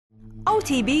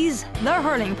OTB's The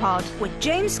Hurling Pod with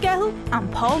James Skehill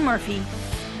and Paul Murphy.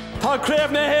 Tá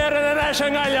craobhna here in an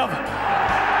Ashangaillam.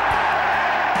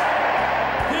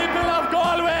 People of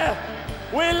Galway,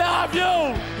 we love you.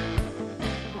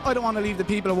 I don't want to leave the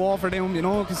people of Waterford down, you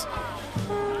know, because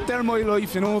they're my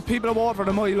life, you know. People of Waterford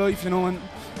are my life, you know, and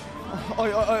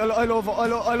I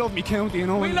love me county, you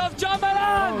know. We love John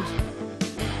Malone.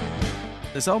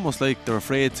 It's almost like they're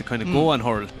afraid to kind of go on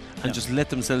hurl and just let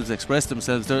themselves express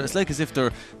themselves. It's like as if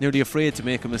they're nearly afraid to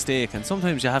make a mistake, and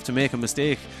sometimes you have to make a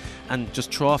mistake and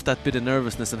just throw off that bit of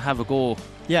nervousness and have a go.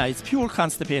 Yeah, it's pure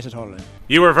constipated hurling.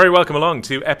 You are very welcome along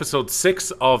to episode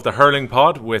 6 of the Hurling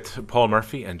Pod with Paul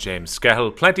Murphy and James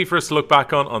Skehill. Plenty for us to look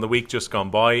back on the week just gone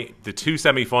by. The 2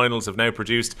 semi-finals have now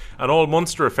produced an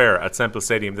all-Munster affair at Semple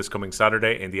Stadium this coming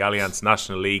Saturday in the Allianz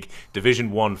National League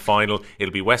Division 1 final.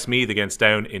 It'll be Westmeath against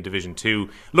Down in Division 2,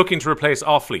 looking to replace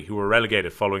Offaly, who were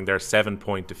relegated following their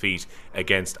 7-point defeat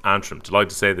against Antrim. Delighted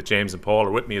to say that James and Paul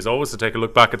are with me as always to take a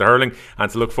look back at the hurling and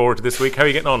to look forward to this week. How are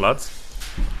you getting on, lads?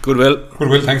 Good,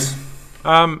 thanks.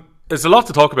 There's a lot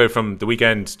to talk about from the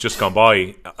weekend just gone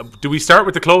by. Do we start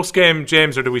with the close game,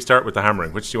 James, or do we start with the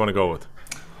hammering? Which do you want to go with?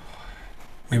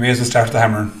 We may as well start with the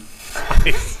hammering.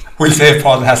 We'll save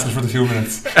Paul the hassle for the few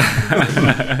minutes.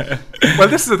 Well,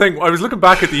 this is the thing. I was looking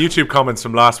back at the YouTube comments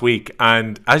from last week,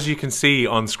 and as you can see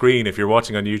on screen, if you're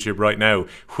watching on YouTube right now,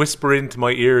 whisper into my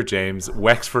ear, James,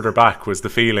 Wexford are back was the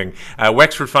feeling.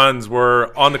 Wexford fans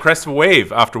were on the crest of a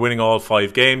wave after winning all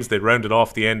 5 games. They'd rounded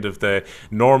off the end of the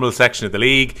normal section of the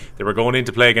league. They were going in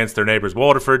to play against their neighbours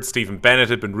Waterford. Stephen Bennett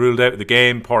had been ruled out of the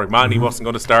game. Pádraig Mahony wasn't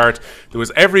going to start. There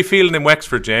was every feeling in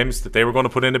Wexford, James, that they were going to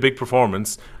put in a big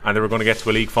performance and they were going to get to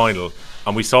a league final.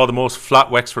 And we saw the most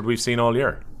flat Wexford we've seen all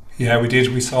year. Yeah, we did.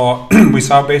 We saw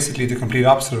basically the complete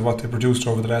opposite of what they produced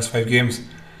over the last 5 games.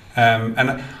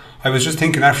 And I was just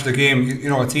thinking after the game, you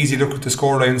know, it's easy to look at the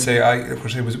scoreline and say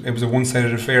it was a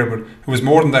one-sided affair, but it was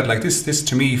more than that. Like this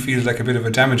to me feels like a bit of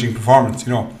a damaging performance.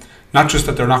 You know, not just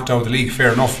that they're knocked out of the league,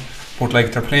 fair enough, but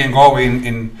like they're playing Galway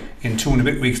in 2 and a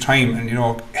bit weeks' time, and you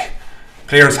know,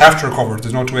 players have to recover.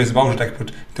 There's no two ways about it. Like,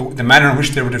 but the manner in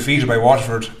which they were defeated by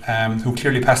Waterford, who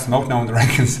clearly passed them out now in the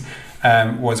rankings,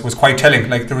 was quite telling.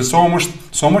 Like there was so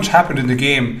much happened in the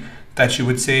game that you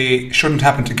would say shouldn't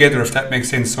happen together, if that makes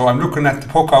sense. So I'm looking at the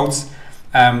puck outs.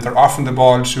 They're offering the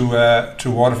ball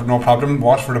to Waterford, no problem.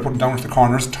 Waterford are putting down to the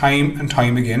corners time and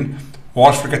time again.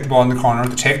 Waterford get the ball in the corner,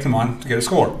 they take them on to get a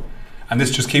score, and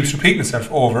this just keeps repeating itself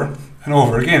over and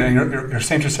over again. And you're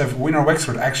saying to yourself, when are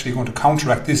Wexford actually going to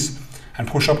counteract this and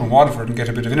push up on Waterford and get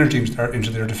a bit of energy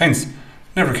into their defence?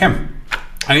 Never came.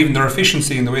 And even their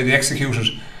efficiency in the way they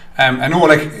executed. I know,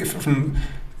 like,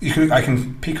 I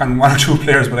can pick on 1 or 2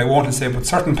 players, but I won't say. But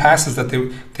certain passes that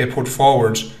they put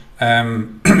forward,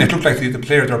 it looked like the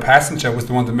player they're passing to was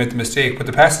the one that made the mistake. But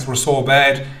the passes were so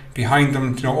bad behind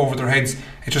them, you know, over their heads.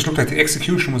 It just looked like the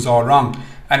execution was all wrong.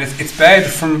 And it's bad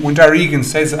from when Darragh Egan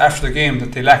says after the game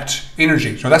that they lacked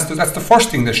energy. So that's the first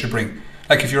thing they should bring.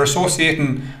 Like if you're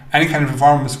associating any kind of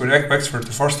performance with Wexford,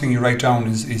 the first thing you write down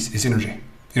is energy,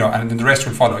 you know, and then the rest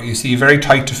will follow. You see a very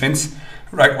tight defence,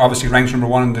 right? Obviously ranked number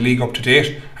 1 in the league up to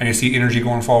date, and you see energy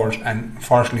going forward. And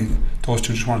unfortunately, those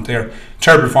two just weren't there.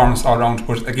 Terrible performance all round.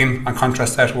 But again, on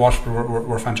contrast, that Waterford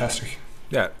were fantastic.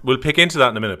 Yeah, we'll pick into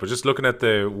that in a minute. But just looking at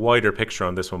the wider picture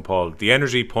on this one, Paul, the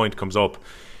energy point comes up.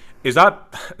 Is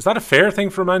that a fair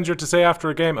thing for a manager to say after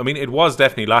a game? I mean, it was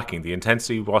definitely lacking. The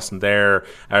intensity wasn't there.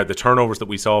 The turnovers that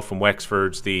we saw from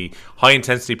Wexford, the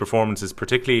high-intensity performances,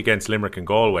 particularly against Limerick and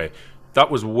Galway,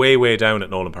 that was way, way down at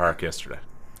Nolan Park yesterday.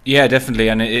 Yeah, definitely,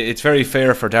 and it's very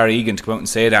fair for Darragh Egan to come out and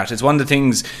say that. It's one of the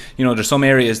things, you know, there's some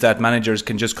areas that managers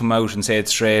can just come out and say it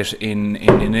straight in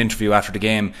an interview after the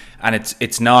game, and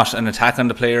it's not an attack on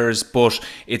the players, but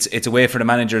it's a way for the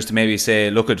managers to maybe say,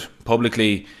 look, at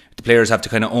publicly, the players have to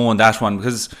kind of own that one,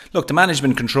 because look, the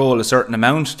management control a certain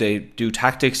amount. They do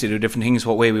tactics, they do different things,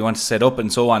 what way we want to set up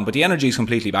and so on, but the energy is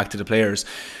completely back to the players.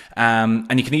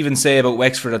 And you can even say about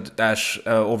Wexford that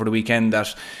over the weekend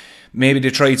that maybe they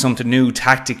tried something new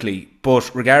tactically,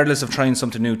 but regardless of trying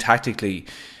something new tactically,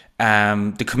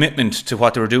 the commitment to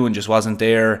what they were doing just wasn't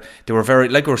there. They were very,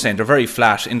 like we were saying, they're very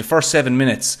flat. In the first 7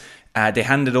 minutes, they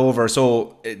handed over,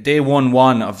 so they won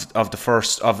 1 of the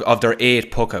first of their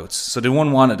 8 puckouts. So they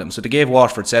won 1 of them. So they gave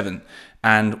Waterford 7,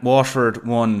 and Waterford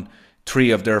won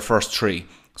 3 of their first 3.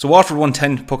 So Waterford won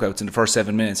 10 puckouts in the first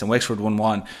 7 minutes, and Wexford won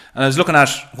 1. And I was looking at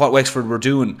what Wexford were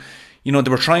doing. You know,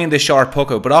 they were trying this short puck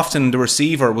out, but often the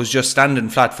receiver was just standing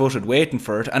flat-footed waiting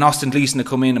for it, and Austin Gleeson to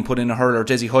come in and put in a hurler, or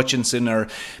Desi Hutchinson, or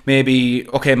maybe,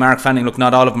 okay, Mark Fanning. Look,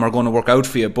 not all of them are going to work out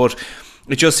for you, but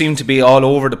it just seemed to be all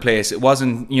over the place. It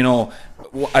wasn't, you know,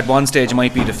 at one stage it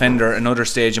might be defender, another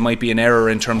stage it might be an error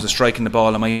in terms of striking the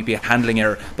ball, it might be a handling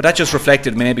error, but that just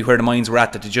reflected maybe where the minds were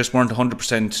at, that they just weren't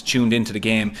 100% tuned into the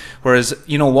game. Whereas,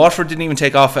 you know, Waterford didn't even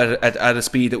take off at a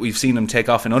speed that we've seen them take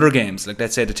off in other games, like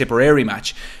let's say the Tipperary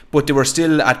match, but they were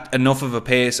still at enough of a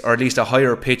pace, or at least a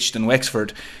higher pitch than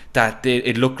Wexford, that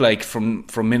it looked like from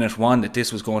minute one that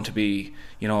this was going to be,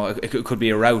 you know, it could be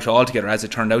a rout altogether, as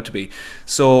it turned out to be.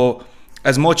 So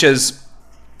as much as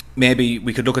maybe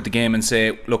we could look at the game and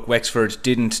say, look, Wexford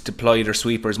didn't deploy their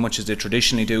sweeper as much as they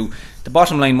traditionally do, the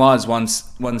bottom line was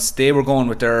once they were going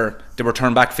with they were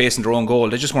turned back facing their own goal,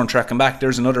 they just weren't tracking back.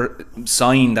 There's another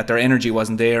sign that their energy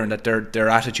wasn't there and that their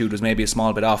attitude was maybe a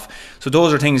small bit off. So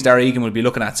those are things Darragh Egan would be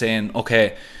looking at, saying,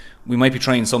 okay, we might be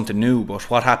trying something new, but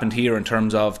what happened here in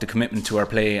terms of the commitment to our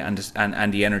play and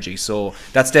the energy? So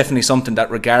that's definitely something that,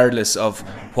 regardless of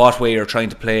what way you're trying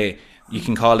to play, you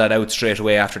can call that out straight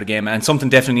away after the game, and something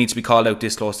definitely needs to be called out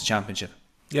this close to championship.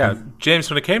 Yeah, James,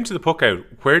 when it came to the puck out,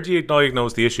 where do you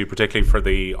diagnose the issue, particularly for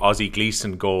the Ozzie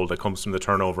Gleeson goal that comes from the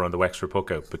turnover on the Wexford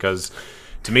puck out? Because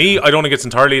to me, I don't think it's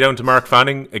entirely down to Mark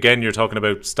Fanning. Again, you're talking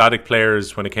about static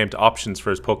players when it came to options for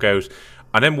his puck out,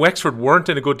 and then Wexford weren't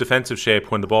in a good defensive shape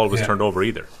when the ball was turned over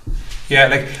either. Yeah,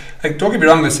 like don't get me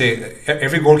wrong, let's say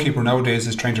every goalkeeper nowadays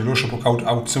is trying to rush a puck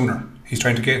out sooner. He's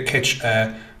trying to catch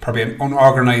probably an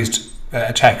unorganised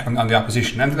attack on the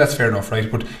opposition, and that's fair enough, right?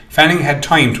 But Fanning had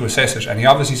time to assess it, and he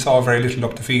obviously saw very little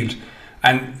up the field.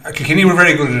 And Kilkenny were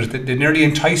very good at it. They nearly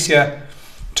entice you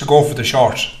to go for the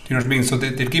short. Do you know what I mean? So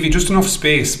they'd give you just enough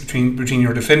space between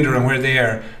your defender and where they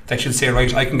are that you'd say,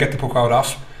 right, I can get the puck out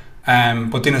off.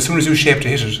 But then as soon as you shape to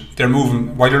hit it, they're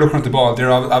moving. While you're looking at the ball, they're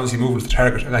obviously moving to the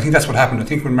target. And I think that's what happened. I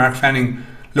think when Mark Fanning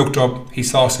looked up, he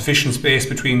saw sufficient space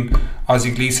between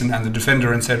Ozzie Gleeson and the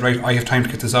defender and said, right, I have time to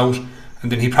get this out.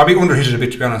 And then he probably underhit it a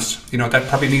bit, to be honest. You know, that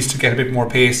probably needs to get a bit more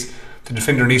pace. The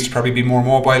defender needs to probably be more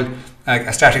mobile. Like,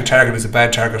 a static target is a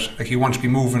bad target. Like, you want to be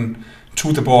moving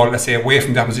to the ball, let's say, away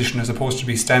from the opposition, as opposed to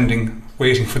be standing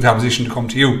waiting for the opposition to come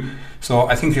to you. So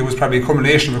I think it was probably a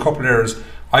combination of a couple of errors.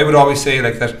 I would always say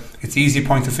like that it's easy to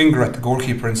point the finger at the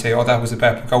goalkeeper and say, oh, that was a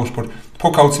bad puck out, but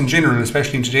puck outs in general,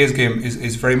 especially in today's game,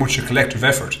 is very much a collective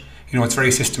effort. You know, it's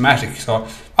very systematic. So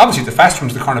obviously the fast one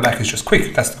to the cornerback is just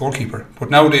quick, that's the goalkeeper. But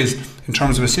nowadays, in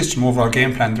terms of a system overall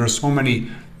game plan, there are so many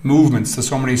movements, there's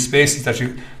so many spaces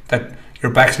that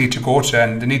your backs need to go to,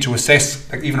 and they need to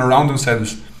assess, like, even around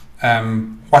themselves,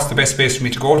 what's the best space for me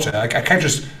to go to.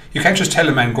 You can't just tell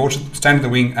a man, go to stand in the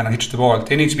wing and I'll hit you the ball.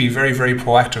 They need to be very, very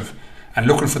proactive and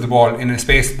looking for the ball in a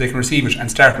space that they can receive it and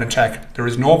start an attack. There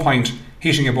is no point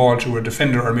hitting a ball to a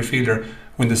defender or midfielder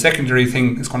when the secondary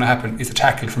thing is going to happen is a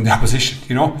tackle from the opposition.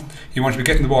 You know, you want to be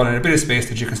getting the ball in a bit of space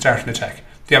that you can start an attack.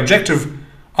 The objective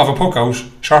of a puck out,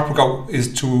 short puck out,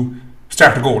 is to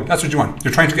start a goal. That's what you want.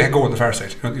 You're trying to get a goal at the far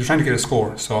side. You're trying to get a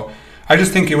score. So I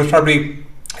just think it was probably,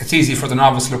 it's easy for the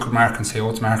novice to look at Mark and say, oh,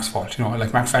 it's Mark's fault. You know,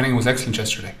 like, Mark Fanning was excellent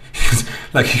yesterday.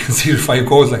 Like, he conceded 5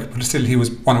 goals, like, but still he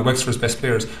was one of Wexford's best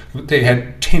players. They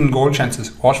had 10 goal chances,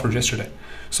 Waterford, yesterday.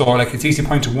 So, like, it's easy to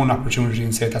point to one opportunity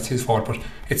and say that's his fault, but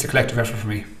it's a collective effort for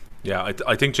me. Yeah,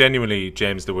 I think genuinely,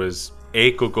 James, there was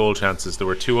 8 good goal chances. There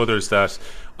were 2 others that,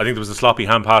 I think there was a sloppy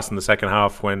hand pass in the second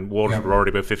half when Waterford were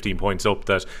already about 15 points up,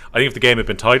 that I think if the game had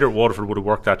been tighter, Waterford would have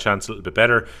worked that chance a little bit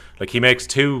better. Like, he makes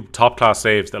 2 top class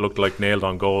saves that looked like nailed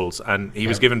on goals, and he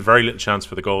was given very little chance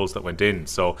for the goals that went in.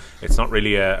 So it's not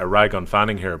really a rag on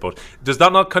Fanning here, but does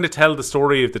that not kind of tell the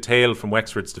story of the tale from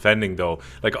Wexford's defending, though?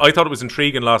 Like, I thought it was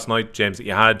intriguing last night, James, that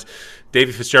you had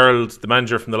Davy Fitzgerald, the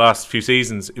manager from the last few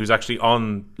seasons, who was actually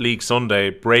on League Sunday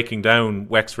breaking down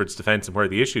Wexford's defence and where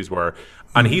the issues were.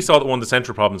 And he saw that one of the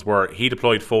central problems were he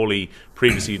deployed Foley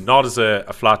previously not as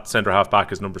a flat centre half back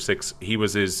as number 6. He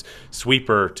was his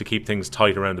sweeper to keep things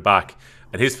tight around the back.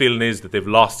 And his feeling is that they've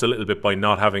lost a little bit by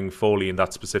not having Foley in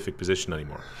that specific position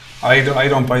anymore. I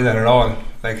don't buy that at all.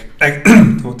 Like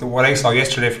what I saw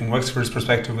yesterday from Wexford's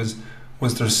perspective was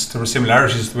there were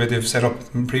similarities to the way they've set up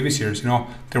in previous years. You know,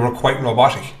 they were quite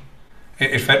robotic.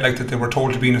 It felt like that they were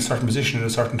told to be in a certain position at a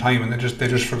certain time, and they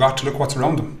just forgot to look what's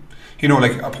around them. You know,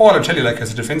 like, Paul, I'll tell you, like,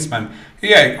 as a defenceman,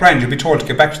 yeah, grand, you'll be told to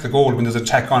get back to the goal when there's an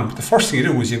attack on, but the first thing you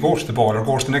do is you go to the ball or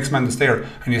go to the next man that's there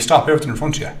and you stop everything in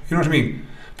front of you. You know what I mean?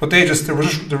 But there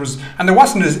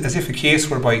wasn't as if a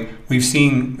case whereby we've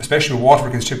seen, especially with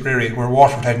Waterford against Tipperary, where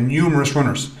Waterford had numerous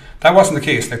runners. That wasn't the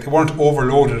case. Like, they weren't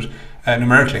overloaded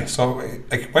numerically. So,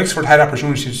 like, Wexford had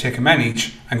opportunity to take a man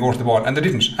each and go to the ball, and they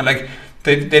didn't. And, like,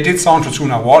 they did saunter through.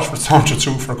 Now Waterford sauntered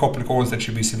through for a couple of goals that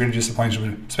should be severely disappointed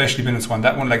with, especially Bennett's one.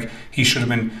 That one, like, he should have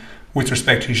been, with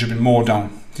respect, he should have been mowed down.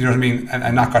 Do you know what I mean?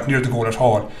 And not got near the goal at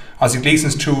all. Ozzie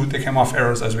Gleeson's 2, they came off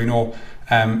errors, as we know.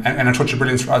 and a touch of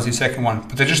brilliance for Ozzy's second one.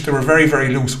 But they were very, very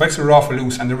loose. Wexford were awful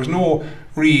loose, and there was no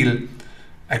real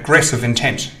aggressive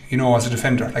intent, as a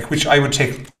defender, which I would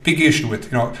take big issue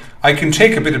with. I can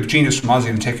take a bit of genius from Ozzy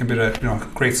and take a bit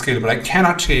of great skill, but I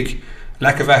cannot take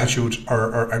lack of attitude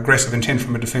or aggressive intent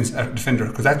from a defender,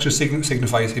 because that just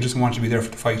signifies he doesn't want to be there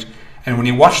for the fight. And when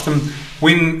you watch them,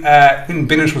 when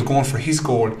Bennett was going for his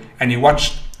goal, and you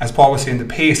watched, as Paul was saying, the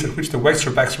pace at which the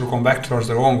Wexford backs were going back towards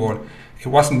their own goal, it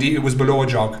was below a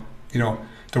jog.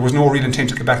 There was no real intent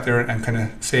to get back there and kind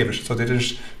of save it. So they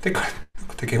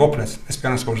gave up. Let's be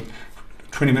honest about it.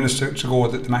 20 minutes to go,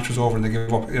 the match was over, and they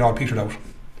gave up. It all petered out.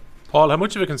 Paul, how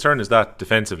much of a concern is that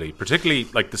defensively, particularly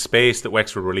the space that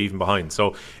Wexford were leaving behind?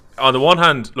 So, on the one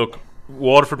hand, look,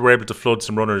 Waterford were able to flood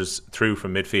some runners through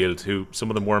from midfield, who some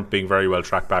of them weren't being very well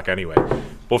tracked back anyway.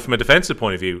 But from a defensive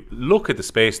point of view, look at the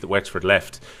space that Wexford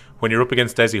left. When you're up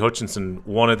against Desi Hutchinson,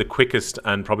 one of the quickest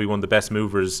and probably one of the best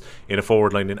movers in a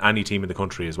forward line in any team in the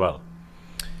country as well.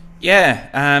 Yeah,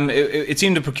 it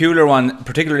seemed a peculiar one,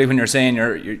 particularly when you're saying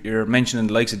you're mentioning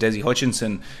the likes of Desi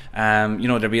Hutchinson.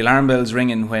 There'll be alarm bells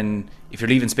ringing if you're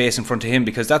leaving space in front of him,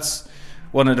 because that's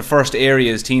one of the first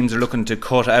areas teams are looking to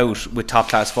cut out with top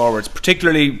class forwards,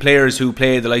 particularly players who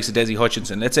play the likes of Desi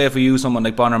Hutchinson. Let's say if we use someone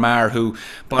like Bonner Maher, who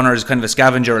Bonner is kind of a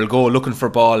scavenger, will go looking for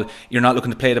ball. You're not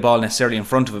looking to play the ball necessarily in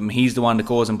front of him. He's the one that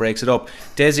goes and breaks it up.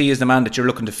 Desi is the man that you're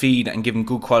looking to feed and give him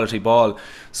good quality ball.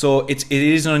 So it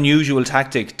is an unusual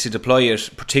tactic to deploy it,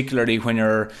 particularly when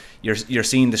you're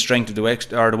seeing the strength of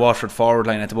the Waterford forward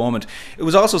line at the moment. It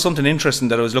was also something interesting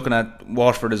that I was looking at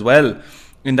Waterford as well,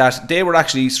 in that they were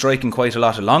actually striking quite a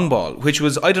lot of long ball, which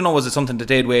was, I don't know, was it something that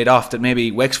they'd weighed off, that maybe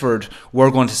Wexford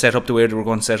were going to set up the way they were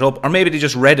going to set up, or maybe they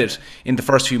just read it in the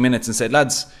first few minutes and said,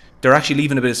 lads, they're actually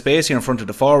leaving a bit of space here in front of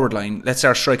the forward line, let's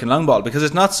start striking long ball, because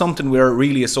it's not something we're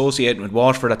really associating with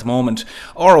Waterford at the moment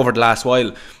or over the last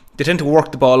while. They tend to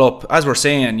work the ball up, as we're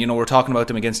saying. We're talking about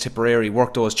them against Tipperary,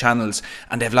 work those channels,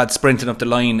 and they've lads sprinting up the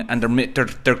line, and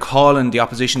they're calling the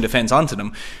opposition defence onto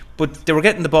them. But they were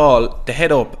getting the ball, the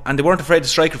head up, and they weren't afraid to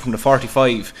strike it from the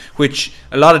 45, which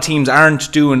a lot of teams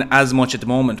aren't doing as much at the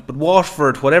moment. But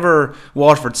Waterford, whatever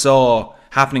Waterford saw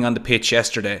happening on the pitch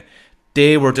yesterday,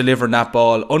 they were delivering that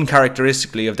ball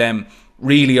uncharacteristically of them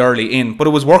really early in, but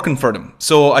it was working for them.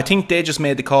 So I think they just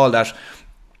made the call that,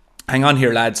 hang on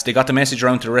here, lads. They got the message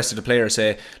around to the rest of the players,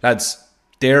 say, lads,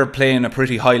 they're playing a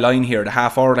pretty high line here. The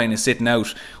half-hour line is sitting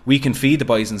out. We can feed the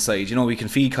boys inside. We can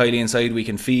feed Kylie inside. We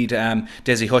can feed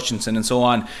Desi Hutchinson and so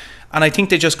on. And I think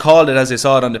they just called it as they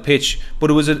saw it on the pitch. But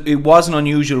it was an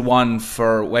unusual one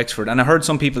for Wexford. And I heard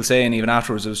some people saying, even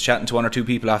afterwards, I was chatting to one or two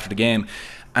people after the game,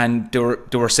 and they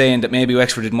were saying that maybe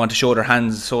Wexford didn't want to show their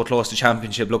hands so close to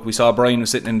championship. Look, we saw Brian was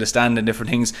sitting in the stand and different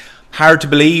things. Hard to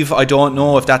believe. I don't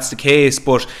know if that's the case,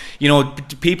 but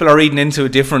people are reading into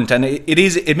it different, and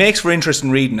it makes for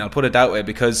interesting reading. I'll put it that way,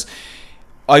 because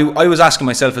I was asking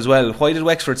myself as well, why did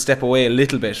Wexford step away a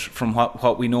little bit from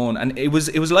what we know? And it was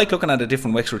like looking at a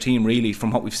different Wexford team, really,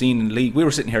 from what we've seen in the league. We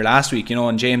were sitting here last week,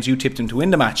 and James, you tipped him to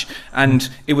win the match, and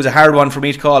it was a hard one for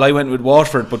me to call. I went with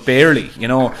Waterford, but barely,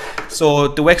 So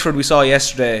the Wexford we saw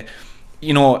yesterday,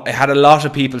 it had a lot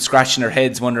of people scratching their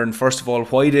heads, wondering, first of all,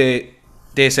 why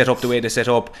they set up the way they set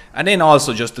up, and then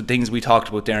also just the things we talked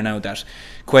about there now, that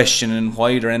questioning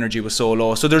why their energy was so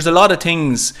low. So there's a lot of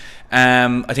things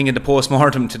I think in the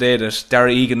post-mortem today that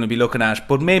Darragh Egan will be looking at,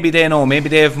 but maybe they know, maybe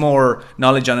they have more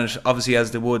knowledge on it, obviously,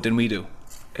 as they would, than we do.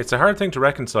 It's a hard thing to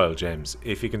reconcile, James,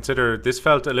 if you consider this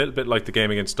felt a little bit like the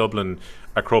game against Dublin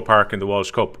at Croke Park in the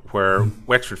Walsh Cup, where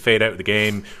Wexford fade out of the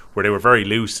game, where they were very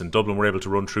loose and Dublin were able to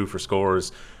run through for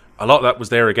scores. A lot of that was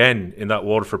there again in that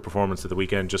Waterford performance at the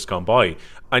weekend just gone by.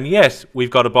 And yet, we've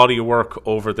got a body of work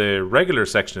over the regular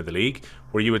section of the league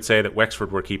where you would say that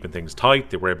Wexford were keeping things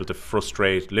tight. They were able to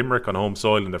frustrate Limerick on home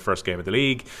soil in their first game of the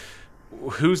league.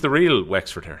 Who's the real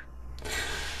Wexford here?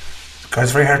 God,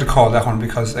 it's very hard to call that one,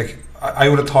 because I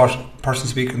would have thought,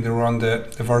 personally speaking, they were on the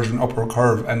version upward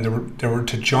curve, and they were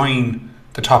to join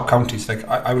the top counties.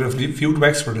 I would have viewed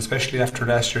Wexford, especially after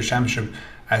last year's championship,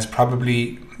 as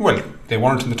probably, well, they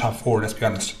weren't in the top four, let's be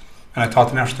honest. And I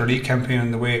thought that after their league campaign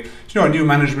and the way, a new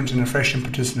management and a fresh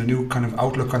impetus and a new kind of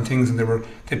outlook on things, and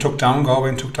they took down Galway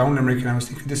and took down Limerick, and I was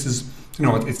thinking, this is,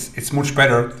 it's much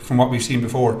better from what we've seen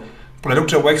before. But I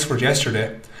looked at Wexford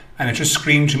yesterday, and it just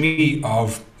screamed to me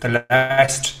of the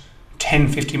last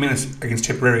 10-15 minutes against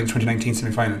Tipperary in 2019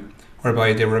 semi-final,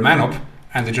 whereby they were a man up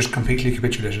and they just completely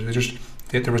capitulated.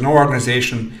 There was no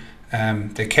organisation.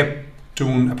 They kept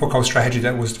doing a puck-out strategy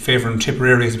that was favouring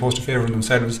Tipperary as opposed to favouring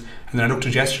themselves. And then I looked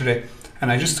at yesterday,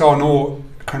 and I just saw no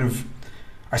kind of,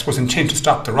 I suppose, intent to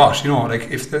stop the rot.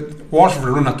 If the Waterford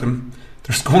run at them,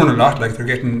 they're scoring a lot. Like, they're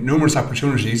getting numerous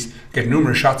opportunities, getting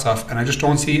numerous shots off, and I just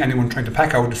don't see anyone trying to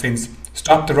pack out defence,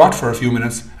 stop the rot for a few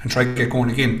minutes, and try to get going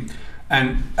again.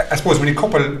 And I suppose when you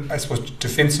couple,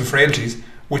 defensive frailties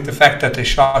with the fact that they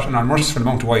shot an unmerciful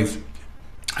amount of wides,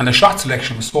 and the shot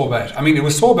selection was so bad. I mean, it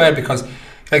was so bad because,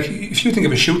 like, if you think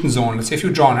of a shooting zone, let's say if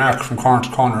you draw an arc from corner to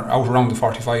corner out around the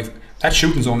 45, that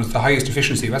shooting zone is the highest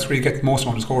efficiency. That's where you get the most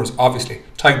amount of scores, obviously.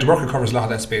 Tyke de Burke covers a lot of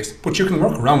that space, but you can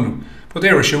work around them. But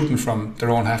they were shooting from their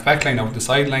own half-back line, out the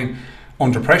sideline,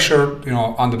 under pressure,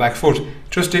 on the back foot.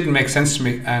 Just didn't make sense to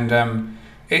me. And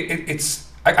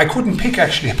I couldn't pick,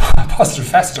 actually, a positive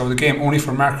facet of the game, only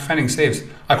for Mark Fanning's saves.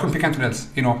 I couldn't pick anything else.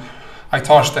 I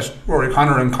thought that Rory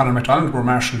O'Connor and Conor McDonald were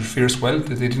marshalled fierce well,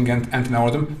 that they didn't get anything out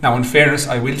of them. Now, in fairness,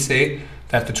 I will say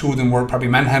that the two of them were probably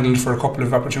manhandled for a couple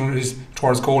of opportunities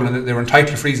towards goal, and that they were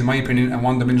entitled to freeze, in my opinion, and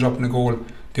one of them ended up in a goal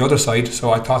the other side.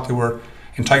 So I thought they were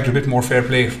entitled to a bit more fair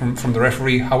play from the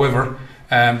referee. However,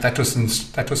 that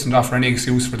doesn't offer any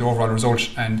excuse for the overall result,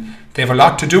 and they have a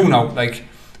lot to do now. Like,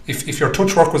 if your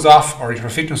touch work was off, or if your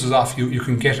fitness was off, you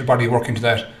can get a body of work into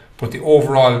that. But the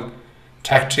overall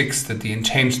tactics, the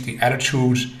intent, the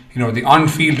attitude, the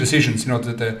on-field decisions,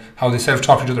 how they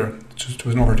self-talk to each other, just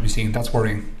was nowhere to be seen. That's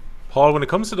worrying. Paul, when it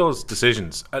comes to those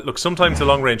decisions, look, sometimes the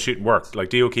long-range shooting worked. Like,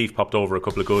 Dio O'Keefe popped over a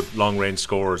couple of good long-range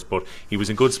scores, but he was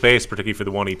in good space, particularly for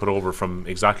the one he put over from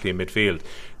exactly in midfield.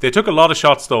 They took a lot of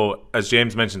shots, though, as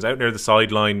James mentions, out near the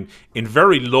sideline, in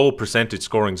very low percentage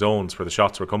scoring zones where the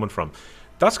shots were coming from.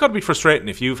 That's got to be frustrating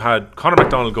if you've had Conor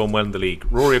McDonald going well in the league,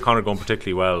 Rory O'Connor going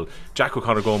particularly well, Jack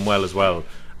O'Connor going well as well,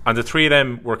 and the three of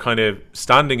them were kind of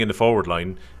standing in the forward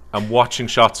line and watching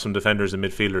shots from defenders and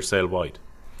midfielders sail wide.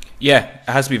 Yeah, it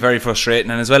has to be very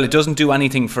frustrating, and as well, it doesn't do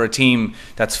anything for a team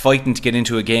that's fighting to get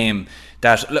into a game.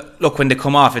 That, look, when they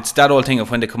come off, it's that old thing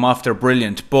of when they come off, they're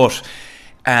brilliant, but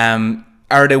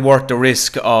are they worth the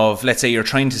risk of, let's say you're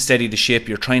trying to steady the ship,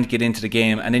 you're trying to get into the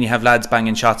game, and then you have lads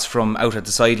banging shots from out at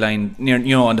the sideline,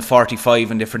 near, on the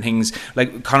 45 and different things.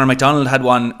 Like, Conor McDonald had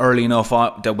one early enough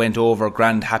that went over,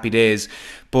 grand, happy days.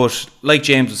 But like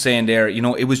James was saying there,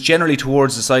 it was generally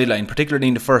towards the sideline, particularly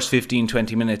in the first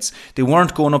 15-20 minutes. They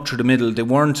weren't going up through the middle. They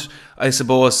weren't, I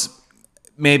suppose,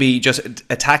 maybe just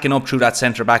attacking up through that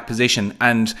centre-back position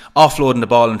and offloading the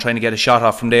ball and trying to get a shot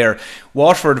off from there.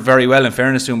 Waterford, very well, in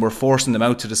fairness to them, were forcing them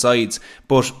out to the sides.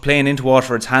 But playing into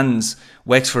Waterford's hands,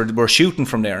 Wexford were shooting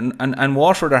from there. And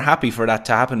Waterford are happy for that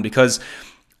to happen, because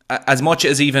as much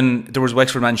as even there was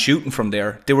Wexford man shooting from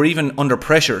there, they were even under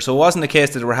pressure. So it wasn't the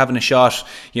case that they were having a shot,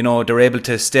 they were able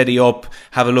to steady up,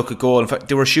 have a look at goal. In fact,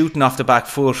 they were shooting off the back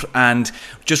foot and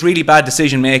just really bad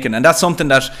decision making. And that's something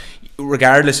that,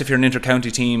 regardless if you're an inter-county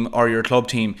team or your club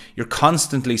team, you're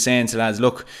constantly saying to lads,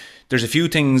 look, there's a few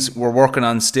things we're working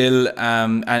on still,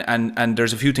 and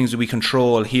there's a few things that we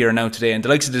control here now today. And the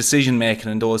likes of the decision making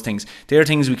and those things, they're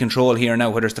things we control here now,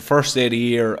 whether it's the first day of the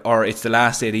year or it's the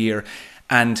last day of the year.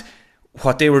 And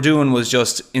what they were doing was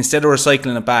just, instead of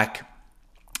recycling it back,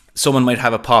 someone might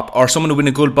have a pop, or someone would win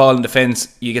a good ball in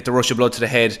defence, you get the rush of blood to the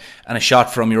head and a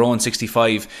shot from your own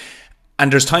 65.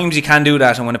 And there's times you can do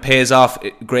that, and when it pays off,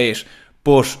 great.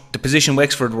 But the position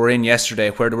Wexford were in yesterday,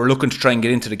 where they were looking to try and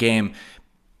get into the game,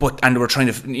 and they were trying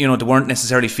to, they weren't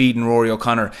necessarily feeding Rory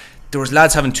O'Connor. There was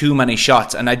lads having too many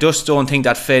shots, and I just don't think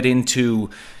that fed into,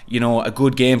 a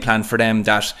good game plan for them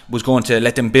that was going to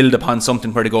let them build upon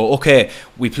something where they go, okay,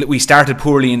 we started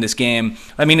poorly in this game.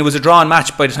 I mean, it was a drawn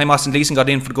match by the time Austin Leeson got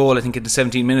in for the goal. I think at the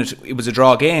 17th minute, it was a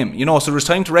draw game, so there was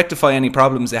time to rectify any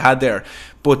problems they had there,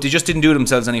 but they just didn't do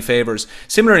themselves any favours.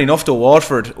 Similarly enough to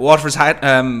Waterford's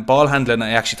ball handling,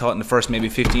 I actually thought in the first maybe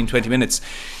 15-20 minutes,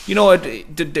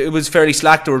 it was fairly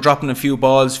slack. They were dropping a few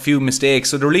balls, few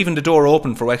mistakes, so they were leaving the door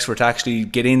open for Wexford to actually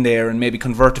get in there and maybe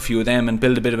convert a few of them and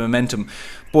build a bit of momentum.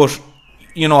 But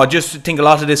I just think a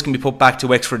lot of this can be put back to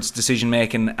Wexford's decision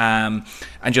making and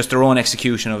just their own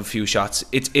execution of a few shots.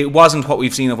 It wasn't what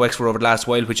we've seen of Wexford over the last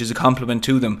while, which is a compliment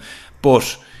to them.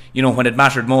 But when it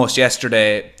mattered most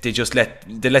yesterday, they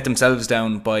let themselves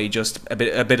down by just a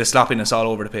bit of sloppiness all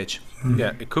over the pitch.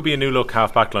 Yeah, it could be a new look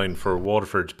half-back line for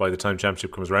Waterford by the time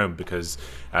Championship comes around, because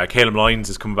Caleb Lyons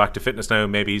is coming back to fitness now.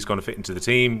 Maybe he's going to fit into the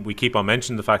team. We keep on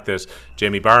mentioning the fact that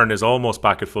Jamie Barron is almost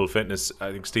back at full fitness.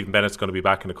 I think Stephen Bennett's going to be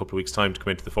back in a couple of weeks' time to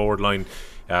come into the forward line.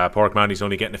 Pork Manny's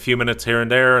only getting a few minutes here and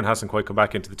there and hasn't quite come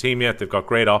back into the team yet. They've got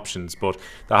great options, but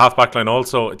the half-back line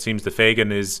also, it seems that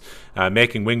Fagan is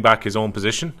making wing-back his own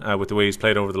position with the way he's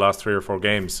played over the last 3 or 4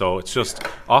 games. So it's just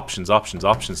options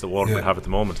that Waterford have at the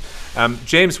moment.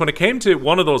 James, when it came to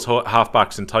one of those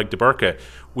half-backs in Tyke de Burke,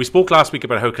 we spoke last week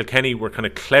about how Kilkenny were kind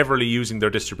of cleverly using their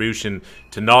distribution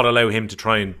to not allow him to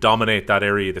try and dominate that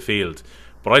area of the field.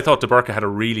 But I thought de Burke had a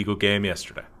really good game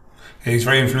yesterday. He's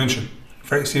very influential,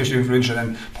 very seriously influential.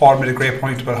 And Paul made a great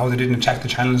point about how they didn't attack the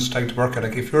channels to work at.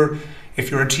 Like if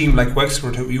you're a team like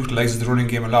Wexford who utilises the running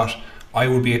game a lot, I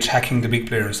would be attacking the big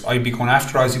players. I'd be going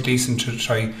after Isaac Gleeson to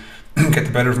try get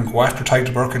the better of him, go after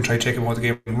Tyler Burke and try to take him out of the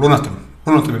game, and run at them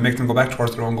and make them go back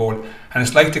towards their own goal. And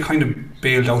it's like they kind of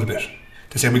bailed out a bit.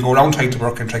 They said we go around Tyler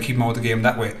Burke and try to keep him out of the game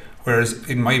that way. Whereas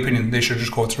in my opinion, they should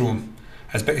just go through him.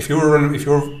 If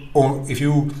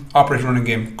you operate a running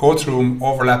game, go through him,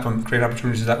 overlap him, create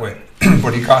opportunities that way.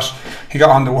 But he got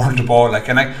on the word of the ball, like,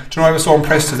 and I was so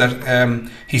impressed that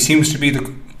he seems to be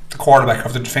the quarterback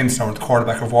of the defence now, the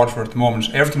quarterback of Waterford at the moment.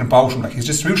 Everything about him, like his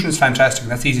distribution is fantastic,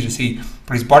 and that's easy to see.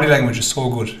 But his body language is so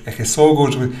good. Like it's so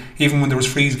good. Even when there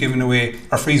was frees given away,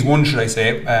 or frees won, should I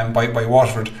say, by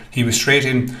Waterford, he was straight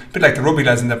in, a bit like the rugby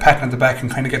lads, and they're patting at the back and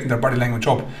kind of getting their body language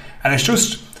up. And it's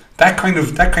just that kind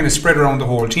of spread around the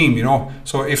whole team, you know.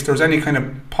 So if there's any kind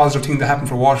of positive thing that happened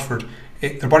for Waterford,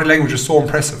 their body language is so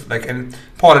impressive. Like, and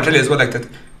Paul, I'll tell you as well, like that.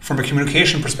 From a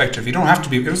communication perspective, it doesn't have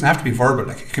to be verbal.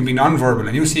 Like it can be non-verbal,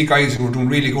 and you see guys who are doing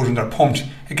really good and they're pumped.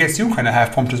 It gets you kind of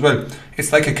half pumped as well.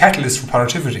 It's like a catalyst for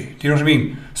productivity. Do you know what I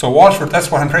mean? So Waterford,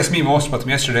 that's what impressed me most about them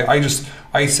yesterday.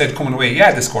 I said coming away,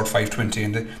 yeah, they scored 5-20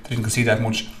 and they didn't concede that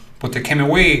much, but they came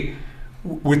away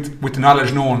with the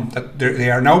knowledge known that they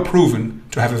are now proven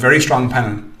to have a very strong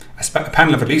panel. A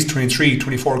panel of at least 23,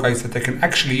 24 guys that they can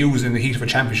actually use in the heat of a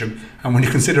championship. And when you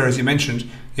consider, as you mentioned,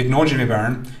 you had no Jimmy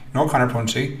Byrne, no Conor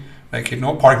Punchy, like you had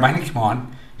no Park Mahoney came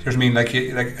on. You know what I mean?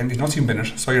 And he's not even been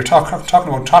it. So you're talking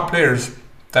about top players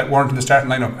that weren't in the starting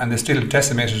lineup, and they still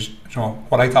decimated, you know,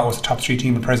 what I thought was the top 3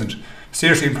 team at present.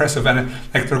 Seriously impressive, and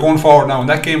like they're going forward now, and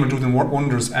that game will do them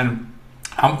wonders. And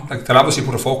like they'll obviously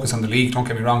put a focus on the league. Don't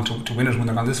get me wrong, to win it when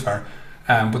they're gone this far.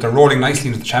 But they're rolling nicely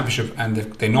into the championship, and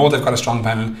they know they've got a strong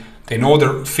panel. They know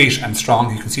they're fit and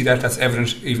strong. You can see that's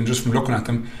evident even just from looking at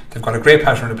them. They've got a great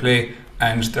pattern to play,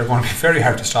 and they're going to be very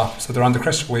hard to stop. So they're on the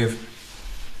crest of the wave.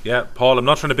 Yeah, Paul, I'm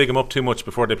not trying to big them up too much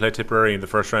before they play Tipperary in the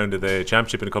first round of the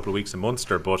championship in a couple of weeks in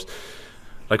Munster, but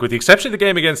like with the exception of the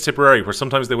game against Tipperary, where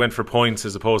sometimes they went for points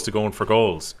as opposed to going for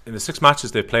goals, in the 6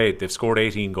 matches they've played, they've scored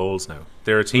 18 goals now.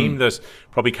 They're a team that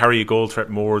probably carry a goal threat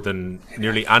more than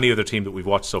nearly any other team that we've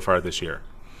watched so far this year.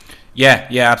 Yeah,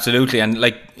 absolutely. And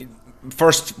like,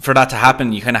 first, for that to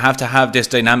happen, you kind of have to have this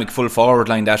dynamic full forward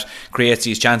line that creates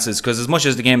these chances, because as much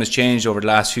as the game has changed over the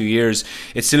last few years,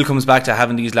 it still comes back to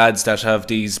having these lads that have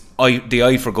the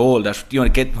eye for goal, that, you know,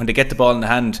 when they get the ball in the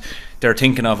hand, they're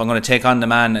thinking of, I'm going to take on the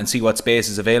man and see what space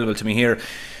is available to me here.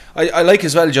 I like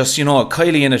as well, just, you know,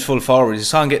 Kylie in at full forward. You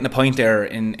saw him getting a point there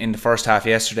in the first half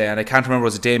yesterday, and I can't remember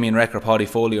was it Damien Reck or Paddy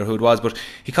Foley or who it was, but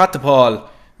he caught the ball.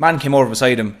 Man came over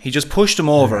beside him. He just pushed him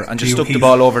over and just stuck the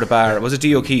ball over the bar. Was it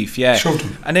D. O'Keefe? Yeah.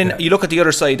 And then you look at the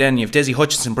other side. Then you have Desi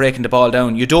Hutchinson breaking the ball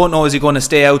down. You don't know, is he going to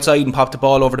stay outside and pop the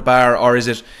ball over the bar, or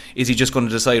is he just going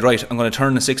to decide, right, I'm going to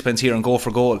turn the sixpence here and go for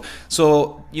goal?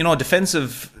 So, you know,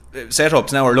 defensive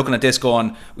setups now are looking at this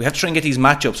going, we have to try and get these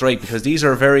matchups right, because these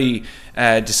are very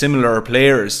dissimilar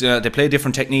players. They play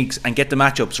different techniques, and get the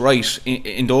matchups right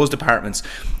in those departments.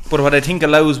 But what I think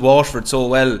allows Waterford so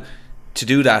well to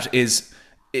do that is,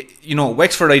 you know,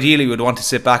 Wexford ideally would want to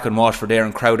sit back on Waterford there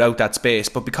and crowd out that space,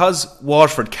 but because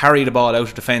Waterford carry the ball out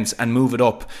of defence and move it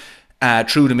up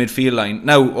through the midfield line.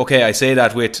 Now, okay, I say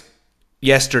that with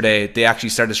yesterday they actually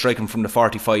started striking from the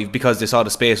 45 because they saw the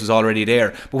space was already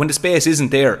there, but when the space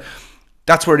isn't there,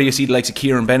 that's where you see the likes of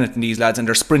Kieran Bennett and these lads, and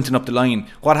they're sprinting up the line.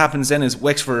 What happens then is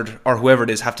Wexford, or whoever it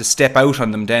is, have to step out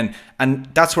on them then, and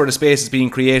that's where the space is being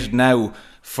created now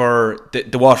for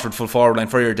the Waterford full forward line,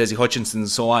 for your Desi Hutchinson and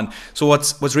so on. So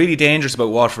what's really dangerous about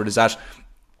Waterford is that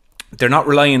they're not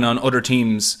relying on other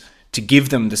teams to give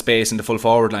them the space in the full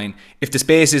forward line. If the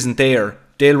space isn't there,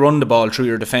 they'll run the ball through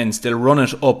your defence, they'll run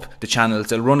it up the channels,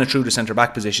 they'll run it through the centre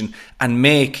back position, and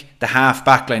make the half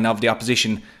back line of the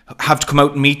opposition have to come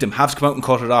out and meet them, have to come out and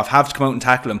cut it off, have to come out and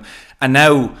tackle them. And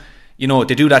now, you know,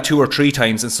 they do that 2 or 3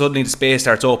 times, and suddenly the space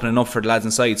starts opening up for the lads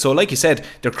inside. So like you said,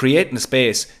 they're creating the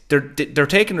space, they're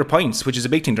taking their points, which is a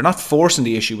big thing. They're not forcing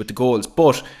the issue with the goals,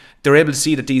 but they're able to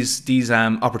see that these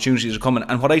opportunities are coming.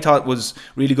 And what I thought was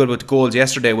really good with the goals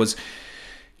yesterday was,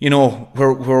 you know,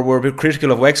 we're a bit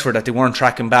critical of Wexford that they weren't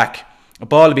tracking back. A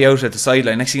ball will be out at the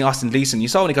sideline. Next thing, Austin Gleeson, you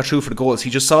saw when he got through for the goals,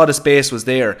 he just saw the space was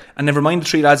there, and never mind the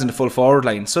 3 lads in the full forward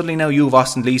line. Suddenly now you have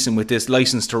Austin Gleeson with this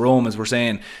licence to roam, as we're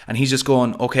saying, and he's just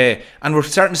going, okay. And we're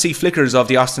starting to see flickers of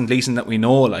the Austin Gleeson that we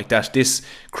know, like that, this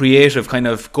creative kind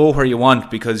of go where you want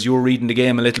because you're reading the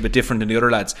game a little bit different than the other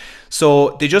lads.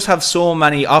 So they just have so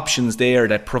many options there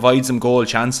that provides them goal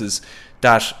chances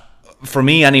that, for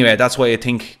me anyway, that's why I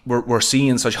think we're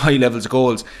seeing such high levels of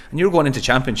goals. And you're going into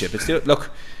championship. It's still,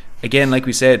 look, again, like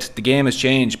we said, the game has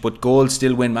changed, but goals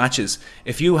still win matches.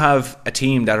 If you have a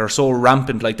team that are so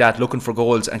rampant like that, looking for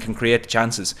goals and can create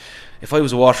chances, if I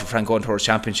was a Waterford fan going towards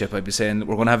Championship, I'd be saying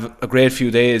we're going to have a great few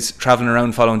days travelling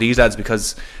around following these lads,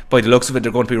 because by the looks of it,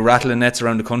 they're going to be rattling nets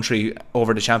around the country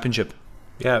over the Championship.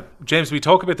 Yeah, James, we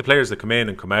talk about the players that come in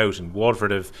and come out, and Waterford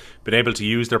have been able to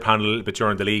use their panel a little bit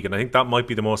during the league, and I think that might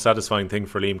be the most satisfying thing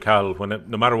for Liam Cahill,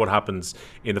 no matter what happens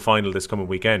in the final this coming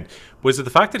weekend. Was it the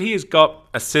fact that he has got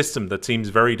a system that seems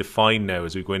very defined now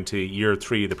as we go into year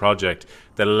 3 of the project,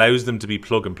 that allows them to be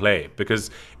plug and play?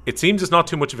 Because it seems it's not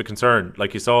too much of a concern.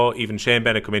 Like, you saw even Shane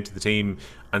Bennett come into the team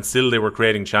and still they were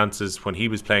creating chances when he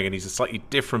was playing, and he's a slightly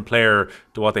different player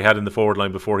to what they had in the forward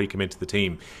line before he came into the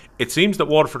team. It seems that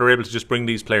Waterford are able to just bring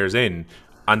these players in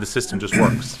and the system just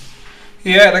works.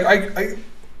 Yeah, like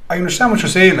I understand what you're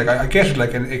saying. Like, I get it.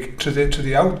 Like, to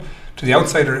the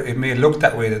outsider, it may look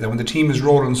that way, that when the team is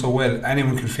rolling so well,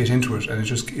 anyone can fit into it, and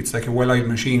it's like a well-oiled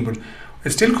machine. But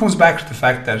it still comes back to the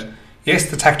fact that,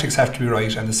 yes, the tactics have to be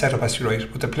right and the setup has to be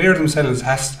right, but the player themselves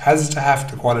has to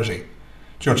have the quality,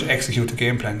 to execute the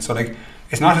game plan. So, like,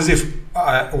 it's not as if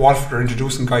Waterford are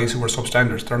introducing guys who are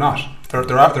substandards. They're not.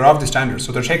 They're of the standards.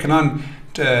 So they're taking on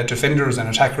defenders and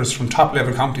attackers from top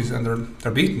level counties, and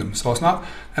they're beating them. So it's not,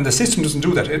 and the system doesn't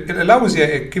do that. It allows you,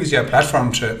 it gives you a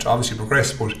platform to obviously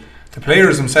progress, but the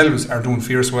players themselves are doing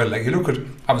fierce well. Like, you look at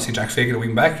obviously Jack Fagan, the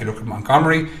wing back. You look at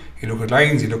Montgomery. You look at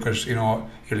Lyons. You look at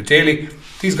Hurling Daly.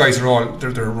 These guys are all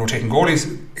they're rotating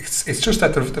goalies. It's just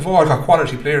that they've all got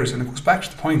quality players, and it goes back to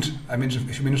the point I mentioned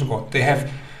a few minutes ago. They have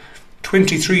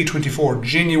 23, 24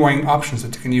 genuine options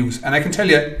that they can use, and I can tell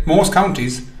you most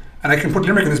counties, and I can put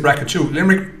Limerick in this bracket too.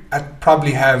 Limerick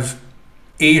probably have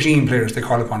 18 players they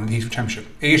call upon in the East Championship.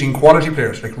 18 quality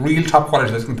players, like real top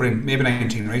quality that they can put in. Maybe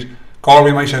 19, right?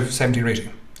 Galway might have 17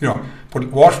 rating, but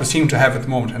Waterford seem to have at the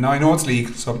moment, and now I know it's league,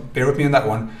 so bear with me on that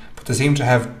one, but they seem to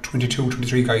have 22,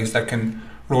 23 guys that can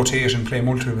rotate and play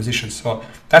multiple positions. So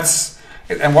that's,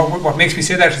 and what makes me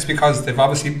say that is because they've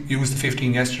obviously used the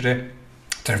 15 yesterday.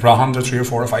 They've brought on the 3 or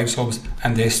 4 or 5 subs,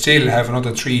 and they still have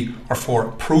another 3 or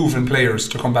 4 proven players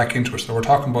to come back into it. So we're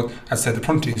talking about, as I said, the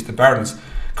Prunties, the Bardens.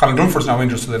 Colin Dunford's now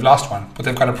injured, so they've lost one, but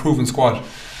they've got a proven squad.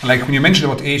 And like when you mentioned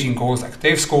about the 18 goals, like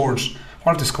they've scored,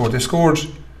 what have they scored? They've scored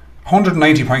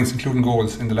 190 points, including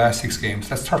goals, in the last 6 games.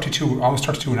 That's 32, almost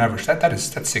 32 on average.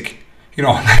 That's sick. When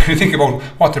you think about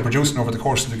what they're producing over the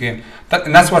course of the game,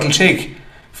 and that's what it'll take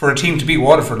for a team to beat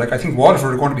Waterford. Like, I think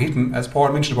Waterford are going to be hitting, as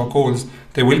Paul mentioned about goals,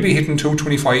 they will be hitting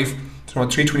 225, so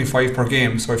 325 per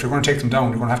game. So if you're going to take them down,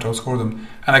 you're going to have to outscore them.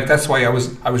 And like, that's why I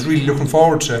was really looking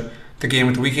forward to the game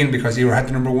at the weekend, because you had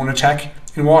the number 1 attack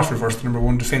in Waterford versus the number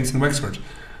 1 defence in Wexford,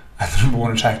 and the number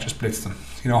 1 attack just blitzed them.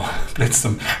 Blitzed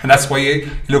them. And that's why you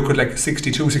look at like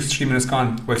 62, 63 minutes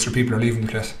gone, Wexford people are leaving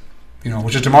the place.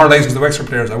 Which is demoralising to the Wexford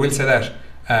players. I will say that.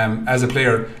 As a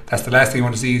player, that's the last thing you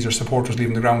want to see is your supporters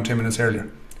leaving the ground 10 minutes earlier,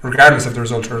 regardless of the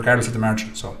result or regardless of the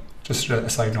margin. So just a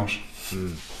side note.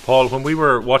 Paul, when we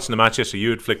were watching the match yesterday,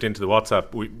 you had flicked into the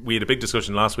WhatsApp. We had a big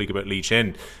discussion last week about Lee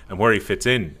Chin and where he fits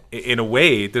in. In a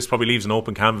way, this probably leaves an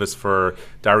open canvas for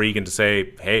Darragh Egan to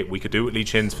say, hey, we could do it with Lee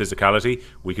Chin's physicality,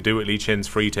 we could do it with Lee Chin's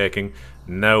free taking,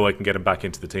 now I can get him back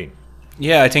into the team.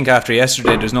 Yeah, I think after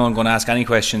yesterday, there's no one going to ask any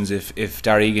questions if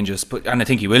Darragh Egan just put, and I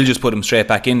think he will just put him straight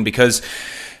back in, because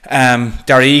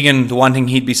Darragh Egan, the one thing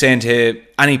he'd be saying to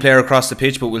any player across the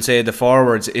pitch, but we'll say the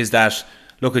forwards, is that,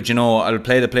 look at, I'll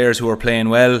play the players who are playing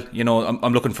well.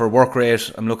 I'm looking for work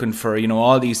rate. I'm looking for,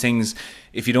 all these things.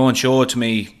 If you don't show it to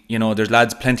me,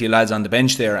 there's plenty of lads on the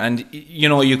bench there. And,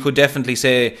 you could definitely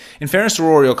say, in fairness to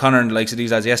Rory O'Connor and the likes of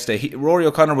these lads yesterday, Rory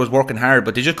O'Connor was working hard,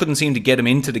 but they just couldn't seem to get him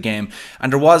into the game.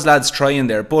 And there was lads trying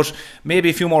there. But maybe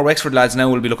a few more Wexford lads now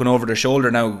will be looking over their shoulder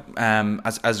now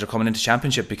as they're coming into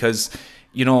Championship, because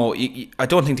I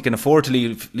don't think they can afford to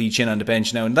leave Lee Chin on the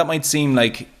bench now, and that might seem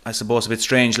like, I suppose, a bit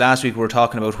strange. Last week we were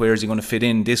talking about where is he going to fit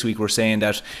in. This week we're saying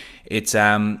that it's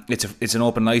an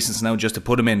open licence now just to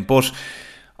put him in. But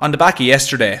on the back of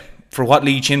yesterday, for what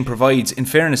Lee Chin provides, in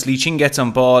fairness, Lee Chin gets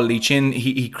on ball. Lee Chin,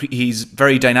 he's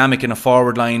very dynamic in a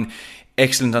forward line,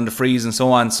 excellent on the frees and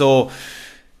so on. So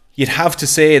you'd have to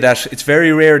say that it's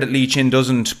very rare that Lee Chin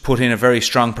doesn't put in a very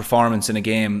strong performance in a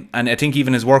game. And I think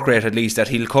even his work rate, at least, that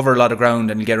he'll cover a lot of ground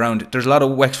and he'll get around. There's a lot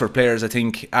of Wexford players, I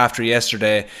think, after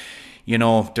yesterday,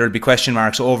 there'll be question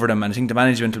marks over them. And I think the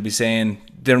management will be saying,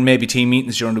 there may be team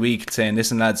meetings during the week saying,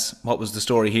 listen lads, what was the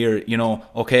story here?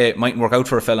 Okay, it mightn't work out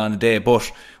for a fella on a day, but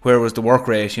where was the work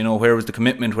rate? Where was the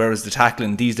commitment? Where was the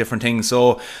tackling? These different things.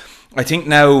 So I think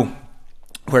now,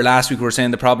 where last week we were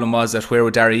saying the problem was that where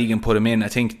would Darragh Egan put him in, I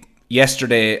think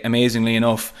yesterday, amazingly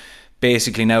enough,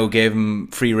 basically now gave him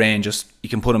free rein. Just you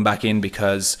can put him back in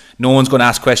because no one's going to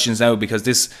ask questions now, because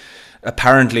this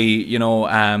apparently,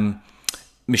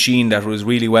 machine that was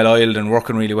really well oiled and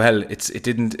working really well,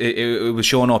 it was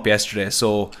showing up yesterday.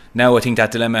 So now I think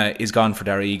that dilemma is gone for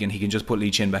Darragh Egan. He can just put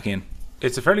Lee Chin back in.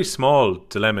 It's a fairly small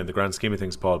dilemma in the grand scheme of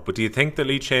things, Paul, but do you think that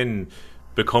Lee Chin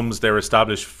becomes their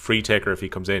established free taker if he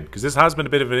comes in? Because this has been a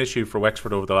bit of an issue for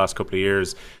Wexford over the last couple of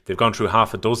years. They've gone through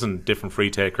half a dozen different free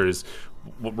takers.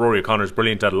 Rory O'Connor's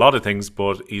brilliant at a lot of things,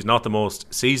 but he's not the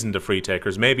most seasoned of free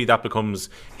takers. Maybe that becomes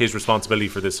his responsibility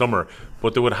for this summer,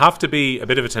 but there would have to be a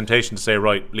bit of a temptation to say,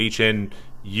 right, Lee Chin,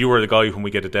 you are the guy when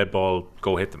we get a dead ball,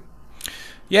 go hit them.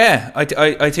 Yeah,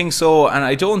 I think so, and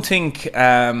I don't think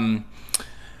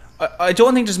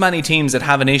there's many teams that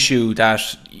have an issue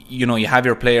that, you have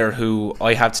your player who,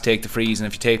 I have to take the frees, and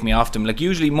if you take me off them, like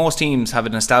usually most teams have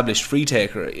an established free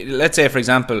taker. Let's say, for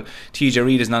example, TJ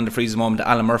Reid isn't on the frees at the moment,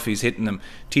 Alan Murphy's hitting them.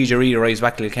 TJ Reid arrives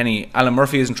back to Kilkenny, Alan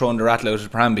Murphy isn't throwing the rattle out of the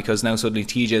pram because now suddenly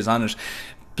TJ is on it.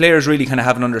 Players really kind of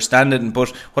have an understanding, but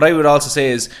what I would also say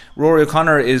is Rory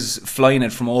O'Connor is flying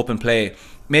it from open play.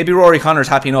 Maybe Rory O'Connor's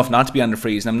happy enough not to be on the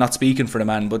frees, and I'm not speaking for the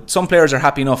man, but some players are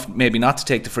happy enough maybe not to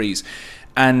take the frees.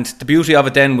 And the beauty of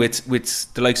it then with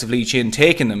the likes of Lee Chin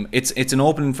taking them, it's an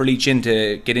opening for Lee Chin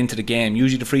to get into the game.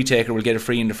 Usually the free taker will get a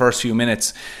free in the first few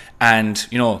minutes and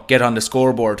get on the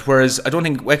scoreboard. Whereas I don't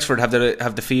think Wexford have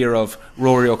the fear of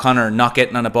Rory O'Connor not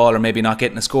getting on a ball or maybe not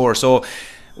getting a score. So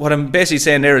what I'm basically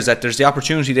saying there is that there's the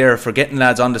opportunity there for getting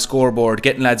lads on the scoreboard,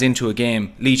 getting lads into a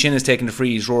game. Lee Chin is taking the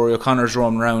frees, Rory O'Connor's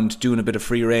roaming around doing a bit of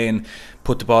free rein,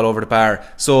 put the ball over the bar.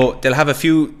 So they'll have a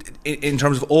few, in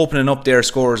terms of opening up their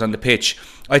scores on the pitch,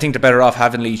 I think they're better off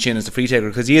having Lee Chin as the free taker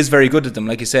because he is very good at them,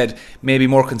 like you said, maybe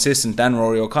more consistent than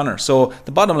Rory O'Connor. So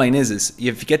the bottom line is if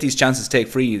you get these chances to take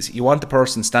frees, you want the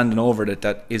person standing over it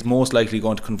that is most likely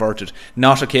going to convert it,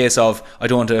 not a case of I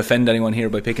don't want to offend anyone here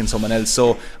by picking someone else.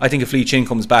 So I think if Lee Chin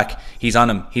comes back, he's on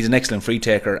him, he's an excellent free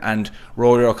taker, and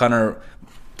Rory O'Connor,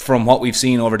 from what we've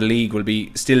seen over the league, will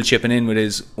be still chipping in with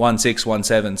his 1-6,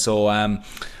 1-7. So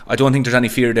I don't think there's any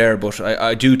fear there, but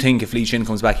I do think if Lee Chin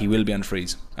comes back, he will be on the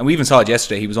frees. And we even saw it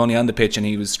yesterday. He was only on the pitch and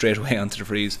he was straight away onto the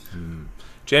frees.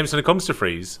 James, when it comes to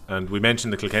frees, and we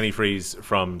mentioned the Kilkenny frees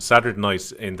from Saturday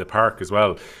night in the park as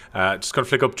well, just going to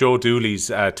flick up Joe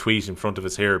Dooley's tweet in front of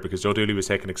us here, because Joe Dooley was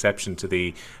taking exception to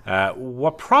the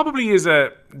what probably is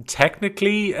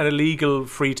technically an illegal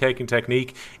free taking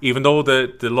technique, even though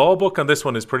the law book on this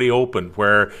one is pretty open,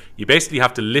 where you basically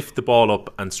have to lift the ball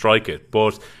up and strike it.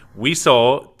 But we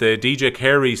saw the DJ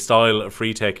Carey style of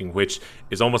free taking, which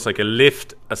is almost like a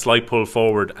lift, a slight pull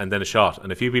forward and then a shot. And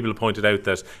a few people pointed out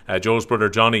that Joe's brother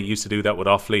Johnny used to do that with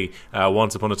Offaly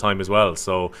once upon a time as well.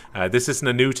 So this isn't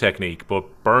a new technique, but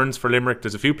Burns for Limerick,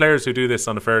 there's a few players who do this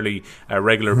on a fairly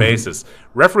regular basis.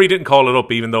 Referee didn't call it up,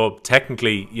 even though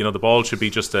technically the ball should be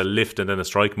just a lift and then a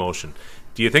strike motion.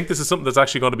 Do you think this is something that's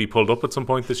actually going to be pulled up at some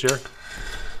point this year?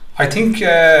 I think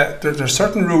there are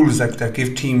certain rules that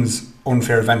give teams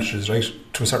unfair advantages, right,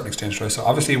 to a certain extent, right? So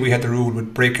obviously we had the rule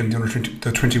with breaking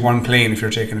the 21 plane if you're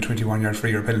taking a 21-yard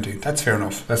free or penalty. That's fair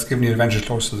enough. That's giving you an advantage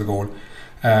close to the goal.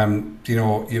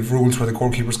 You have rules where the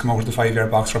goalkeepers come out of the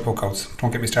 5-yard box for puckouts. Don't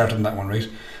get me started on that one, right?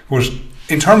 But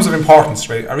in terms of importance,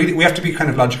 right, we have to be kind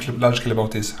of logical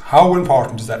about this. How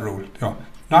important is that rule?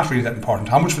 Not really that important.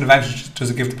 How much of an advantage does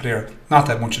it give the player? Not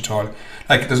that much at all.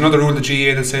 Like, there's another rule in the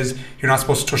GAA that says you're not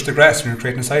supposed to touch the grass when you're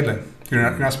creating a sideline.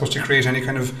 You're not supposed to create any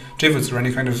kind of divots or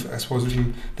any kind of, I suppose,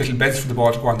 little beds for the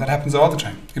ball to go on. That happens all the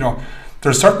time. There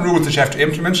are certain rules that you have to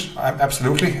implement,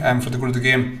 absolutely, for the good of the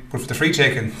game. But for the free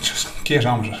taking, just get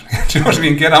on with it. Do you know what I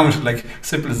mean? Get on with it, like,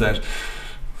 simple as that.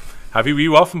 Were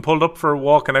you often pulled up for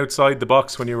walking outside the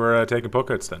box when you were taking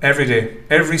puckouts then? Every day.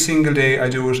 Every single day I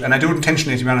do it. And I do it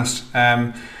intentionally, to be honest.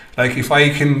 Like, if I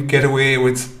can get away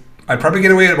with... I'll probably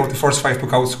get away with about the first 5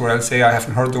 puckouts where I'll say I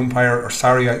haven't heard the umpire or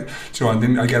sorry, and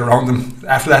then I'll get around them.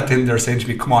 After that, then they're saying to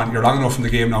me, come on, you're long enough in the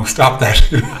game now, stop that.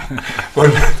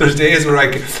 But there's days where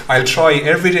I'll try,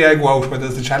 every day I go out, whether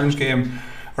it's a challenge game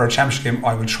or a championship game,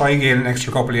 I will try gain an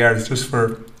extra couple of yards just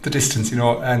for the distance,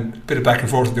 and a bit of back and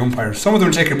forth with the umpires. Some of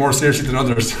them take it more seriously than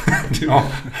others.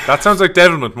 That sounds like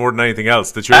devilment more than anything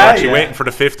else, that you're actually waiting for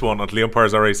the 5th one until the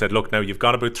umpire's already said, look, now you've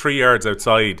gone about 3 yards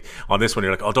outside on this one.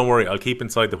 You're like, oh, don't worry, I'll keep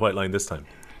inside the white line this time.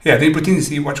 Yeah, but then you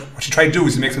see what you try to do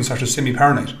is make them sort of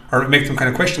semi-paranoid, or make them kind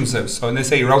of question themselves. So when they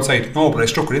say you're outside, no, but I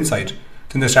struck it inside,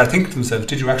 then they start thinking to themselves,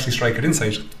 did you actually strike it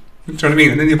inside? Do you know what I mean?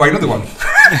 And then you buy another one.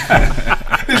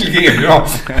 Little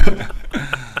game,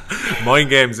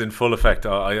 Mind games in full effect.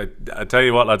 I tell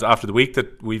you what, lads, after the week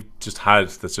that we've just had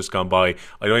that's just gone by,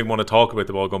 I don't even want to talk about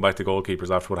the ball going back to goalkeepers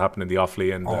after what happened in the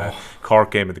Offaly and Cork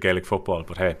game in the Gaelic football.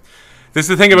 But hey, This is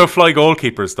the thing about fly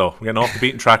goalkeepers, though. We're getting off the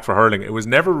beaten track for hurling. It was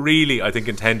never really, I think,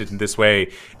 intended in this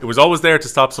way. It was always there to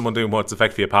stop someone doing what's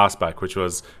effectively a pass back, which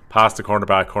was pass to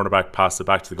cornerback, pass it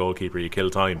back to the goalkeeper, you kill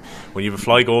time. When you have a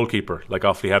fly goalkeeper, like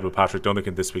Offaly had with Patrick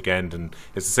Dunnigan this weekend, and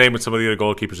it's the same with some of the other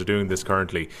goalkeepers who are doing this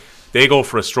currently, they go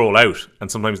for a stroll out, and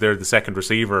sometimes they're the second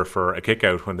receiver for a kick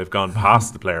out when they've gone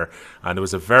past the player. And it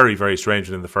was a very, very strange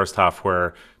one in the first half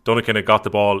where Dunnigan had got the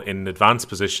ball in advanced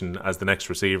position as the next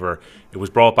receiver. It was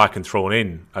brought back and thrown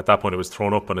in. At that point, it was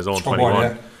thrown up on his own 21. Ball,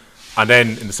 yeah. And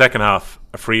then in the second half,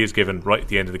 a free is given right at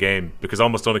the end of the game because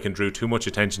almost Dunnigan drew too much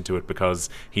attention to it because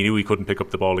he knew he couldn't pick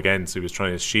up the ball again, so he was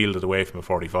trying to shield it away from a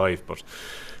 45. But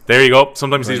there you go.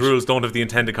 Sometimes these rules don't have the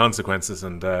intended consequences,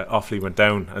 and Offaly went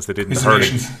down as they did in the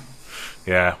hurling.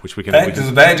 Yeah, which we can. It was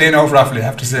a bad day now for Offaly, I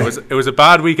have to say. It was a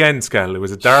bad weekend, Skehill. It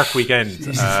was a dark weekend.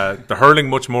 The hurling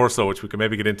much more so, which we can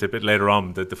maybe get into a bit later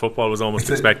on. The football was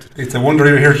almost expected. It's a wonder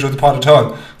you're here to do the pod at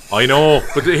all. I know,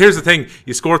 but here's the thing: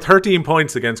 you score 13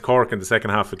 points against Cork in the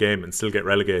second half of the game and still get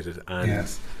relegated. And a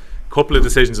couple of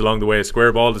decisions along the way, a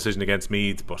square ball decision against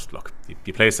Meath. But look,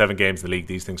 you play 7 games in the league;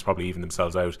 these things probably even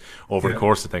themselves out over the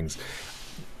course of things.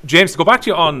 James, to go back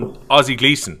to you on Ozzie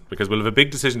Gleeson, because we'll have a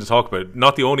big decision to talk about.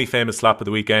 Not the only famous slap of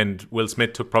the weekend. Will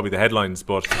Smith took probably the headlines,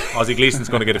 but Ozzie Gleeson's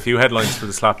going to get a few headlines for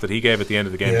the slap that he gave at the end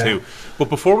of the game too. But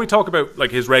before we talk about like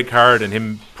his red card and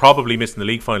him probably missing the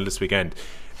league final this weekend,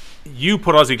 you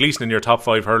put Ozzie Gleeson in your top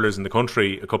 5 hurlers in the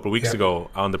country a couple of weeks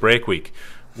ago on the break week.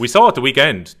 We saw at the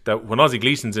weekend that when Ozzie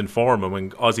Gleeson's in form and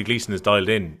when Ozzie Gleeson is dialed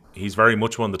in, he's very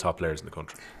much one of the top players in the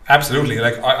country. Absolutely.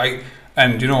 Like I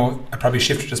probably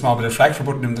shifted a small bit of flag for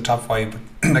putting him in the top 5,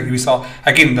 but like we saw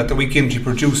again that the weekend he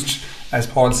produced, as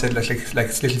Paul said, like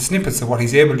little snippets of what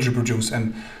he's able to produce,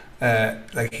 and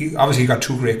he obviously got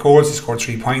 2 great goals. He scored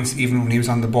 3 points. Even when he was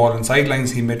on the ball and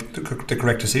sidelines, he made the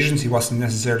correct decisions. He wasn't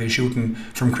necessarily shooting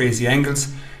from crazy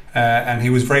angles. And he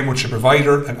was very much a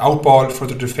provider, an outball for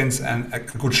the defence, and a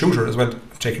good shooter as well,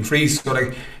 taking frees. So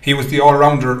like he was the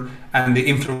all-rounder and the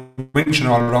influential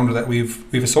all-rounder that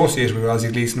we've associated with Ozzie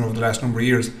Gleeson over the last number of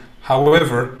years.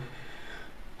 However,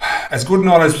 as good and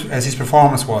all as his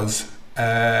performance was,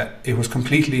 it was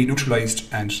completely neutralised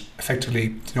and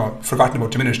effectively, forgotten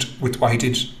about, diminished with what he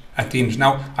did at the end.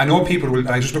 Now I know people will, and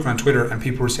I just looked on Twitter and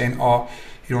people were saying,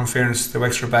 in fairness, the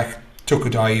Wexford back took a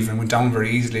dive and went down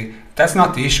very easily. That's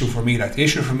not the issue for me. Like, the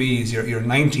issue for me is you're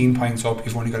 19 points up,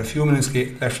 you've only got a few minutes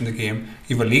left in the game,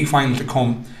 you have a league final to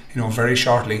come, very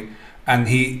shortly, and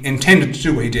he intended to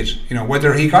do what he did.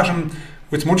 Whether he got him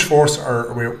with much force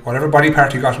or whatever body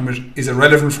part he got him with is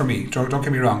irrelevant for me. Don't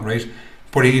get me wrong, right?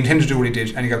 But he intended to do what he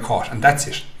did, and he got caught, and that's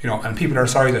it. And people are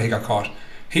sorry that he got caught.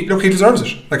 He deserves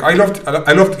it. Like, I loved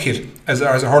the kid as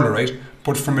a hurler, right?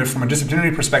 But from a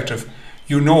disciplinary perspective,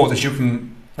 that you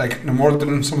can. Like, no more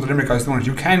than some of the Limerick guys know it,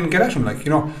 you can get at him. Like,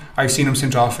 I've seen him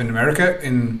sent off in America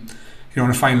in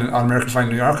a final, All-American final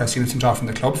in New York. I've seen him sent off in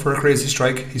the club for a crazy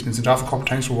strike. He's been sent off a couple of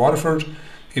times for Waterford.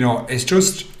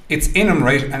 It's in him,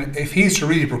 right? And if he's to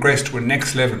really progress to a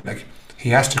next level, like,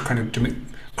 he has to kind of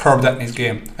curb that in his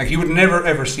game. Like, you would never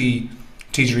ever see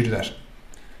TJ do that.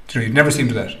 You'd never see him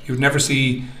do that. You would never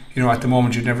see, at the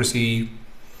moment, you'd never see.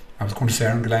 I was going to say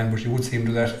Aaron Glenn, but you would see him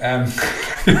do that.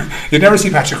 You'd never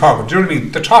see Patrick Harwood. Do you know what I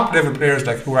mean? The top level players,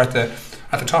 like, who are at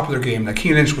the top of their game, like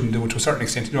Keane Lynch wouldn't do it to a certain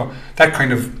extent. That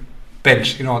kind of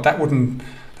belt. That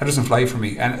doesn't fly for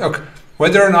me. And look,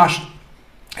 whether or not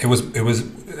it was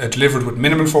delivered with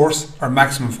minimal force or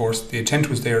maximum force, the intent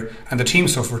was there, and the team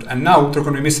suffered. And now they're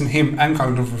going to be missing him and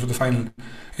Colin Dunphy for the final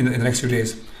in the next few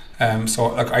days. So,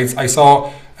 like, I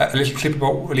saw a little clip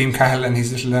about Liam Cahill and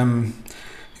his little.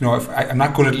 I'm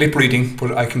not good at lip reading,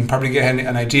 but I can probably get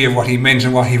an idea of what he meant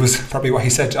and what he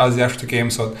said to Ozzie after the game.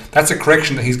 So that's a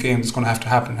correction that his game is going to have to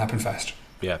happen fast.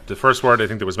 Yeah, the first word I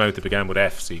think that was mouthed began with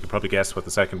F, so you can probably guess what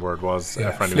the second word was for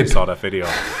anyone who saw that video.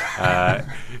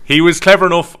 He was clever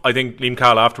enough, I think, Liam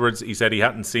Cahill afterwards. He said he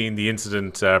hadn't seen the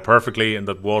incident perfectly and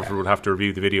that Waterford would have to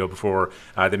review the video before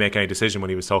they make any decision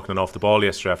when he was talking off the ball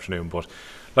yesterday afternoon. But,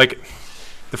 like,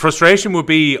 the frustration would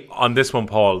be on this one,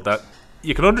 Paul, that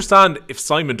you can understand if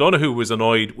Simon Donoghue was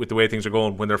annoyed with the way things are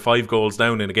going when they're 5 goals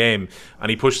down in a game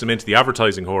and he pushed them into the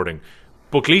advertising hoarding.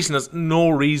 But Gleeson has no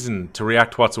reason to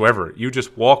react whatsoever. You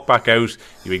just walk back out,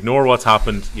 you ignore what's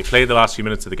happened, you play the last few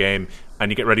minutes of the game,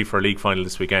 and you get ready for a league final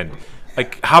this weekend.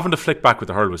 Like, having to flick back with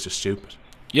the hurl was just stupid.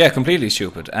 Yeah, completely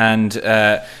stupid. And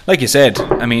like you said,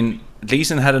 I mean,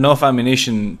 Gleeson had enough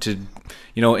ammunition to,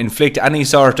 inflict any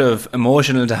sort of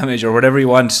emotional damage or whatever he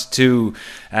wants to.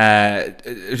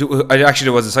 Actually,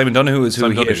 there was a Simon Donoghue who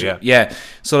hit it. Yeah.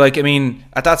 So, like, I mean,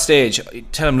 at that stage,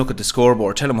 tell him look at the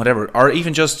scoreboard, tell him whatever, or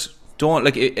even just don't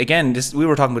like again. We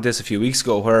were talking about this a few weeks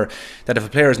ago, where that if a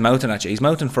player is mouthing at you, he's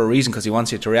mouthing for a reason, because he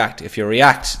wants you to react. If you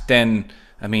react, then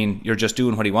I mean, you're just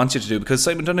doing what he wants you to do, because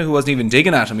Simon Donoghue wasn't even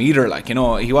digging at him either. Like, you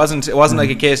know, it wasn't like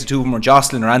a case of two of them were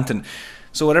jostling or anything.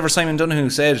 So whatever Simon Donoghue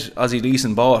said, Ozzie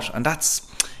Leeson bought, and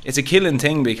it's a killing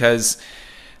thing, because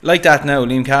like that now,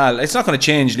 Liam Cahill, it's not going to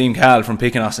change Liam Cahill from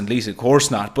picking us and Leeson, of course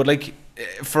not. But like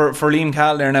for Liam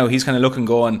Cahill there now, he's kind of looking,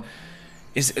 going,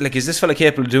 is this fella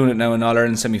capable of doing it now in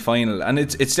All-Ireland semi-final? And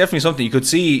it's definitely something you could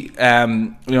see.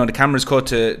 The cameras cut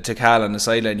to Cahill on the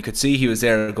sideline. You could see he was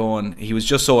there going, he was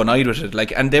just so annoyed with it.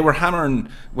 Like, and they were hammering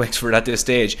Wexford at this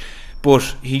stage.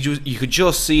 But you could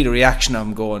just see the reaction of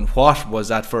him going, what was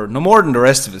that for? No more than the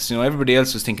rest of us. You know, everybody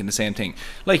else was thinking the same thing.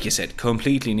 Like you said,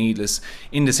 completely needless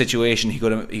in the situation. He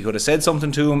could have said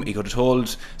something to him. He could have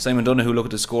told Simon Donoghue, look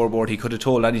at the scoreboard. He could have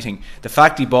told anything. The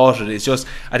fact he bought it is just,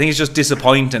 I think it's just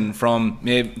disappointing from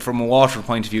a Waterford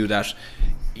point of view, that,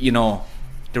 you know,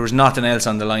 there was nothing else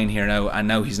on the line here now, and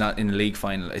now he's not in the league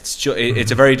final. It's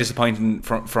a very disappointing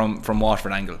from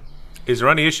Waterford angle. Is there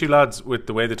any issue, lads, with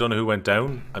the way that Donoghue went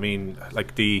down? I mean,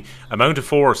 like, the amount of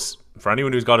force, for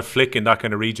anyone who's got a flick in that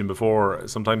kind of region before,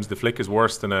 sometimes the flick is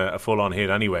worse than a full-on hit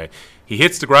anyway. He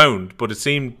hits the ground, but it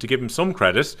seemed, to give him some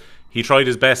credit, he tried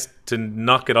his best to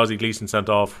not get Ozzie Gleeson sent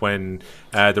off when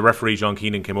the referee John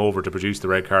Keenan came over to produce the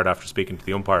red card after speaking to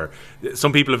the umpire.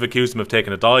 Some people have accused him of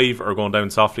taking a dive or going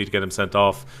down softly to get him sent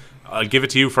off. I'll give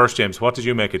it to you first, James. What did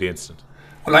you make of the incident?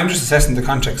 Well, I'm just assessing the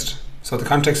context. So the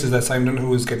context is that Simon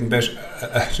Donoghue is getting bet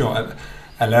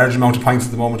a large amount of points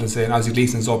at the moment, and saying Ozzie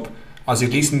Gleeson's up. Ozzie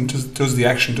Gleeson does the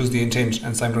action, does the intent,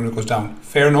 and Simon Donoghue goes down.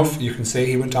 Fair enough, you can say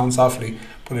he went down softly,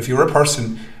 but if you're a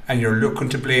person and you're looking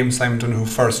to blame Simon Donoghue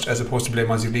first as opposed to blame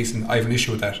Ozzie Gleeson, I have an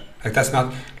issue with that. Like, that's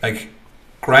not, like,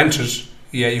 granted,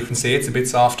 yeah, you can say it's a bit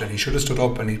soft and he should have stood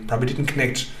up and he probably didn't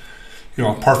connect, you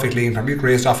know, perfectly, and probably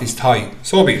grazed off his thigh.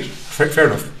 So be it. Fair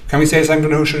enough. Can we say Simon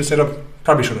Donoghue should have stood up?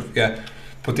 Probably should have, yeah.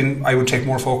 But then I would take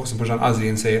more focus and put it on Ozzie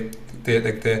and say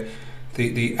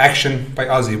the action by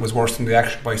Ozzie was worse than the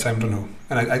action by Simon Donoghue.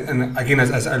 And again,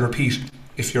 as I repeat,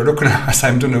 if you're looking at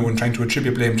Simon Donoghue and trying to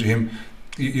attribute blame to him,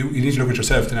 you need to look at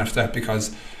yourself then after that,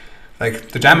 because like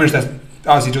the damage that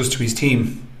Ozzie does to his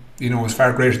team, you know, is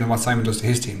far greater than what Simon does to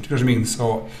his team. Do you know what I mean?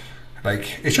 So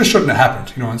like, it just shouldn't have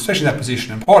happened, you know, especially in that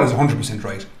position. And Paul is 100%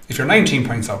 right. If you're 19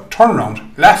 points out, turn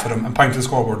around, laugh at him and point to the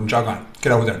scoreboard and jog on.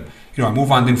 Get out of there. You know,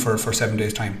 move on then for 7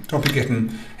 days' time. Don't be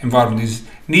getting involved in these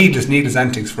needless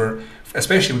antics,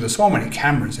 especially when there's so many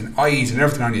cameras and eyes and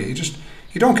everything on you.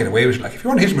 You don't get away with it. Like, if you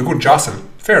want to hit him a good jostle,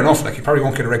 fair enough. Like, you probably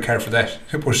won't get a red card for that.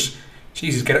 But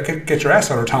Jesus, get your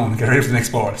ass out of town and get ready for the next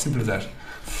ball. Simple as that.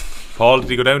 Paul, did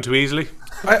he go down too easily?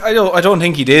 I don't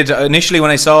think he did. Initially,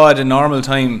 when I saw it in normal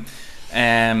time,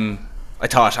 I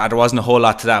thought there wasn't a whole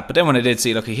lot to that, but then when I did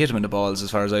see, look, he hit him in the balls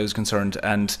as far as I was concerned,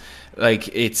 and like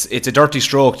it's a dirty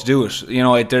stroke to do it. You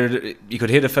know, you could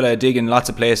hit a fella dig in lots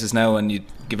of places now, and you'd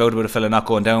give out about a fella not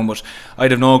going down. But I'd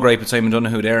have no gripe with Simon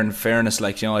Donoghue there. In fairness,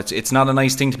 like, you know, it's not a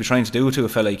nice thing to be trying to do to a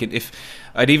fella. If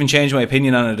I'd even change my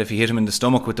opinion on it if he hit him in the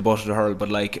stomach with the butt of the hurl, but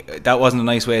like, that wasn't a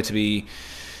nice way to be.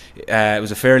 It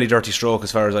was a fairly dirty stroke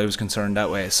as far as I was concerned that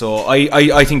way. So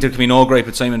I think there can be no gripe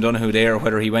with Simon Donoghue there,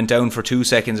 whether he went down for 2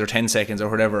 seconds or 10 seconds or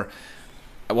whatever.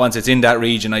 Once it's in that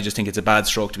region, I just think it's a bad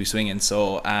stroke to be swinging.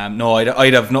 So no, I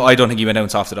don't think he went down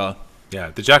soft at all.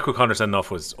 Yeah, the Jack O'Connor send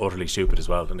off was utterly stupid as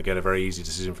well, and again a very easy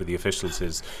decision for the officials.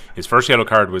 His first yellow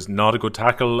card was not a good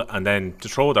tackle, and then to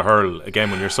throw the hurl again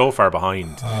when you're so far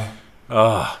behind. Do you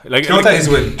know what that is,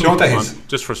 Will? Do you know what that is?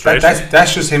 Just frustration.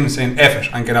 That's just him saying, F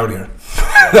it and get out of here.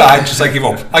 I give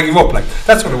up. Like,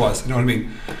 that's what it was. You know what I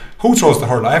mean? Who throws the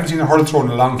hurl? I haven't seen a hurl thrown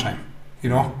in a long time. You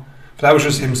know? But that was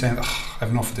just him saying, I have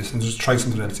enough of this, and just try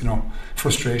something else, you know?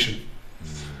 Frustration.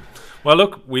 Well,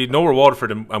 look, we know where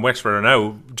Waterford and Wexford are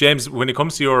now. James, when it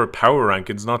comes to your power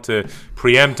rankings, not to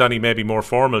preempt any maybe more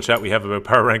formal chat we have about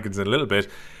power rankings in a little bit,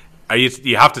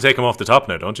 you have to take them off the top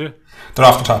now, don't you? They're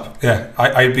off the top, yeah.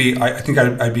 I think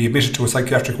I'd be admitted to a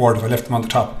psychiatric ward if I left them on the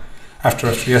top after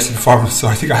yesterday's performance. So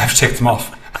I think I have to take them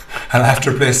off, and I have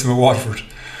to replace them with Waterford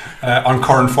on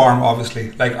current form.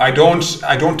 Obviously, like I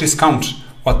don't discount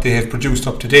what they have produced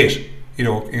up to date. You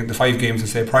know, in the 5 games, I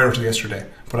say, prior to yesterday.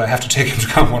 But I have to take into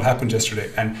account what happened yesterday.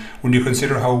 And when you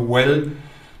consider how well,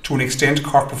 to an extent,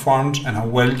 Cork performed, and how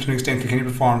well, to an extent, Kilkenny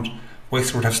performed,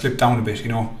 Wexford have slipped down a bit. You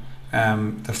know.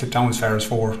 They've slipped down as far as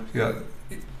 4. Yeah,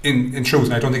 in truth,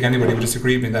 and I don't think anybody would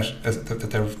disagree with me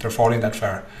that they're falling that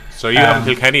far. So you have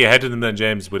Kilkenny ahead of them then,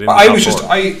 James, within the top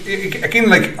 4. Again,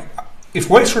 like, if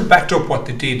Wexford backed up what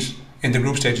they did in the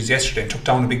group stages yesterday and took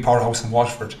down a big powerhouse in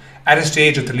Waterford at a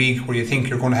stage of the league where you think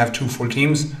you're going to have 2 full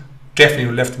teams,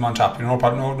 definitely left them on top,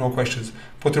 no questions.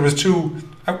 But there was two,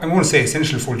 I won't say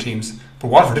essential full teams, but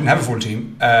Waterford didn't have a full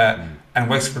team, and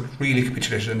Wexford really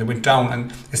capitulated and they went down,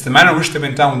 and it's the manner in which they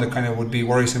went down that kind of would be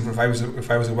worrisome if I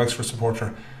was a Wexford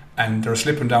supporter, and they're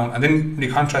slipping down. And then when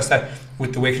you contrast that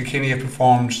with the way Kilkenny have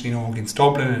performed, against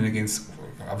Dublin and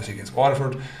obviously against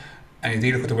Waterford, and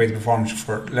you look at the way they performed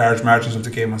for large margins of the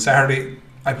game on Saturday,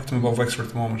 I put them above Wexford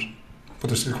at the moment. But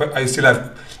there's still I still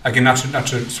have, again, not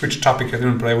to switch topic at the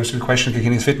moment, but I would still question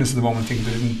Kilkenny's fitness at the moment. I think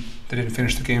they didn't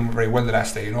finish the game very well the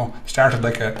last day. Started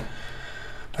like a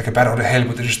bat out of hell,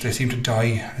 but they seemed to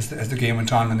die as the game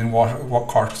went on, and then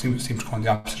Cork seemed to go in the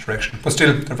opposite direction. But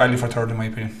still, they're value for third in my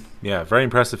opinion. Yeah, very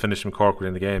impressive finish from Cork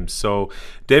within the game. So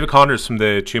David Connors from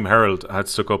the Tuam Herald had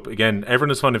stuck up again. Everyone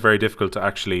has found it very difficult to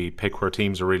actually pick where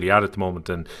teams are really at the moment,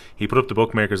 and he put up the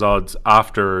bookmakers odds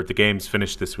after the games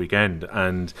finished this weekend.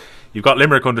 And you've got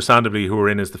Limerick, understandably, who are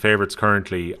in as the favourites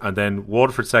currently, and then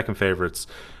Waterford second favourites.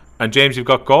 And James, you've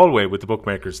got Galway with the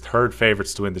bookmakers third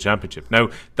favourites to win the championship.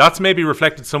 Now, that's maybe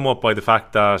reflected somewhat by the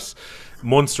fact that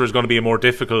Munster is going to be a more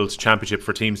difficult championship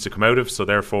for teams to come out of, so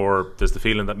therefore there's the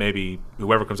feeling that maybe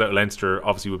whoever comes out of Leinster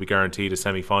obviously will be guaranteed a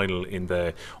semi-final in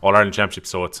the All-Ireland Championship.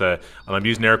 So it's and I'm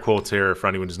using air quotes here for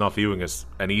anyone who's not viewing us,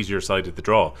 an easier side of the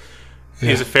draw. Yeah.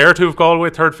 Is it fair to have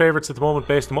Galway third favourites at the moment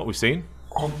based on what we've seen?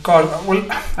 Oh God! Well,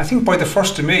 I think by the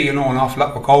 1st of May, an awful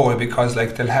lot with Galway, because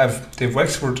they've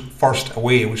Wexford first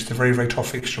away, which is a very, very tough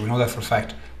fixture. We know that for a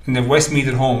fact. And they've Westmeath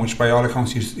at home, which by all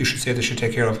accounts you should say they should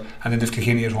take care of, and then they've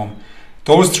Kilkenny at home.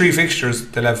 Those three fixtures,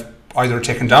 they'll have either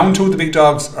taken down two of the big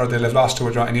dogs or they'll have lost to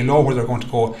a draw, and you know where they're going to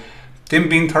go. Them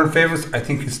being third favourites, I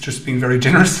think it's just been very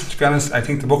generous, to be honest. I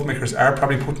think the bookmakers are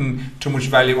probably putting too much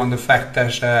value on the fact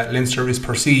that Leinster is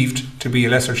perceived to be a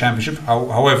lesser championship.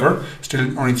 However,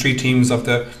 still only 3 teams of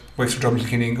the Wexford, Dublin,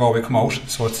 Kilkenny and Galway come out,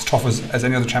 so it's tough as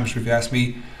any other championship if you ask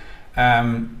me.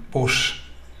 But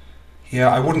yeah,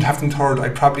 I wouldn't have them third.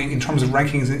 I'd probably, in terms of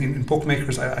rankings in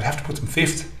bookmakers, I'd have to put them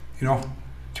 5th,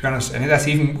 to be honest, and that's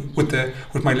even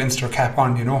with my Leinster cap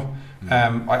on,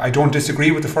 I don't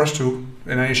disagree with the first two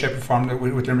in any shape or form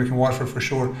with Limerick and Waterford for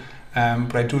sure,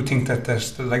 but I do think that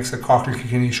the likes of Cork and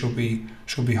Kilkenny should be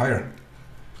higher.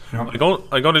 I'm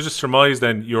going to just surmise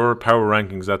then your power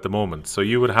rankings at the moment. So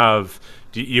you would have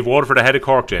you've Waterford ahead of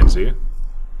Cork, James, are you?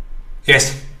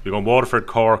 Yes. You're going Waterford,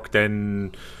 Cork,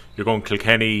 then you're going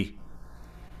Kilkenny.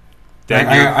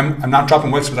 I'm not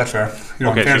dropping Wexford that far.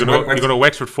 Okay, so you're going to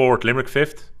Wexford 4th, Limerick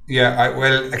 5th?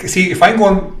 Yeah, see, if I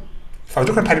was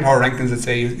looking at Paddy Power rankings, I'd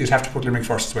say you'd have to put Limerick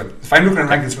first as well. If I'm looking at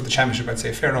rankings for the championship, I'd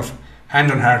say fair enough,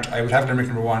 hand on heart, I would have Limerick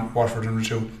number 1, Waterford number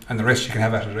 2, and the rest you can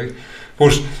have at it, right?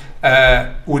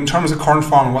 But in terms of current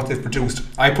form and what they've produced,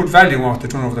 I put value on what they've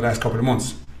done over the last couple of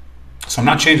months. So I'm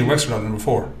not changing Wexford on number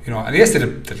 4. And yes, they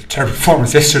did a terrible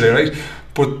performance yesterday, right?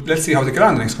 But let's see how they get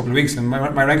on the next couple of weeks, and my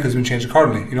rankings have been changed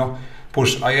accordingly,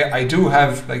 But I do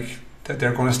have that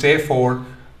they're going to stay 4.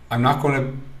 I'm not going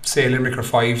to say Limerick or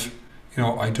 5.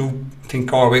 I do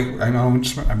think Galway. I know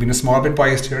I'm being a small bit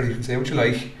biased here. You can say what you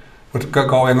like, but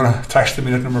Galway, I'm going to thrash them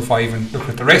in at number 5 and look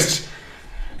at the rest.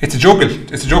 It's a juggle.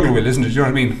 It's a juggle, Will, isn't it? You know what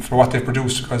I mean? For what they've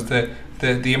produced, because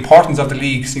the importance of the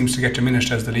league seems to get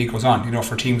diminished as the league goes on.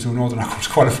 For teams who know they're not going to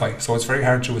qualify, so it's very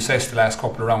hard to assess the last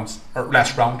couple of rounds, or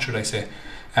last round, should I say?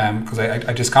 Because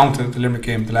I discounted the Limerick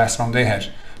game, the last round they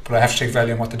had. But I have to take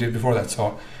value on what they did before that.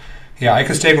 So yeah, I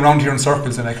could stay around here in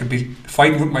circles and I could be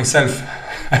fighting with myself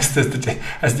as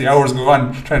the hours go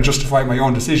on, trying to justify my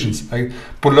own decisions.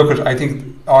 But look, I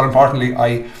think all importantly,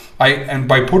 and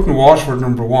by putting Waterford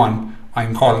number 1,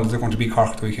 I'm calling that they're going to beat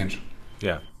Cork the weekend.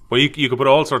 Yeah. Well, you could put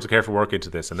all sorts of careful work into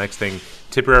this, and next thing,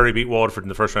 Tipperary beat Waterford in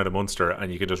the first round of Munster,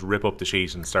 and you can just rip up the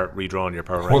sheet and start redrawing your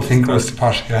power rankings. Whole thing goes to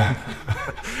pot, yeah.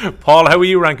 Paul, how are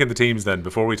you ranking the teams then,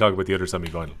 before we talk about the other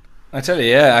semi-final? I tell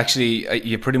you, yeah, actually,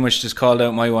 you pretty much just called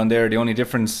out my one there. The only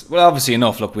difference, well, obviously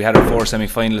enough, look, we had our 4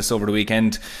 semi-finalists over the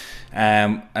weekend,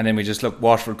 and then we just looked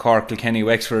Waterford, Cork, Kilkenny,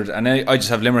 Wexford, and I just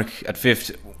have Limerick at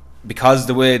 5th, because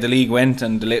the way the league went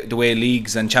and the way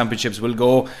leagues and championships will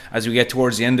go as we get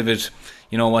towards the end of it.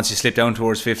 Once you slip down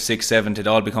towards 5th, 6th, 7th, it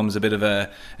all becomes a bit of a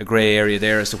grey area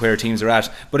there as to where teams are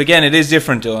at. But again, it is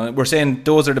different. We're saying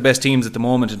those are the best teams at the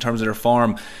moment in terms of their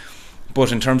form.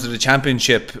 But in terms of the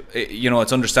championship,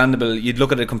 it's understandable. You'd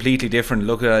look at it completely different,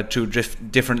 look at it through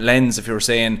different lens if you were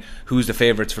saying who's the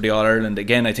favourites for the All-Ireland.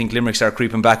 Again, I think Limerick are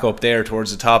creeping back up there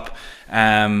towards the top.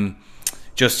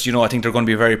 I think they're going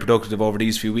to be very productive over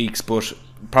these few weeks, but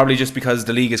probably just because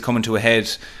the league is coming to a head,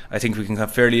 I think we can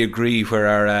fairly agree where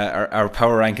our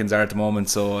power rankings are at the moment.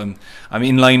 So I'm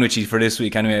in line with you for this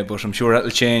week anyway, but I'm sure that'll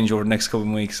change over the next couple of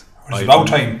weeks. It's about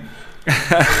time.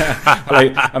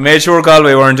 I made sure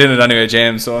Galway weren't in it anyway,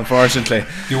 James, so unfortunately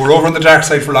you were over on the dark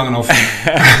side for long enough.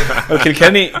 Well,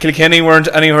 Kilkenny weren't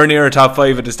anywhere near a top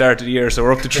 5 at the start of the year, so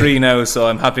we're up to 3 now, so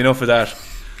I'm happy enough with that.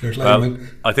 Well,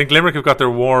 I think Limerick have got their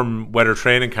warm weather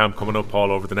training camp coming up,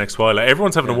 Paul, over the next while.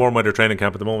 Everyone's having a warm weather training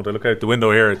camp at the moment. I look out the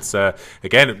window here. It's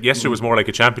again, yesterday was more like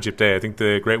a championship day. I think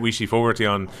the great Wishy Fogarty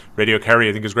on Radio Kerry,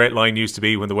 I think his great line used to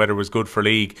be, when the weather was good for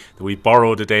league, that we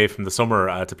borrowed a day from the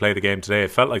summer to play the game today.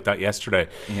 It felt like that yesterday.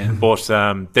 Yeah. But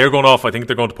they're going off. I think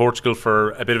they're going to Portugal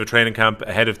for a bit of a training camp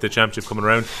ahead of the championship coming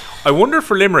around. I wonder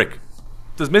for Limerick,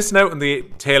 does missing out on the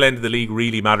tail end of the league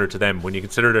really matter to them when you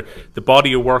consider the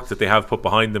body of work that they have put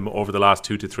behind them over the last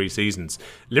 2 to 3 seasons?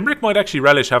 Limerick might actually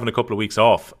relish having a couple of weeks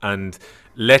off and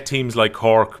let teams like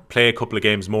Cork play a couple of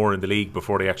games more in the league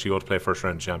before they actually go to play first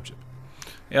round championship.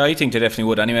 Yeah, I think they definitely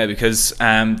would anyway, because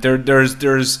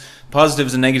there's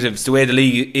positives and negatives the way the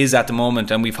league is at the moment,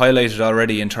 and we've highlighted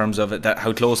already in terms of it, that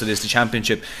how close it is to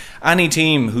championship. Any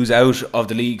team who's out of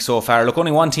the league so far, look,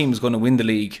 only one team is going to win the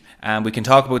league, and we can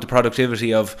talk about the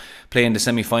productivity of playing the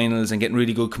semi-finals and getting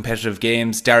really good competitive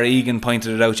games. Darragh Egan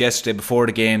pointed it out yesterday before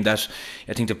the game that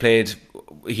I think they played,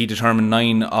 he determined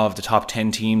 9 of the top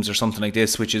 10 teams or something like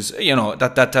this, which is, you know,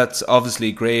 that's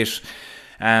obviously great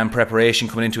preparation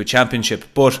coming into a championship.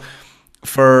 But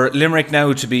for Limerick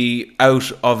now to be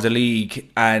out of the league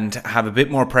and have a bit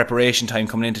more preparation time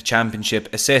coming into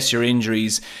championship, assess your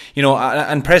injuries, you know,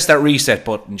 and press that reset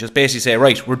button, just basically say,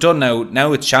 right, we're done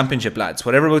now it's championship, lads.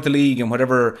 Whatever about the league and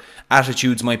whatever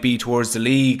attitudes might be towards the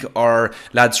league, or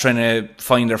lads trying to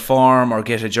find their form or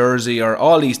get a jersey or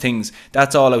all these things,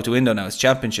 that's all out the window now. It's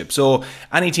championship. So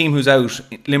any team who's out,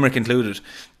 Limerick included,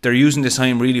 they're using this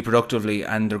time really productively,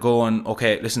 and they're going,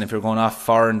 okay, listen, if you're going off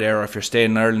foreign there, or if you're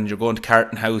staying in Ireland, you're going to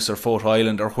Carton House or Fote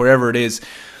Island or wherever it is,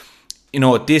 you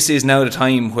know, this is now the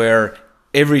time where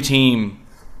every team,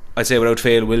 I'd say without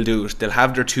fail, will do it. They'll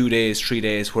have their 2 days, 3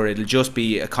 days where it'll just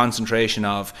be a concentration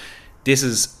of, this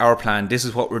is our plan, this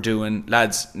is what we're doing,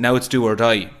 lads, now it's do or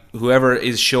die. Whoever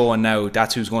is showing now,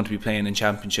 that's who's going to be playing in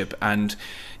championship, and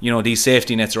you know, these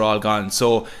safety nets are all gone.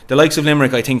 So the likes of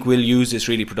Limerick, I think, will use this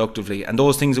really productively, and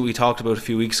those things that we talked about a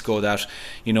few weeks ago, that,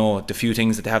 you know, the few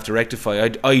things that they have to rectify,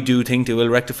 I do think they will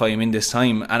rectify them in this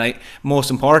time. And most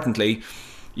importantly,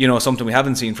 you know, something we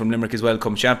haven't seen from Limerick as well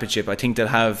come championship, I think they'll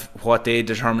have what they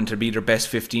determine to be their best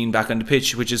 15 back on the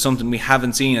pitch, which is something we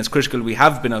haven't seen. As critical we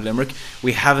have been of Limerick,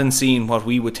 we haven't seen what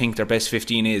we would think their best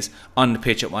 15 is on the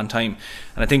pitch at one time.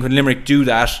 And I think when Limerick do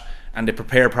that and they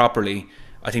prepare properly,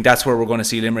 I think that's where we're going to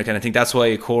see Limerick, and I think that's why,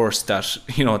 of course, that,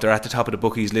 you know, they're at the top of the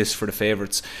bookies list for the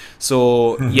favourites.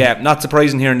 So yeah, not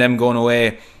surprising hearing them going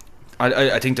away.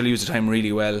 I think they'll use the time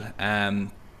really well.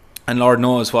 And Lord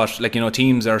knows what, like, you know,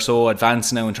 teams are so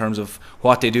advanced now in terms of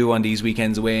what they do on these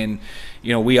weekends away. And,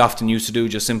 you know, we often used to do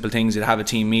just simple things. You'd have a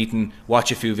team meeting,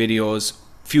 watch a few videos,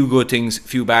 few good things,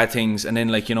 few bad things, and then,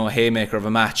 like, you know, a haymaker of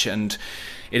a match, and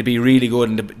it'd be really good,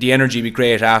 and the energy would be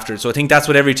great after. So I think that's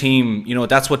what every team, you know,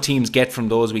 that's what teams get from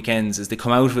those weekends, is they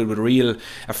come out with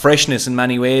a freshness in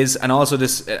many ways, and also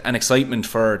an excitement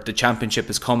for the championship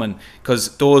is coming,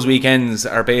 because those weekends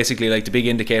are basically like the big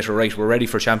indicator, right, we're ready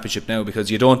for championship now, because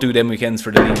you don't do them weekends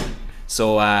for the league.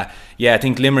 So yeah, I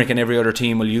think Limerick and every other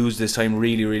team will use this time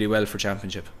really, really well for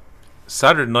championship.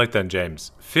 Saturday night then,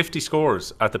 James, 50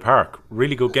 scores at the Park,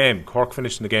 really good game. Cork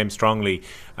finishing the game strongly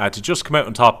to just come out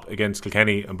on top against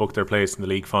Kilkenny and book their place in the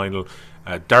league final.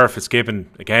 Darragh Fitzgibbon,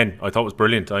 again, I thought was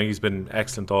brilliant. I think he's been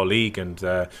excellent all league, and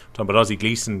talking about Ozzie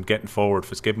Gleeson getting forward,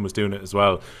 Fitzgibbon was doing it as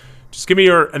well. Just give me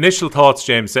your initial thoughts,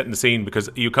 James, setting the scene, because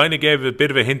you kind of gave a bit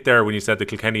of a hint there when you said that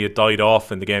Kilkenny had died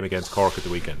off in the game against Cork at the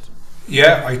weekend.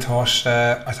 Yeah, I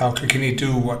thought Kilkenny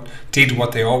did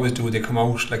what they always do. They come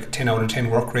out like a 10 out of 10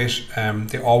 work rate.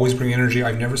 They always bring energy.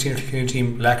 I've never seen a Kilkenny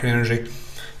team lacking energy.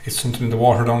 It's something in the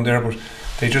water down there, but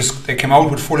they came out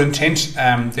with full intent.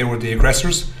 They were the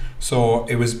aggressors. So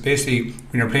it was basically,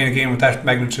 when you're playing a game with that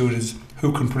magnitude, is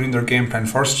who can put in their game plan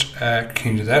first.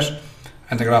 Kilkenny did that,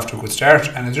 and they got off to a good start.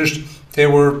 And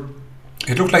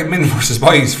it looked like men versus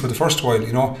boys for the first while,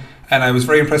 you know. And I was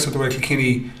very impressed with the way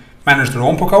Kilkenny managed their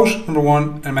own puck out, number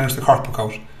one, and managed the Cork puck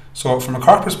out. So from a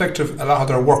Cork perspective, a lot of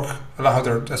their work, a lot of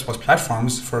their, I suppose,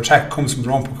 platforms for attack comes from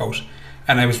their own puck out.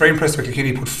 And I was very impressed with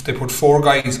Kilkenny. They put 4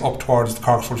 guys up towards the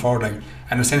Cork full forward line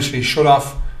and essentially shut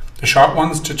off the short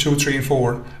ones to 2, 3 and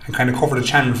 4 and kind of cover the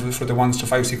channel for the ones to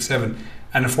 5, 6, 7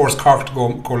 and force Cork to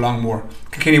go long more.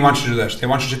 Kilkenny wanted to do that. They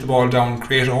wanted to hit the ball down,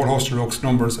 create a whole host of looks,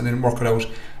 numbers, and then work it out.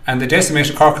 And they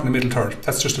decimated Cork in the middle third.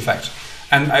 That's just a fact.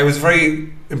 And I was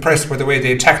very impressed by the way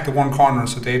they attacked the one corner.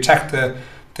 So they attacked the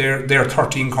their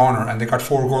 13 corner, and they got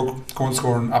 4 goal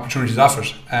scoring opportunities off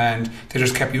it, and they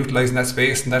just kept utilising that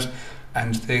space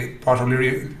and they brought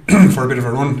O'Leary for a bit of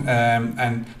a run,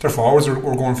 and their forwards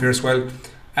were going fierce well.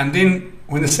 And then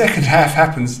when the second half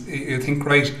happens, you think,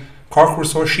 right, Cork were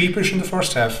so sheepish in the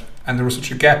first half, and there was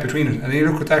such a gap between it, and then you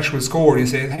look at the actual score and you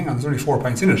say, hang on, there's only 4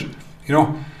 points in it, you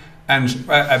know. And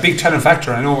a big telling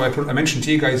factor, I know I mentioned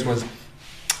to you guys, was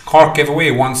Cork gave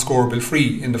away 1 scoreable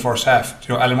free in the first half.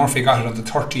 You know, Alan Murphy got it on the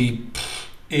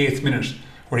 38th minute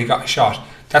where he got a shot.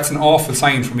 That's an awful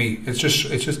sign for me. It's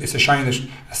a sign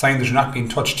that you're not being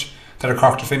touched, that a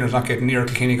Cork defender's not getting near a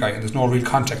Kilkenny guy, and there's no real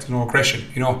contact, there's no aggression,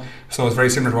 you know. So it's very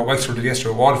similar to what Wexford did yesterday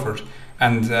with Waterford,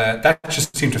 and that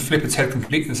just seemed to flip its head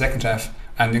completely in the second half.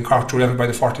 And then Cork drew level by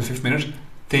the 45th minute.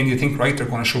 Then you think, right, they're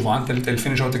going to shove on, they'll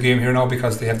finish out the game here now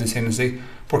because they have this tendency.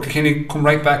 But Kilkenny come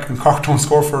right back, and Cork don't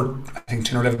score for, I think,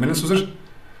 10 or 11 minutes, was it?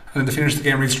 And then they finished the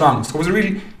game really strong. So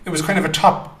it was kind of a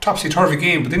topsy-turvy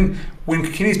game. But then when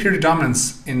Kilkenny's period of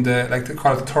dominance in the, like they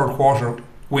call it, the third quarter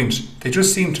went, they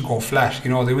just seemed to go flat.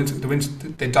 You know,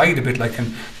 they died a bit, like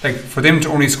for them to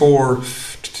only score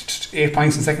 8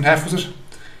 points in the second half, was it?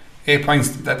 8 points,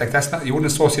 that's not, you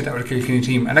wouldn't associate that with a Kilkenny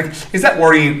team. And is that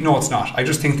worrying? No, it's not. I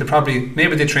just think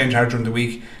maybe they trained hard during the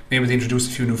week, maybe they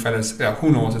introduced a few new fellas,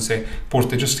 who knows, I'd say,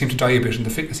 but they just seem to die a bit, and the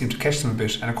fitness seemed to catch them a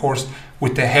bit. And of course,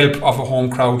 with the help of a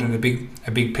home crowd and a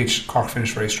big pitch, Cork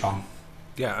finished very strong.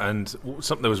 Yeah, and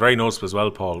something that was very noticeable as well,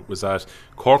 Paul, was that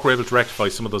Cork were able to rectify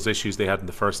some of those issues they had in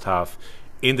the first half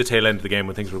in the tail end of the game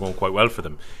when things were going quite well for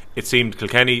them. It seemed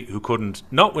Kilkenny, who couldn't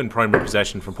not win primary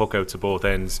possession from puckouts at both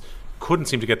ends, couldn't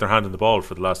seem to get their hand on the ball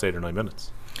for the last 8 or 9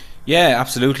 minutes. Yeah,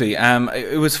 absolutely.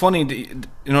 It was funny,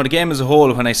 the game as a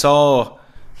whole, when I saw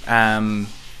the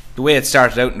way it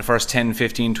started out in the first 10,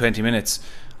 15, 20 minutes,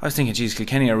 I was thinking, geez,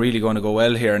 Kilkenny are really going to go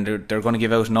well here, and they're going to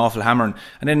give out an awful hammering.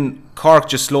 And then Cork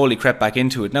just slowly crept back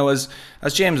into it. Now, as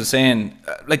James was saying,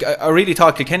 I really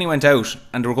thought Kilkenny went out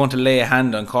and they were going to lay a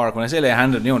hand on Cork. When I say lay a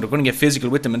hand on, they're going to get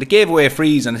physical with them. And they gave away a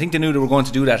freeze, and I think they knew they were going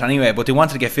to do that anyway, but they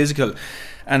wanted to get physical.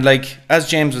 And as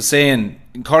James was saying,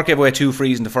 Cork gave away 2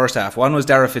 frees in the first half. One was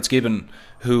Dara Fitzgibbon,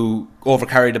 who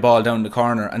overcarried the ball down the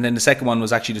corner, and then the second one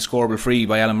was actually the scoreable free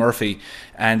by Alan Murphy,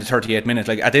 and the 38th minute.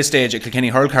 At this stage, a Kilkenny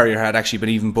hurl carrier had actually been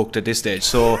even booked at this stage,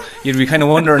 so you'd be kind of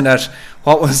wondering that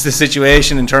what was the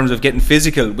situation in terms of getting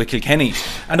physical with Kilkenny.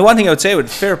 And the one thing I would say,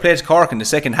 with fair play to Cork in the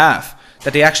second half,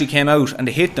 that they actually came out and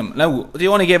they hit them. Now, they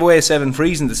only gave away 7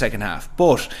 frees in the second half,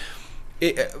 but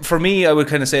for me, I would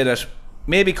kind of say that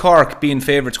maybe Cork, being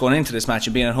favourites going into this match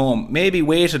and being at home, maybe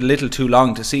waited a little too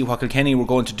long to see what Kilkenny were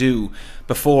going to do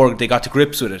before they got to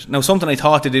grips with it. Now, something I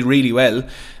thought they did really well,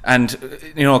 and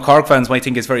Cork fans might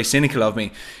think it's very cynical of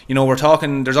me. We're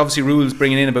talking, there's obviously rules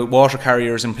bringing in about water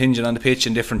carriers impinging on the pitch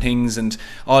and different things and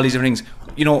all these different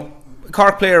things.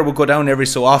 Cork player would go down every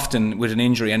so often with an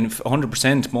injury, and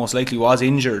 100% most likely was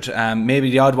injured. Maybe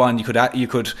the odd one you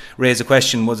could raise a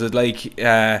question, was it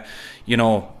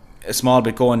a small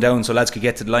bit going down so lads could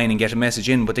get to the line and get a message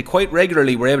in, but they quite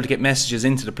regularly were able to get messages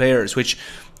into the players, which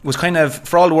was kind of,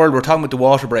 for all the world, we're talking about the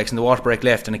water breaks and the water break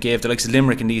left, and it gave the likes of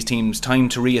Limerick and these teams time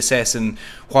to reassess and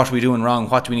what are we doing wrong,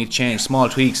 what do we need to change, small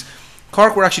tweaks.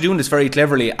 Cork were actually doing this very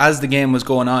cleverly as the game was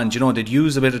going on. They'd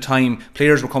use a bit of time,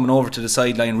 players were coming over to the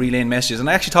sideline relaying messages, and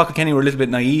I actually thought Kilkenny were a little bit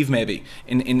naive maybe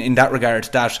in that regard,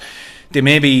 that they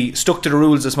maybe stuck to the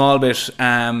rules a small bit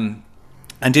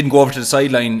and didn't go over to the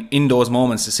sideline in those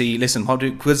moments to see, listen,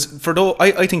 because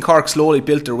I think Cork slowly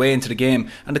built their way into the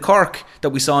game, and the Cork that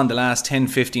we saw in the last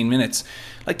 10-15 minutes,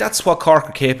 that's what Cork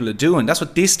are capable of doing. That's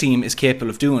what this team is capable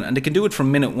of doing, and they can do it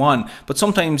from minute 1. But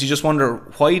sometimes you just wonder,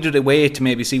 why do they wait to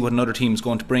maybe see what another team is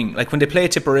going to bring? When they play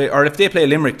Tipperary, or if they play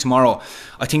Limerick tomorrow,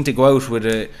 I think they go out with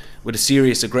a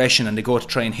serious aggression and they go to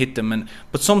try and hit them.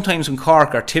 But sometimes when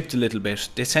Cork are tipped a little bit,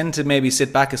 they tend to maybe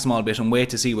sit back a small bit and wait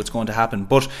to see what's going to happen.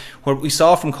 But what we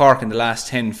saw from Cork in the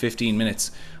last 10-15 minutes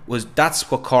was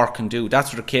that's what Cork can do. That's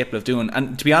what they're capable of doing.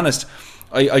 And to be honest,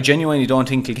 I genuinely don't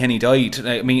think Kilkenny died.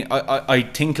 I mean, I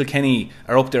think Kilkenny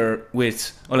are up there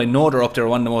with, I know they're up there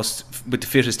with the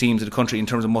fittest teams in the country in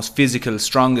terms of most physical,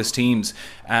 strongest teams,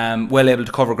 well able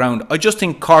to cover ground. I just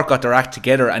think Cork got their act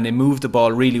together and they moved the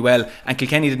ball really well, and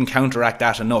Kilkenny didn't counteract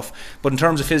that enough. But in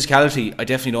terms of physicality, I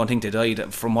definitely don't think they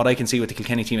died. From what I can see with the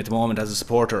Kilkenny team at the moment as a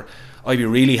supporter, I'd be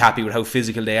really happy with how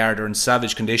physical they are. They're in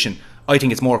savage condition. I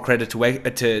think it's more credit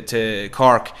to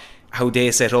Cork how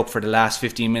they set up for the last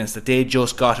 15 minutes, that they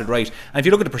just got it right. And if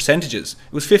you look at the percentages,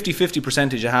 it was 50-50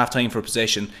 percentage at half time for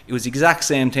possession. It was the exact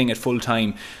same thing at full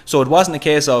time. So it wasn't a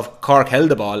case of Cork held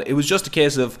the ball, it was just a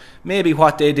case of maybe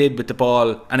what they did with the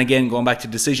ball, and again going back to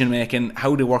decision making,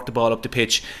 how they worked the ball up the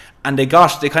pitch. And they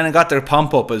kind of got their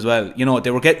pump up as well. You know, they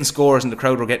were getting scores and the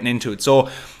crowd were getting into it. So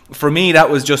for me,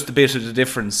 that was just a bit of the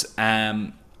difference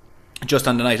just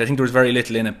on the night. I think there was very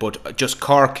little in it, but just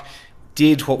Cork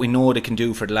did what we know they can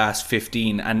do for the last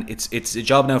 15, and it's a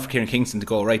job now for Kieran Kingston to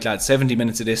go, right lads, 70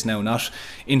 minutes of this now, not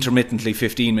intermittently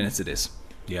 15 minutes of this.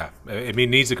 Yeah, I mean,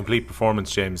 needs a complete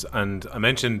performance, James. And I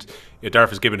mentioned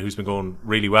Darfus Gibbon, who's been going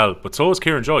really well, but so has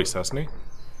Kieran Joyce, hasn't he?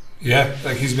 Yeah,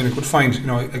 like he's been a good find, you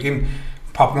know, again,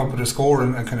 popping up with a score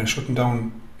and kind of shutting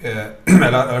down a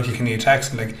lot of Kilkenny attacks,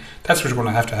 and like that's what you're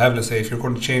going to have, let's say, if you're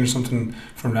going to change something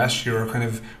from last year or kind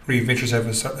of reinvent yourself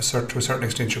to a certain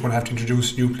extent. You're going to have to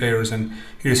introduce new players, and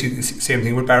you see the same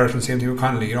thing with Barrett and the same thing with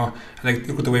Connolly, you know. And like,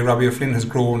 look at the way Robbie O'Flynn has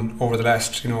grown over the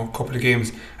last, you know, couple of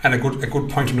games. And a good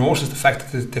point to note is the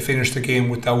fact that they finished the game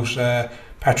without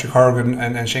Patrick Horgan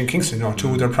and Shane Kingston, you know, two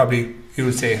of their probably, you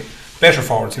would say, better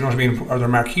forwards, you know what I mean, or their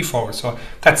marquee forwards. So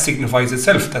that signifies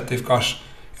itself that they've got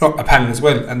a panel as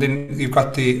well. And then you've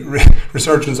got the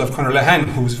resurgence of Conor Lehan,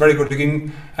 who's very good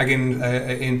again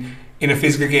in a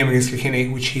physical game against Kilkenny,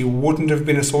 which he wouldn't have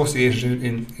been associated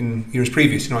in years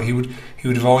previous. You know, he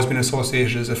would have always been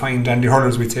associated as a fine dandy hurler,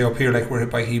 as we'd say up here, like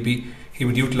whereby he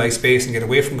would utilise space and get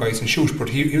away from guys and shoot. But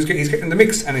he's getting in the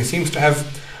mix, and he seems to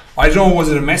have, I don't know, was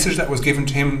it a message that was given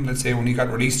to him, let's say, when he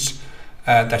got released,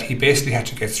 that he basically had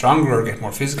to get stronger or get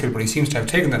more physical, but he seems to have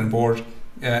taken that on board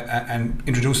and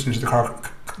introduced it into the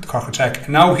Cork attack. And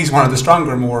now he's one of the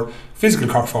stronger, more physical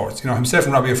Cork forwards. You know, himself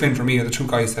and Robbie O'Flynn for me are the two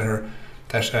guys that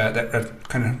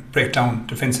kind of break down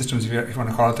defence systems, if you want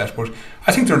to call it that. But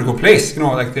I think they're in a good place. You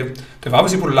know, like they've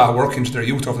obviously put a lot of work into their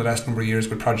youth over the last number of years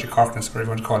with Project Corkness, whatever you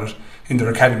want to call it, in their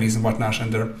academies and whatnot,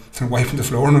 and they're wiping the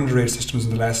floor in underage systems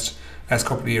in the last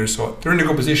couple of years. So they're in a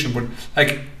good position. But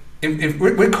like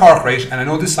with Cork, right, and I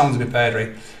know this sounds a bit bad,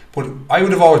 right, but I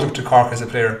would have always looked at Cork as a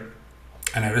player,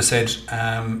 and I would have said,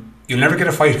 you'll never get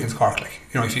a fight against Cork. Like,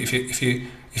 you know,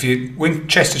 if you went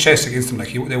chest to chest against them,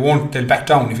 like they'll back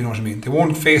down, if you know what I mean. They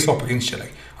won't face up against you.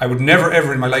 Like, I would never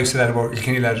ever in my life say that about a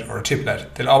Kilkenny lad or a Tip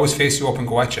lad. They'll always face you up and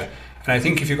go at you. And I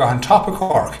think if you got on top of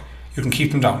Cork, you can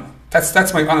keep them down.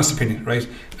 That's my honest opinion, right?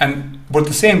 But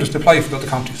the same doesn't apply for the other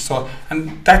counties. So,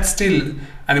 and that's still.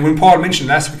 And when Paul mentioned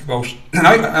last week about, and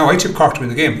I tipped Cork to win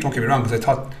the game. Don't get me wrong, because I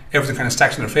thought everything kind of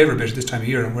stacks in their favour a bit at this time of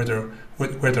year and where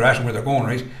they're at and where they're going,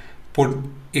 right? But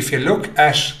if you look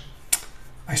at,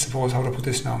 I suppose, how to put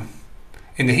this now,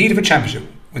 in the heat of a championship,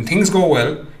 when things go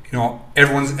well, you know,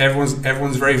 everyone's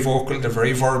very vocal, they're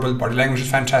very verbal, body language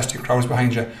is fantastic, crowds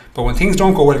behind you. But when things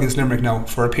don't go well against Limerick now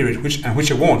for a period, which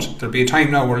it won't, there'll be a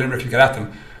time now where Limerick will get at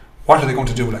them. What are they going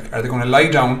to do? Like, are they going to lie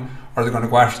down or are they going to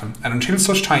go after them? And until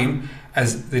such time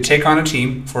as they take on a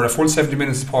team for a full 70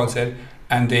 minutes, as Paul said,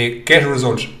 and they get a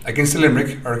result against the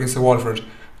Limerick or against the Waterford,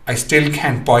 I still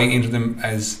can't buy into them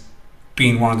as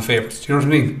being one of the favourites. Do you know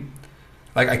what I mean?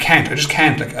 Like, I just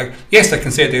can't. Like, yes, I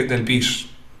can say they'll beat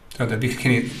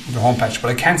Kilkenny in the home patch, but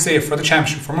I can't say for the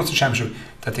championship, for Munster championship,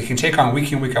 that they can take on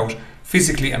week in, week out,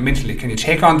 physically and mentally. Can you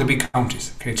take on the big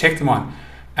counties? Can you take them on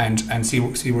and see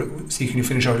can you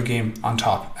finish out a game on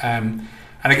top? And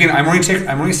again, I'm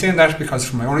only saying that because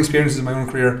from my own experiences in my own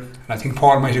career, and I think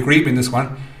Paul might agree with me in this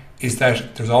one, is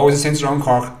that there's always a sense around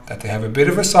Cork that they have a bit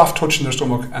of a soft touch in their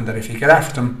stomach, and that if you get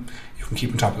after them, you can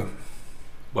keep on top of them.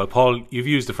 Well, Paul, you've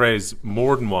used the phrase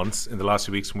more than once in the last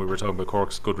few weeks when we were talking about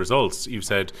Cork's good results. You've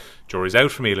said, jury's out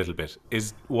for me a little bit.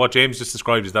 Is what James just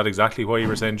described, is that exactly why you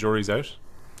were saying jury's out?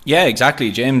 Yeah,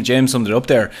 exactly. James summed it up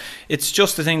there. It's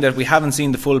just the thing that we haven't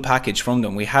seen the full package from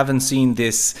them. We haven't seen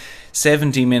this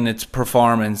 70-minute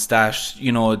performance that,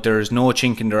 you know, there's no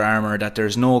chink in their armour, that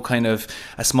there's no kind of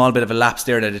a small bit of a lapse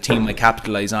there that a team might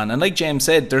capitalise on. And like James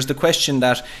said, there's the question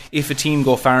that if a team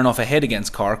go far enough ahead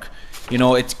against Cork, you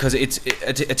know, it's because it's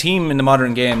a team in the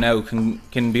modern game now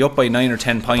can be up by 9 or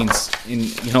 10 points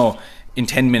in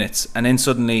 10 minutes, and then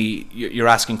suddenly you're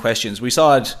asking questions. We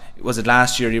saw it, was it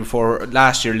last year,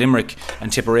 Limerick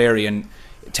and Tipperary, and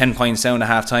 10 points down at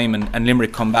half time, and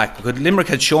Limerick come back, because Limerick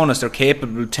had shown us they're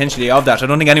capable potentially of that. I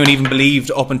don't think anyone even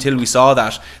believed up until we saw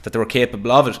that they were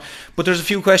capable of it. But there's a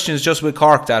few questions just with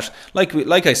Cork that,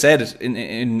 like I said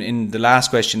in the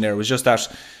last question there, was just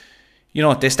that, you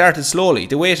know, they started slowly.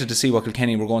 They waited to see what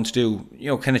Kilkenny were going to do. You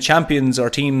know, kind of champions or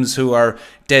teams who are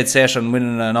dead set on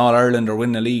winning an All-Ireland or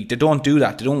winning a league, they don't do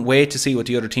that. They don't wait to see what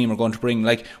the other team are going to bring.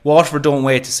 Like, Waterford don't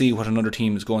wait to see what another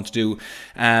team is going to do.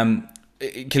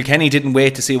 Kilkenny didn't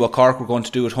wait to see what Cork were going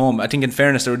to do at home. I think in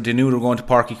fairness they knew they were going to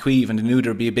Páirc Uí Chaoimh, and they knew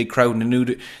there'd be a big crowd, and they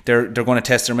knew they're going to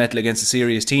test their mettle against a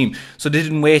serious team, so they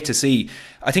didn't wait to see.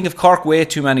 I think if Cork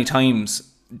wait too many times,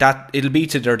 that it'll be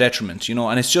to their detriment,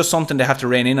 and it's just something they have to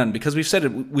rein in on, because we've said it,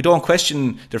 we don't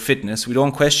question their fitness, we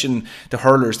don't question the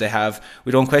hurlers they have,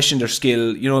 we don't question their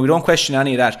skill, we don't question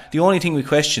any of that. The only thing we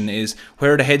question is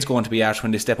where the head's going to be at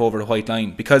when they step over the white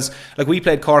line, because like we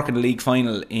played Cork in the league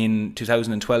final in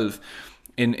 2012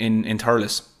 in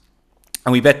Thurles,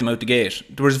 and we bet them out the gate.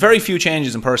 There was very few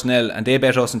changes in personnel, and they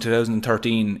bet us in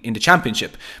 2013 in the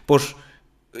championship, but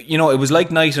it was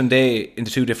like night and day in the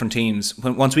two different teams.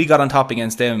 Once we got on top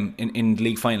against them in the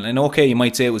league final, and okay, you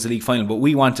might say it was a league final, but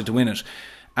we wanted to win it,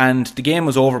 and the game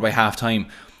was over by half time.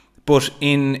 But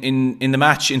in the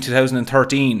match in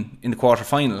 2013 in the quarter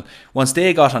final, once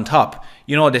they got on top,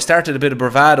 they started a bit of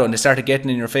bravado, and they started getting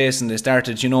in your face, and they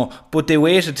started, but they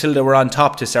waited till they were on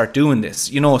top to start doing this,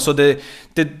 so the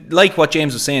like what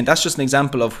James was saying, that's just an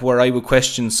example of where I would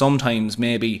question sometimes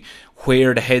maybe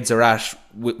where the heads are at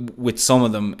with some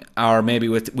of them, or maybe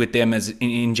with them as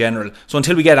in general. So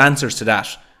until we get answers to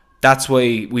that, that's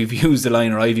why we've used the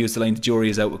line, or I've used the line, the jury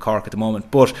is out with Cork at the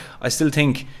moment. But I still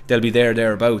think they'll be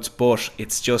thereabouts, but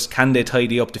it's just, can they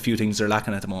tidy up the few things they're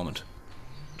lacking at the moment?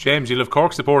 James, you'll have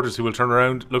Cork supporters who will turn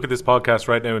around, look at this podcast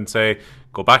right now and say,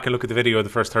 go back and look at the video of the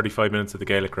first 35 minutes of the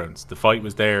Gaelic grounds. The fight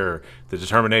was there, the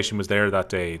determination was there that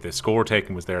day, the score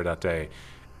taking was there that day.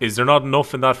 Is there not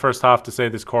enough in that first half to say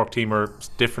this Cork team are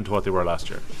different to what they were last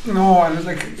year? No, and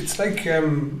it's like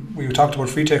we talked about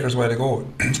free takers a while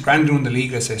ago. It's grand doing the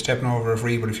league, let's say, stepping over a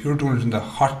free, but if you're doing it in the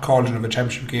hot cauldron of a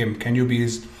championship game, can you be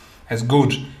as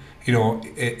good,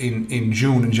 in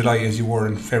June and July as you were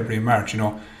in February and March,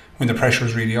 when the pressure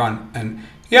is really on? And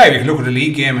yeah, you can look at a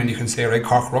league game and you can say, right,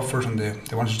 Cork were up for it, and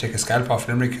they wanted to take a scalp off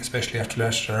Limerick, especially after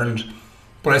last year Ireland.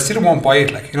 But I still won't buy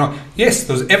it. Yes,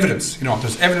 there's evidence.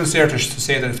 There's evidence there to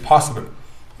say that it's possible.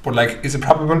 But is it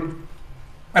probable?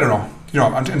 I don't know.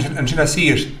 Until I see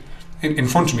it in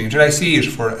front of me, until I see it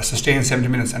for a sustained 70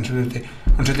 minutes, until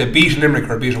they beat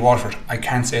Limerick or beat Waterford, I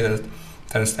can't say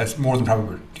that's more than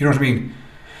probable. Do you know what I mean?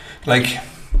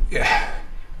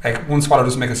 One swallow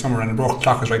doesn't make a summer, and a broken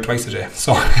clock is right twice a day.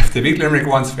 So if they beat Limerick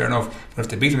once, fair enough. But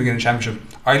if they beat them again in the championship,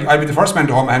 I'll be the first man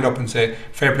to hold my hand up and say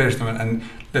fair play to them, and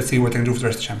let's see what they can do for the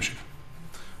rest of the championship.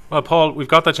 Well, Paul, we've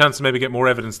got that chance to maybe get more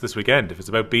evidence this weekend. If it's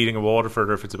about beating a Waterford,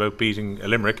 or if it's about beating a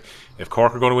Limerick, if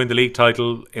Cork are going to win the league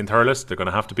title in Thurles, they're going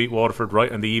to have to beat Waterford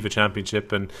right on the eve of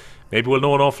championship, and maybe we'll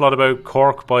know an awful lot about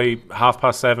Cork by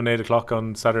 7:30, 8 o'clock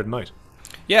on Saturday night.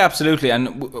 Yeah, absolutely.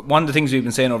 And one of the things we've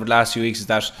been saying over the last few weeks is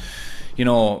that,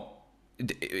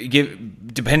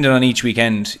 depending on each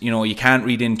weekend, you can't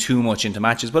read in too much into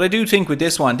matches. But I do think with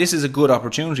this one, this is a good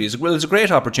opportunity. It's a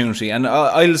great opportunity, and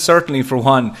I'll certainly, for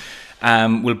one,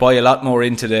 will buy a lot more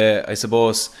into the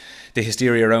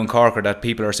hysteria around Cork, or that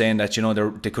people are saying that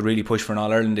they could really push for an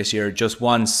All-Ireland this year just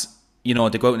once they go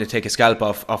out and they take a scalp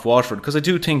off Waterford. Because I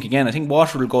do think, again, I think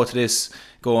Waterford will go to this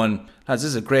going, lads, this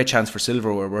is a great chance for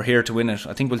silverware, we're here to win it.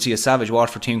 I think we'll see a savage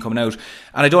Waterford team coming out,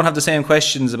 and I don't have the same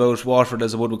questions about Waterford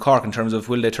as I would with Cork in terms of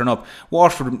will they turn up.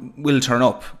 Waterford will turn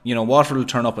up. Waterford will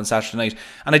turn up on Saturday night,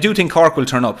 and I do think Cork will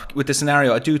turn up. With the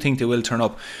scenario, I do think they will turn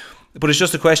up, but it's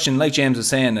just a question, like James was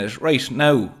saying, that right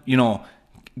now,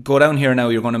 go down here now,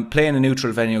 you're going to play in a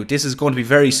neutral venue. This is going to be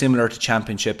very similar to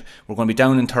championship. We're going to be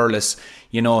down in Thurles.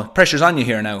 Pressure's on you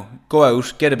here now. Go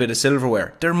out, get a bit of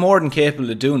silverware. They're more than capable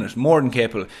of doing it, more than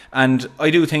capable. And I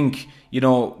do think,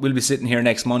 we'll be sitting here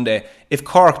next Monday. If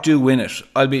Cork do win it,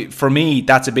 for me,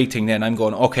 that's a big thing then. I'm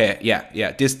going, okay,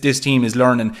 yeah, this team is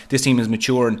learning, this team is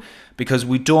maturing, because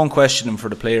we don't question them for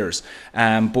the players.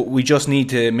 But we just need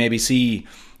to maybe see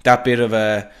that bit of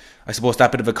a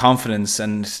confidence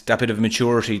and that bit of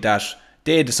maturity, that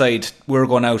they decide we're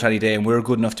going out any day and we're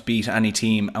good enough to beat any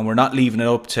team, and we're not leaving it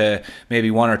up to maybe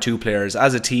one or two players.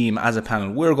 As a team, as a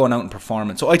panel, we're going out and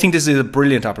performing. So I think this is a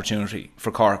brilliant opportunity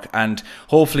for Cork, and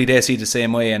hopefully they see it the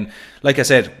same way. And like I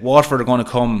said, Waterford are going to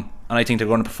come, and I think they're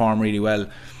going to perform really well.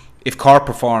 If Cork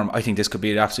perform, I think this could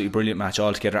be an absolutely brilliant match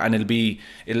altogether, and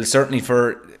it'll certainly,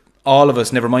 for all of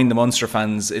us, never mind the Munster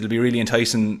fans, it'll be really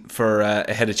enticing for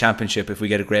ahead of championship if we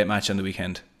get a great match on the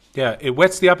weekend. Yeah, it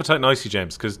whets the appetite nicely,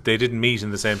 James, because they didn't meet in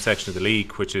the same section of the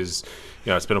league, which is,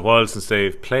 it's been a while since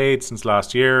they've played, since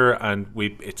last year, and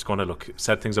it's going to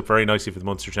set things up very nicely for the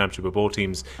Munster Championship, with both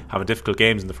teams having difficult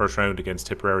games in the first round against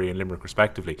Tipperary and Limerick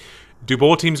respectively. Do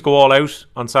both teams go all out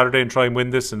on Saturday and try and win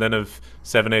this, and then have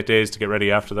 7-8 days to get ready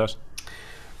after that?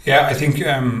 Yeah, I think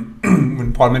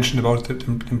when Paul mentioned about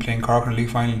them playing Cork in the league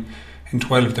final, in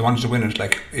 12 if they wanted to win it.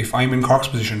 Like, if I'm in Cork's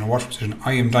position or Waterford's position,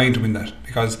 I am dying to win that,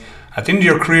 because at the end of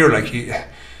your career, like,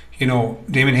 you know,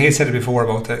 Damien Hayes said it before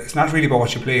about that. It's not really about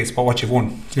what you play; it's about what you've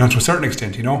won. You know, to a certain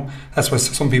extent. You know, that's what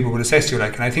some people would assess you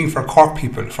like. And I think for Cork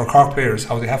people, for Cork players,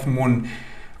 how they haven't won,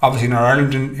 obviously in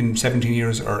Ireland in 17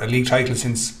 years, or a league title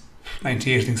since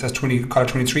 '98. I think that's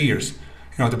 23 years.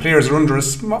 You know, the players are under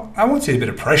I won't say a bit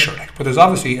of pressure, like, but there's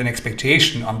obviously an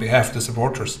expectation on behalf of the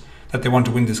supporters that they want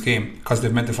to win this game because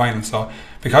they've made the final. So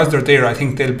because they're there, I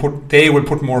think they will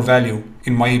put more value,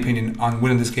 in my opinion, on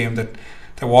winning this game that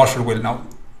Waterford will. Now,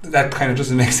 that kind of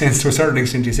doesn't make sense to a certain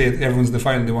extent. You say everyone's in the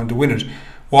final, they want to win it.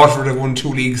 Waterford have won 2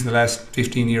 leagues in the last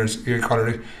 15 years.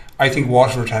 I think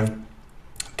Waterford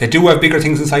they do have bigger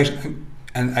things in sight,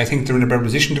 and I think they're in a better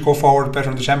position to go forward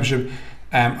better in the championship.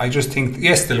 I just think,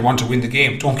 yes, they'll want to win the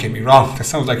game, don't get me wrong. That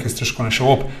sounds like it's just going to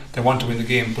show up. They want to win the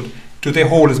game, but do they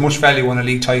hold as much value on a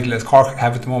league title as Cork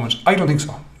have at the moment? I don't think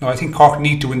so. No, I think Cork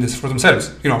need to win this for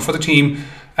themselves, you know, for the team,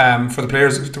 for the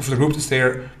players, for the group that's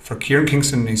there, for Kieran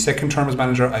Kingston in his second term as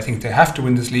manager. I think they have to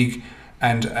win this league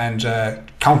and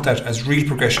count that as real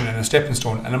progression and a stepping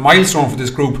stone and a milestone for this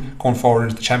group going forward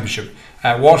into the championship.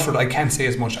 Waterford, I can't say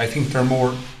as much. I think they're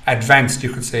more advanced, you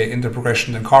could say, in their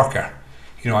progression than Cork are.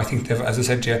 You know, I think they've, as I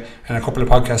said to you in a couple of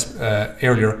podcasts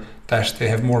earlier, that they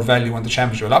have more value on the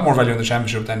championship, a lot more value on the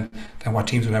championship than what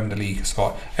teams will have in the league.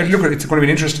 So look, it's going to be an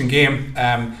interesting game.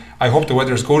 I hope the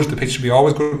weather is good. The pitch will be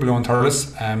always good below in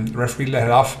Thurles. The referee let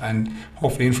it off, and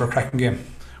hopefully in for a cracking game.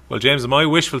 Well, James, am I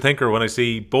wishful thinker when I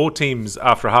see both teams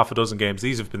after half a dozen games?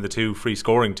 These have been the 2 free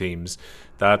scoring teams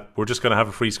that we're just going to have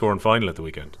a free scoring final at the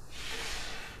weekend.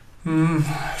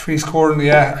 Free scoring,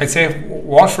 yeah. I'd say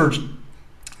Waterford,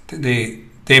 they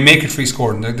make it free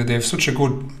scoring. They have such a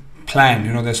good plan,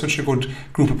 you know, they're such a good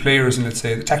group of players, and let's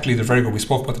say tactically they're very good. We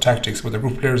spoke about the tactics, but the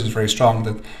group of players is very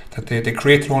strong, that they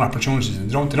create their own opportunities, and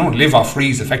they don't live off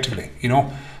frees effectively, you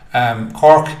know.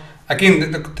 Cork,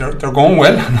 again, they're going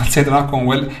well. I'm not saying they're not going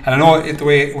well, and I know the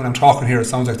way when I'm talking here it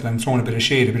sounds like that I'm throwing a bit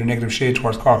of negative shade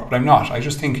towards Cork, but I'm not. I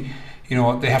just think, you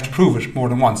know, they have to prove it more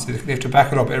than once. They have to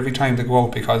back it up every time they go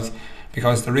out, because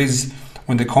there is,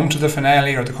 when they come to the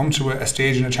finale or they come to a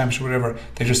stage in a championship or whatever,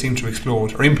 they just seem to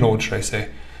explode, or implode, should I say.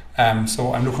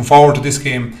 So I'm looking forward to this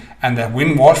game, and that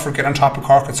when Waterford get on top of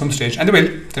Cork at some stage, and they will,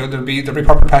 there'll be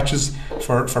purple patches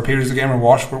for periods of the game where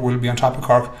Waterford will be on top of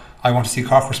Cork. I want to see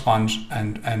Cork respond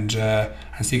and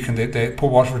see can they put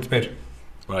Waterford to bed.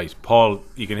 Right, Paul,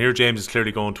 you can hear James is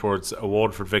clearly going towards a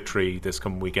Waterford victory this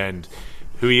coming weekend.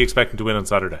 Who are you expecting to win on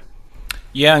Saturday?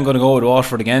 Yeah, I'm going to go with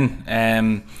Waterford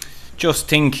again. Just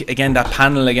think, again, that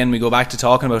panel, again, we go back to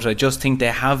talking about it, I just think they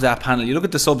have that panel. You look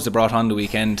at the subs they brought on the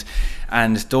weekend,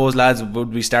 and those lads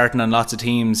would be starting on lots of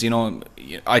teams, you know.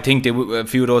 I think a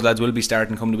few of those lads will be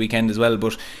starting come the weekend as well,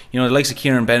 but, you know, the likes of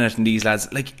Kieran Bennett and these lads,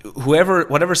 like,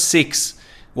 whatever 6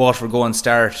 Waterford go and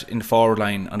start in the forward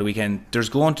line on the weekend, they're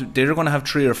going to have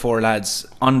 3 or 4 lads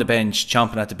on the bench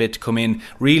chomping at the bit to come in,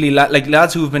 really like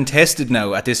lads who have been tested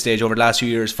now at this stage over the last few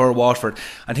years for Waterford.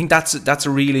 I think that's a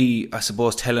really, I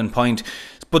suppose, telling point.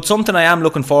 But something I am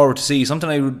looking forward to see, something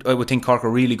I would think Cork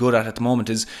are really good at the moment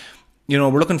is, you know,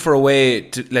 we're looking for a way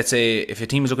to, let's say, if a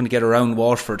team is looking to get around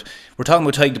Waterford, we're talking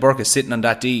about Tadhg de Burke sitting on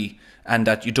that D, and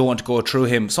that you don't want to go through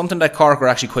him. Something that Cork are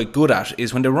actually quite good at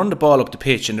is when they run the ball up the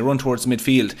pitch and they run towards the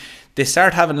midfield, they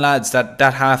start having lads that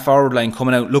half forward line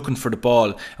coming out looking for the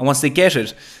ball, and once they get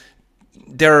it,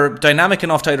 they're dynamic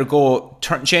enough to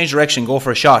either change direction, go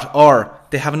for a shot, or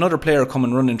they have another player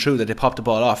coming running through that they pop the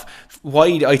ball off.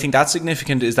 Why I think that's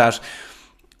significant is that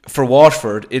for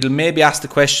Waterford, it'll maybe ask the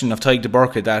question of Tadhg de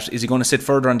Burke, that is he going to sit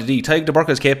further on the D. Tadhg de Burke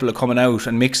is capable of coming out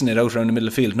and mixing it out around the middle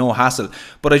of the field, no hassle.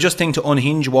 But I just think to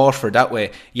unhinge Waterford that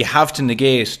way, you have to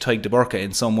negate Tadhg de Burke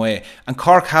in some way. And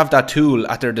Cork have that tool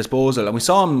at their disposal, and we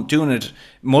saw them doing it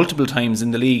multiple times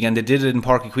in the league, and they did it in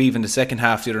Páirc Uí Chaoimh in the second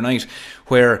half the other night,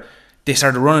 where they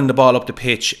started running the ball up the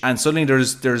pitch, and suddenly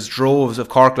there's droves of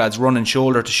Cork lads running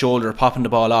shoulder to shoulder, popping the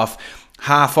ball off.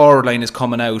 Half forward line is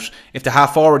coming out. If the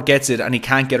half forward gets it and he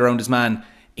can't get around his man,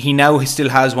 he still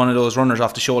has one of those runners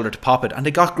off the shoulder to pop it, and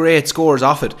they got great scores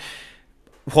off it.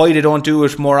 Why they don't do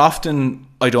it more often,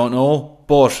 I don't know,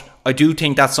 but I do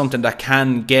think that's something that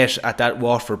can get at that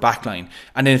Waterford backline.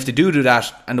 And then if they do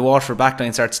that and the Waterford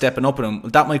backline starts stepping up at them,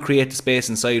 that might create the space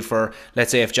inside for,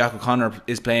 let's say, if Jack O'Connor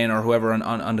is playing or whoever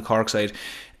on the Cork side,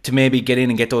 to maybe get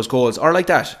in and get those goals. Or like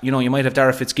that, you know, you might have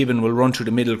Dara Fitzgibbon will run through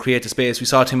the middle, create the space. We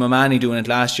saw Tim O'Mahony doing it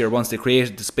last year. Once they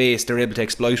created the space, they're able to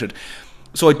exploit it.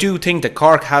 So I do think that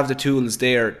Cork have the tools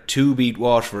there to beat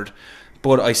Waterford,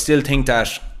 but I still think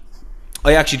that,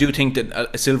 I actually do think that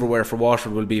a silverware for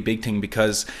Waterford will be a big thing,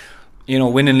 because, you know,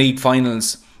 winning league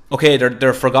finals okay,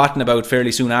 they're forgotten about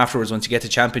fairly soon afterwards once you get to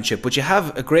championship, but you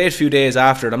have a great few days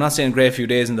after it. I'm not saying a great few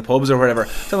days in the pubs or whatever. I'm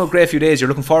talking about a great few days. You're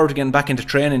looking forward to getting back into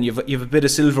training. You've a bit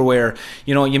of silverware.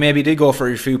 You know, you maybe did go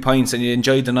for a few pints and you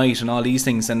enjoyed the night and all these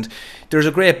things. And there's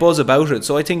a great buzz about it.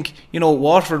 So I think, you know,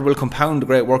 Waterford will compound the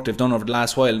great work they've done over the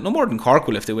last while. No more than Cork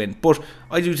will if they win. But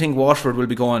I do think Waterford will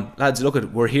be going, lads, look at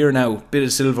it, we're here now. Bit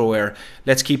of silverware.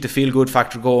 Let's keep the feel-good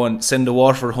factor going. Send the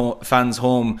Waterford fans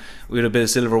home with a bit of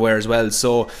silverware as well.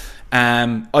 So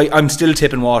I'm still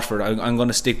tipping Waterford. I'm going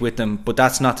to stick with them, but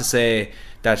that's not to say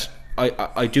that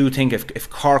I do think if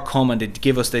Cork come and they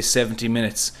give us this 70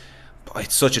 minutes,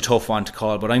 it's such a tough one to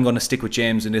call, but I'm going to stick with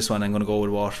James in this one. I'm going to go with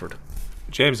Waterford.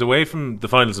 James, away from the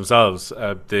finals themselves,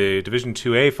 the Division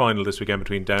 2A final this weekend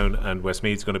between Down and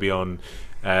Westmeath is going to be on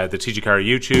the TG Carr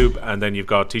YouTube, and then you've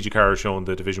got TG Carr showing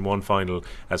the Division 1 final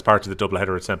as part of the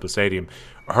doubleheader at Semple Stadium.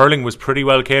 Hurling was pretty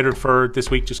well catered for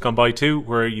this week just gone by too,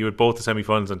 where you had both the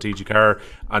semi-finals on TG Carr,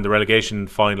 and the relegation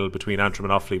final between Antrim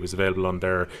and Offaly was available on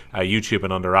their YouTube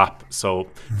and on their app. So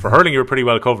for hurling you were pretty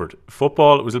well covered.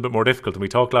 Football, it was a little bit more difficult, and we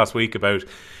talked last week about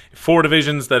 4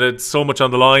 divisions that had so much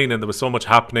on the line and there was so much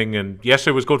happening, and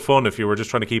yesterday was good fun if you were just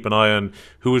trying to keep an eye on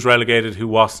who was relegated, who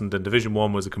wasn't, and Division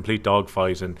 1 was a complete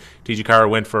dogfight, and TG Carr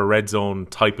went for a red zone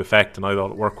type effect, and I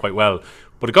thought it worked quite well.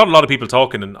 But it got a lot of people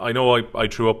talking, and I know I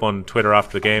threw up on Twitter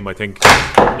after the game, I think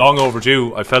long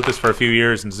overdue. I felt this for a few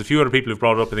years, and there's a few other people who've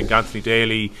brought it up. I think Anthony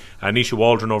Daly and Nisha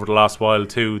Waldron over the last while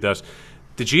too, that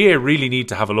the GA really need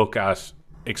to have a look at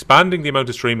expanding the amount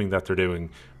of streaming that they're doing,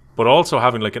 but also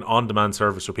having like an on-demand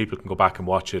service where people can go back and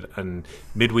watch it, and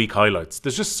midweek highlights.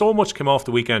 There's just so much came off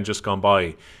the weekend just gone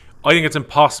by. I think it's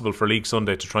impossible for League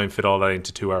Sunday to try and fit all that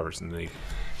into 2 hours in the league.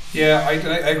 Yeah, I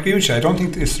agree with you. I don't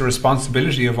think it's the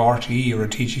responsibility of RTE or a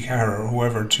TG Carr or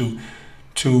whoever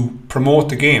to promote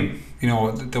the game, you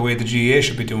know, the way the GAA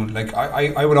should be doing. Like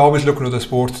I would always look at other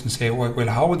sports and say, well,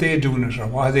 how are they doing it, or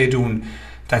what are they doing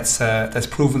that's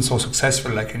proven so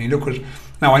successful? Like, and you look at,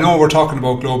 now I know we're talking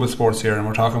about global sports here, and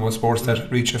we're talking about sports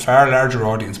that reach a far larger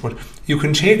audience, but you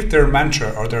can take their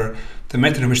mantra or the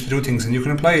method in which they do things, and you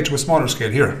can apply it to a smaller scale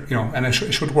here, you know, and it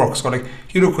should work. So like,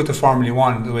 you look at the Formula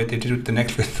 1, the way they did the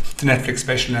Netflix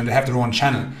special, and they have their own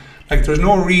channel. Like, there's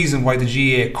no reason why the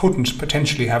GAA couldn't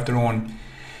potentially have their own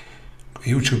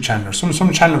YouTube channel or some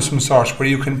channel of some sort where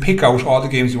you can pick out all the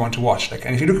games you want to watch. Like,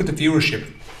 and if you look at the viewership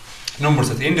numbers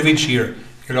at the end of each year,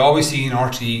 you'll always see in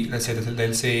RTE, let's say that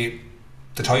they'll say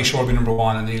the Toy Show will be number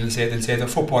 1, and they'll say the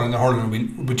football and the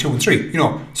hurling will be 2 and 3. You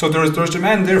know, so there's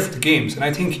demand there for the games, and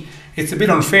I think it's a bit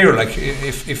unfair. Like,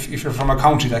 if you're from a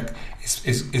county that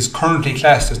is currently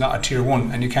classed as not a tier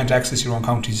 1, and you can't access your own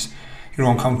county's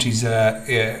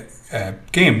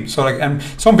game. So like, and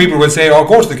some people will say, "Oh,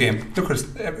 go to the game." Look,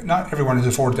 not everyone is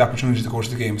afforded the opportunity to go to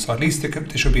the game. So at least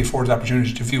they should be afforded the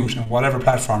opportunity to view it on whatever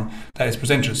platform that is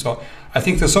presented. So I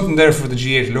think there's something there for the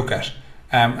GA to look at.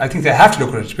 I think they have to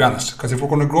look at it, to be honest, because if we're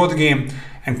going to grow the game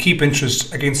and keep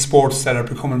interest against sports that are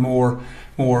becoming more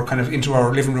kind of into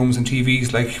our living rooms and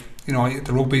TVs, like, you know,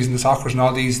 the rugbies and the soccers and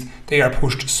all these, they are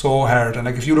pushed so hard. And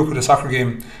like, if you look at a soccer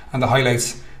game and the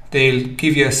highlights, they'll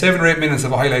give you 7 or 8 minutes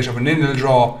of a highlight of a 0-0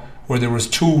 draw where there was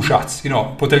 2 shots, you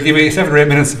know, but they'll give you 7 or 8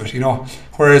 minutes of it, you know.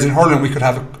 Whereas in hurling we could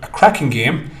have a cracking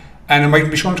game and it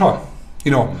mightn't be shown at all,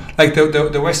 you know. Like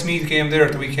the Westmeath game there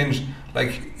at the weekend,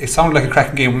 like, it sounded like a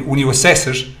cracking game when you assess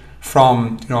it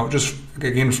from, you know, just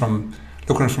again from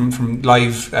looking from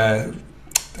live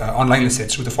online, let's say,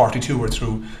 through the 42 or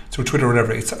through Twitter or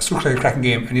whatever. It looks like a cracking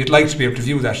game, and you'd like to be able to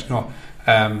view that, you know,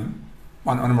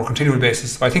 on a more continual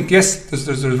basis. So I think, yes,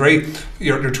 there's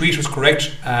your tweet was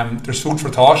correct. There's food for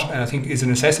thought, and I think is a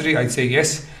necessity. I'd say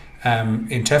yes.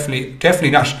 In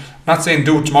definitely not saying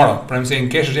do it tomorrow, but I'm saying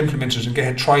get it implemented and get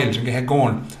it trialed and get it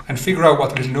going and figure out what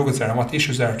the little nuggets are and what the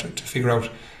issues are to figure out,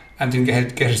 and then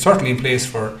get it certainly in place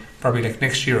for probably like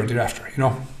next year or thereafter, you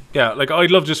know. Yeah, like,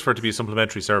 I'd love just for it to be a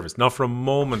supplementary service. Not for a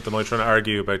moment am I trying to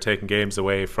argue about taking games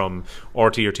away from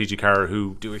RT or TG Carr,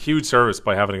 who do a huge service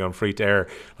by having it on free to air.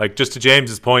 Like, just to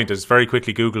James's point, I just very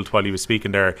quickly googled while he was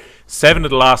speaking there, 7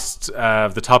 of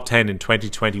the top 10 in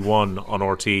 2021 on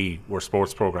RT were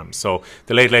sports programmes. So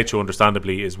the Late Late Show,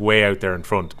 understandably, is way out there in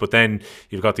front. But then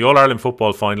you've got the All-Ireland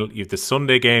football final, you've the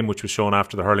Sunday game, which was shown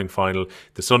after the hurling final.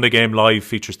 The Sunday game live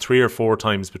features 3 or 4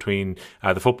 times between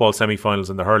the football semi-finals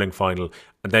and the hurling final.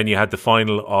 And then you had the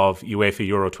final of UEFA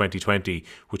Euro 2020,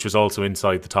 which was also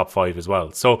inside the top 5 as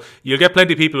well. So you'll get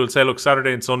plenty of people who'll say, look,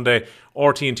 Saturday and Sunday,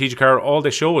 RT and TG4, all they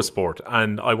show is sport,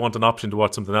 and I want an option to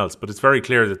watch something else. But it's very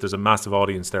clear that there's a massive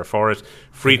audience there for it.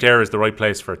 Free to air is the right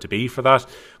place for it to be for that.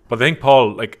 But I think,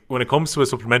 Paul, like when it comes to a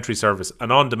supplementary service, an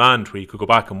on-demand where you could go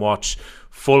back and watch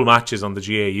full matches on the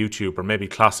GA YouTube, or maybe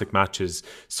classic matches,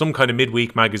 some kind of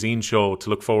midweek magazine show to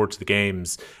look forward to the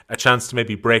games, a chance to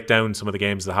maybe break down some of the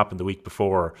games that happened the week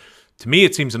before. To me,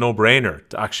 it seems a no-brainer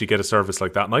to actually get a service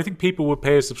like that, and I think people would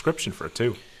pay a subscription for it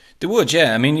too. They would,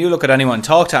 yeah. I mean, you look at anyone,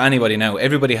 talk to anybody now.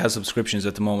 Everybody has subscriptions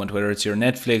at the moment, whether it's your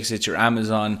Netflix, it's your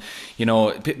Amazon, you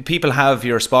know, people have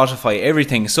your Spotify,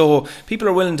 everything. So people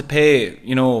are willing to pay,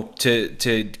 you know, to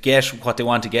get what they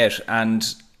want to get. And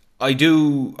I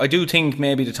do think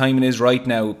maybe the timing is right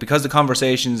now, because the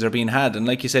conversations are being had. And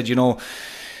like you said, you know,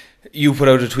 you put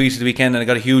out a tweet at the weekend and I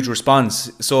got a huge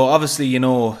response. So obviously, you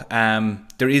know,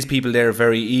 there is people there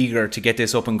very eager to get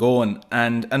this up and going.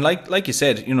 And like you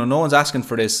said, you know, no one's asking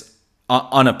for this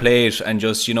on a plate, and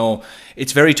just, you know,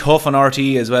 it's very tough on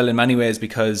RTE as well in many ways,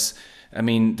 because I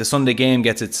mean, the Sunday game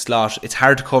gets its slot. It's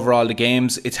hard to cover all the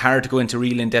games. It's hard to go into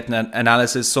real in-depth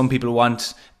analysis. Some people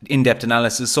want in-depth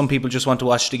analysis. Some people just want to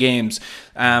watch the games.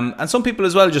 And some people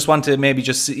as well just want to maybe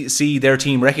just see their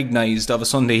team recognised of a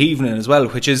Sunday evening as well,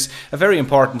 which is a very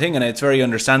important thing, and it's very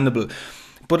understandable.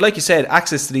 But like you said,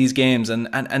 access to these games and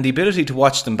the ability to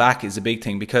watch them back is a big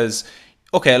thing, because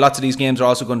okay, lots of these games are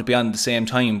also going to be on at the same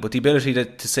time, but the ability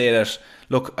to say that,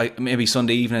 look, maybe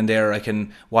Sunday evening there I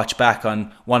can watch back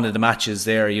on one of the matches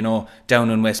there, you know, down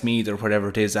in Westmeath or whatever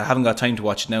it is. I haven't got time to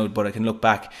watch it now, but I can look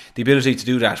back. The ability to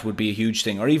do that would be a huge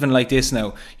thing. Or even like this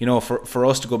now, you know, for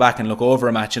us to go back and look over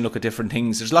a match and look at different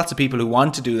things. There's lots of people who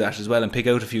want to do that as well and pick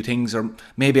out a few things, or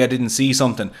maybe I didn't see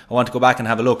something, I want to go back and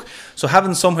have a look. So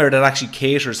having somewhere that actually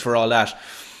caters for all that,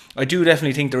 I do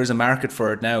definitely think there is a market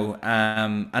for it now.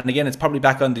 And again, it's probably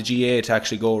back on the GA to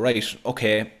actually go, right,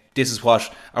 okay, this is what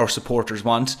our supporters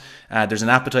want. There's an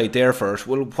appetite there for it.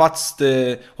 Well, what's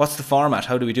the format?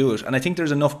 How do we do it? And I think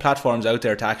there's enough platforms out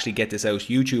there to actually get this out.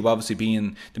 YouTube obviously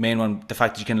being the main one, the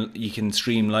fact that you can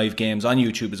stream live games on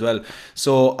YouTube as well.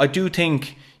 So I do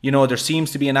think, you know, there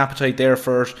seems to be an appetite there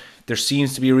for it. There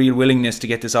seems to be a real willingness to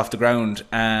get this off the ground.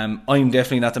 I'm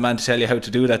definitely not the man to tell you how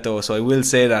to do that, though, so I will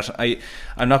say that.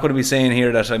 I'm not going to be saying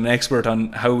here that I'm an expert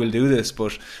on how we'll do this,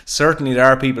 but certainly there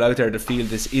are people out there that feel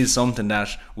this is something that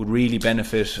would really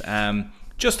benefit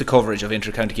just the coverage of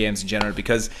inter-county games in general,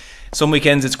 because some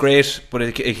weekends it's great, but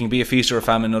it can be a feast or a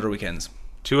famine other weekends.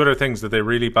 Two other things that they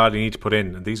really badly need to put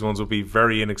in, and these ones will be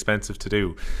very inexpensive to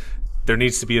do. There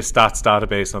needs to be a stats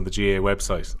database on the GA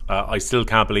website. I still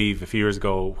can't believe a few years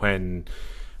ago when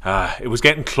it was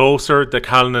getting closer that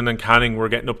Callanan and Canning were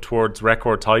getting up towards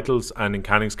record titles, and in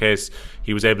Canning's case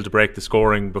he was able to break the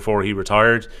scoring before he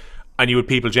retired, and you had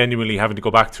people genuinely having to go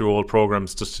back through old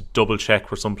programmes just to double check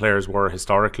where some players were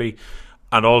historically.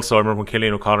 And also I remember when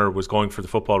Cillian O'Connor was going for the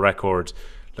football record,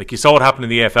 like you saw what happened in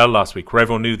the AFL last week, where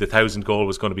everyone knew the 1,000 goal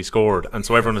was going to be scored, and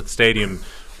so everyone at the stadium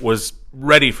was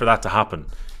ready for that to happen.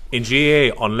 In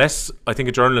GA, unless I think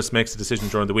a journalist makes a decision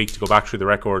during the week to go back through the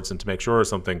records and to make sure of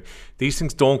something, these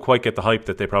things don't quite get the hype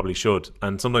that they probably should.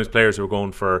 And sometimes players who are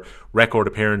going for record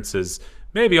appearances,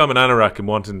 maybe I'm an anorak and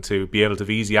wanting to be able to have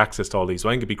easy access to all these. So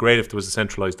I think it'd be great if there was a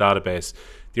centralised database.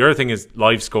 The other thing is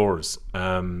live scores.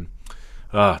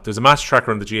 There's a match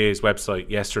tracker on the GA's website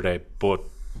yesterday, but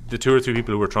the 2 or 3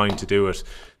 people who were trying to do it,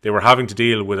 they were having to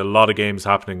deal with a lot of games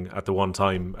happening at the one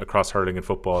time across hurling and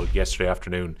football yesterday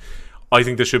afternoon. I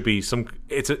think there should be some.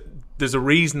 There's a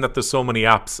reason that there's so many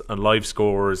apps and live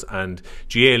scores and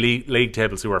GA league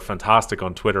tables who are fantastic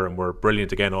on Twitter and were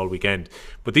brilliant again all weekend.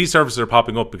 But these services are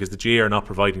popping up because the GA are not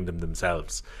providing them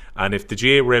themselves. And if the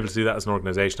GA were able to do that as an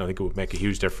organisation, I think it would make a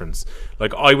huge difference.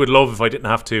 Like, I would love if I didn't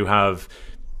have to have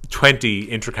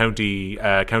 20 inter-county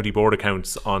county board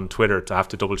accounts on Twitter to have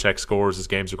to double check scores as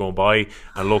games are going by,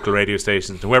 and local radio stations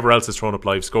and whoever else is throwing up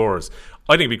live scores.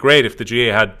 I think it'd be great if the GA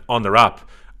had on their app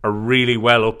a really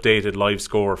well updated live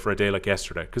score for a day like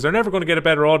yesterday, because they're never going to get a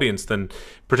better audience than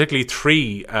particularly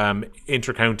 3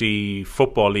 inter-county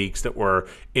football leagues that were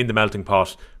in the melting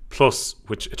pot, plus,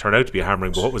 which it turned out to be a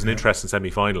hammering, but what was an interesting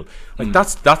semi-final. Like,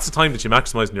 that's the time that you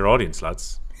maximise in your audience,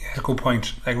 lads. Yeah, good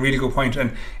point. Like, really good point.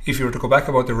 And if you were to go back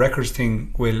about the records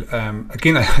thing, Will,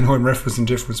 again, I know I'm referencing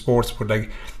different sports, but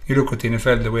like, you look at the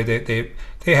NFL, the way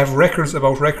they have records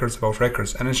about records about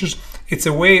records, and it's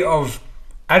a way of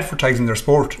advertising their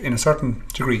sport in a certain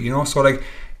degree, you know. So like,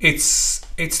 it's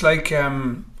like,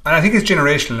 and I think it's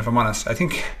generational, if I'm honest. I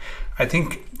think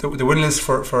the willingness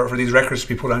for these records to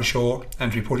be put on show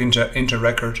and to be put into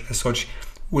record as such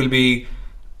will be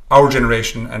our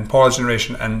generation and Paul's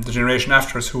generation and the generation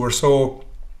after us who are so,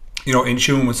 in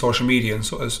tune with social media and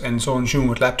so in tune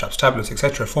with laptops, tablets,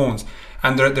 etc., phones,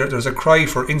 and there's a cry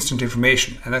for instant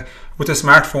information. And with a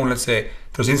smartphone, let's say,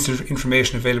 there's instant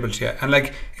information available to you. And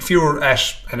like if you were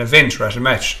at an event or at a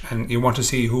match and you want to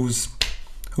see who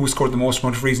scored the most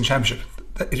amount of frees in championship,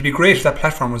 it'd be great if that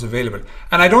platform was available.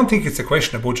 And I don't think it's a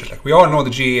question of budget. Like we all know the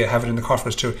GAA have it in the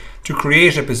coffers to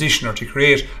create a position or to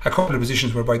create a couple of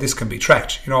positions whereby this can be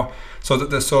tracked. So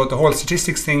the whole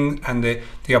statistics thing and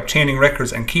the obtaining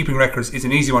records and keeping records is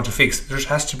an easy one to fix. There just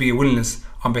has to be a willingness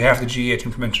on behalf of the GAA to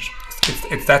implement it.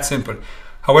 It's that simple.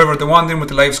 However, the one thing with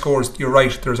the live scores, you're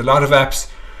right. There's a lot of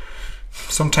apps.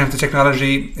 Sometimes the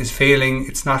technology is failing.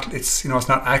 It's not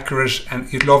accurate,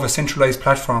 and you'd love a centralized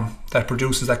platform that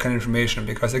produces that kind of information.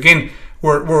 Because again,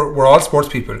 we're all sports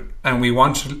people, and we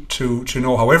want to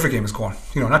know how every game is going.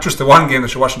 Not just the one game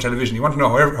that you watch on television. You want to know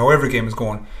how every game is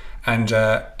going, and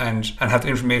have the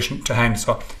information to hand.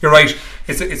 So you're right.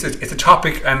 It's a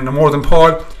topic, and more than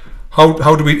Paul.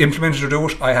 How do we implement it or do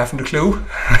it? I haven't a clue.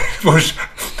 But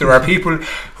there are people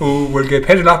who will get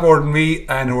paid a lot more than me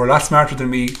and who are a lot smarter than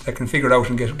me that can figure it out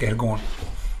and get it going.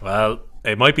 Well,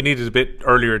 it might be needed a bit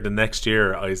earlier than next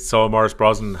year. I saw Maurice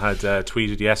Brosnan had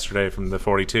tweeted yesterday from the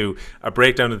 42 a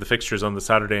breakdown of the fixtures on the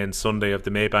Saturday and Sunday of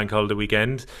the May Bank Holiday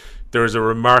weekend. There is a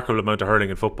remarkable amount of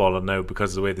hurling and football on now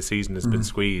because of the way the season has been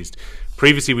squeezed.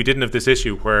 Previously, we didn't have this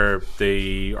issue where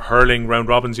the hurling round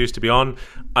robins used to be on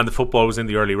and the football was in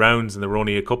the early rounds, and there were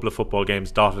only a couple of football games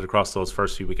dotted across those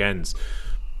first few weekends.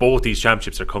 Both these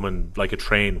championships are coming like a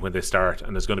train when they start,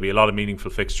 and there's going to be a lot of meaningful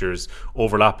fixtures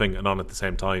overlapping and on at the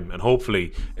same time, and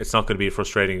hopefully it's not going to be a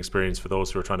frustrating experience for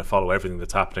those who are trying to follow everything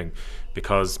that's happening,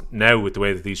 because now with the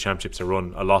way that these championships are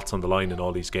run, a lot's on the line in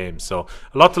all these games. So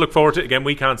a lot to look forward to. Again,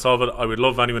 we can't solve it. I would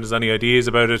love anyone has any ideas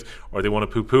about it, or they want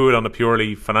to poo-poo it on a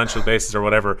purely financial basis or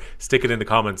whatever, stick it in the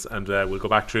comments, and we'll go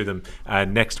back through them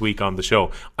next week on the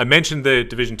show. I mentioned the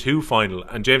Division 2 final,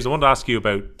 and James, I wanted to ask you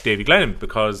about Davy Glennon,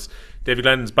 because David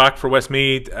Glennon's back for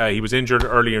Westmeath. He was injured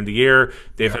earlier in the year.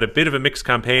 They've had a bit of a mixed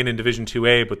campaign in Division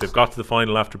 2A, but they've got to the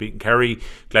final after beating Kerry.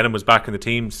 Glennon was back in the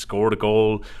team, scored a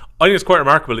goal. I think it's quite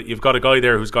remarkable that you've got a guy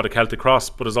there who's got a Celtic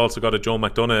Cross, but has also got a Joe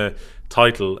McDonagh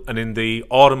title. And in the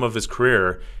autumn of his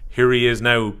career, here he is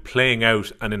now playing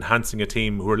out and enhancing a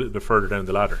team who are a little bit further down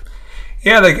the ladder.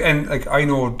 Yeah, I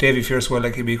know Davy Fierce well.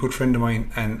 He'd be a good friend of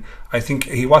mine, and I think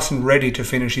he wasn't ready to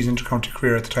finish his intercounty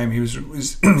career at the time. He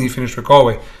finished with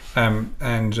Galway,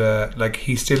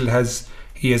 he still has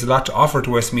a lot to offer to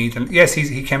Westmeath. And yes,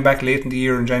 he came back late in the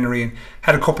year in January and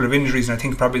had a couple of injuries, and I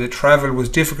think probably the travel was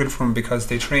difficult for him because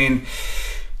they train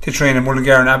in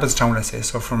Mullingar and Abbottstown, let's say.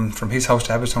 So from his house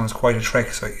to Abbottstown is quite a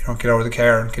trek. So get out of the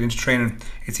car and get into training.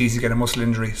 It's easy to get a muscle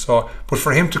injury. So, but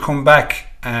for him to come back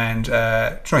and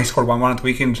he scored 1-1 at the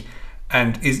weekend,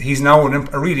 and he's now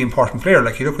a really important player.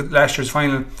 Like you look at last year's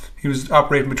final, he was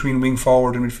operating between wing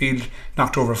forward and midfield,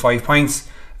 knocked over 5 points.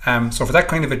 So for that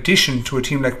kind of addition to a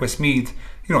team like Westmeath,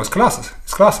 it's colossal.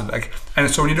 It's colossal. And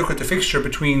so when you look at the fixture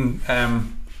between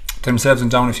themselves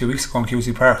and Down a few weeks ago in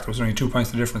QC Park, there was only 2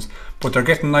 points of difference, but they're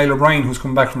getting Niall O'Brien, who's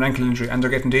come back from an ankle injury, and they're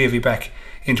getting Davy back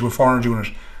into a 400 unit.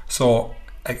 So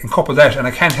I can couple that, and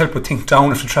I can't help but think Down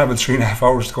have to travel 3.5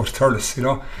 hours to go to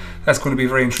Thurles. That's going to be a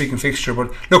very intriguing fixture.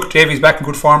 But look, Davy's back in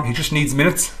good form. He just needs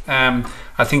minutes.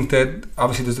 I think that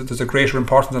obviously there's a greater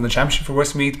importance on the championship for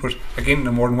Westmeath, but again,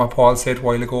 no more than what Paul said a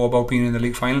while ago about being in the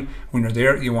league final. When you're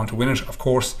there, you want to win it, of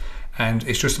course, and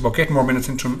it's just about getting more minutes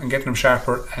into him and getting him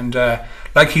sharper. And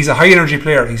he's a high energy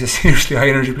player. He's a seriously high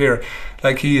energy player.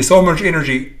 He has so much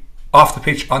energy off the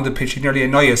pitch, on the pitch, he nearly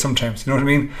annoys you sometimes, you know what I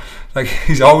mean?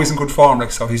 He's always in good form,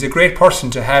 so he's a great person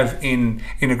to have in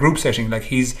a group setting.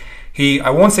 I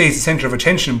won't say he's the centre of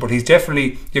attention, but he's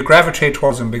definitely, you gravitate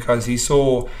towards him because he's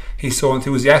so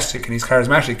enthusiastic and he's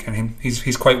charismatic, and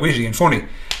he's quite witty and funny,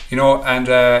 and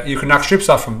you can knock strips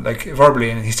off him verbally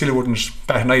and he still wouldn't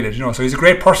bat an eyelid, so he's a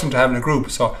great person to have in a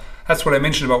group. So that's what I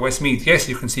mentioned about Westmeath. Yes,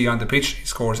 you can see on the pitch he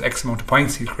scores X amount of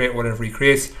points, he'll create whatever he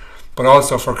creates, but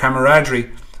also for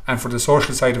camaraderie and for the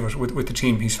social side of it with the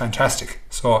team, he's fantastic.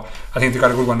 So I think they've got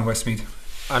a good one in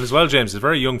Westmeath. And as well, James, it's a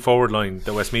very young forward line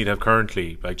that Westmeath have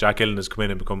currently. Jack Illen has come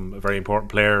in and become a very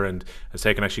important player and has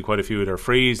taken actually quite a few of their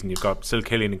frees, and you've got Sil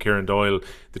Killian and Kieran Doyle.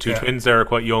 The two twins there are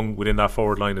quite young within that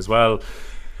forward line as well.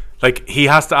 He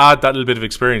has to add that little bit of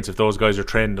experience if those guys are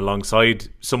trained alongside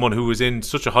someone who was in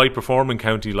such a high performing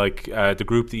county like the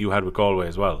group that you had with Galway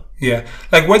as well. Yeah,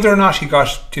 whether or not he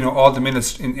got all the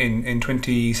minutes in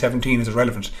 2017 is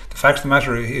irrelevant. The fact of the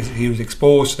matter is he was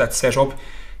exposed to that setup.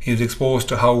 He was exposed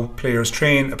to how players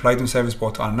train, apply themselves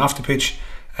both on and off the pitch.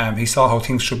 He saw how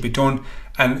things should be done,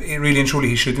 and really and truly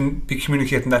he shouldn't be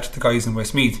communicating that to the guys in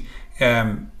Westmeath.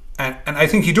 And I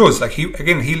think he does. Like he'll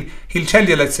tell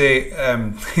you, let's say,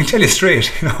 he'll tell you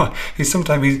straight.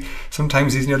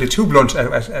 Sometimes he's nearly too blunt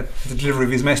at the delivery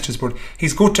of his messages. But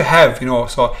he's good to have,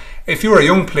 So if you're a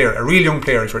young player, a real young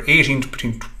player, if you're 18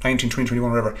 between 19, 20, 21,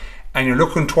 whatever, and you're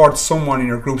looking towards someone in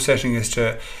your group setting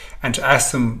to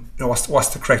ask them, what's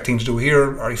the correct thing to do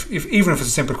here, or even if it's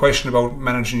a simple question about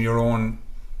managing your own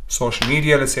social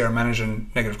media, let's say, or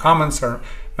managing negative comments, or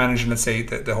managing, let's say,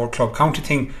 the whole club county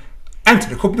thing.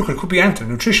 It could be Antrim,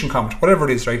 nutrition comment, whatever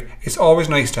it is, right? It's always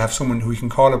nice to have someone who you can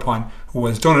call upon, who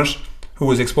has done it, who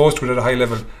was exposed to it at a high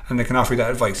level, and they can offer you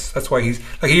that advice. That's why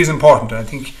he is important. And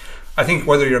I think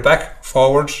whether you're back,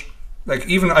 forward, like,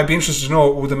 even I'd be interested to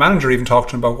know, would the manager even talk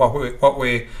to him about what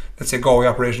way, let's say, Galway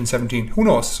operated in 17? Who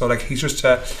knows? So like, he's just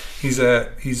he's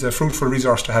a fruitful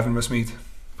resource to have in Westmeath.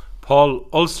 Paul,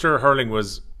 Ulster hurling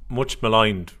was much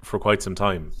maligned for quite some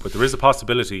time, but there is a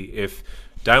possibility if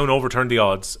Down overturned the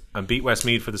odds and beat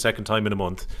Westmeath for the second time in a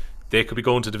month, they could be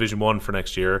going to Division 1 for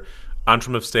next year.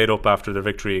 Antrim have stayed up after their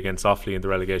victory against Offaly in the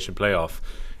relegation playoff.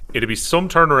 It'd be some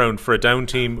turnaround for a Down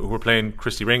team who were playing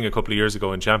Christy Ring a couple of years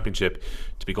ago in Championship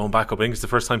to be going back up. I think it's the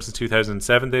first time since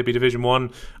 2007 they'd be Division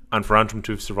 1, and for Antrim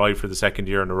to have survived for the second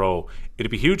year in a row.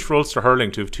 It'd be huge for Ulster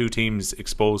hurling to have two teams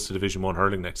exposed to Division 1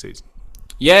 hurling next season.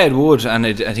 Yeah, it would, and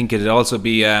I think it'd also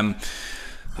be...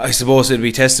 I suppose it'd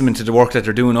be testament to the work that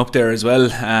they're doing up there as well.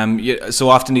 So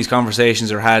often these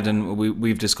conversations are had, and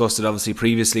we've discussed it obviously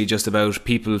previously, just about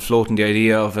people floating the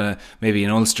idea of maybe an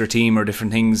Ulster team or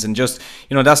different things, and just,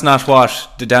 that's not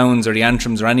what the Downs or the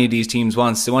Antrims or any of these teams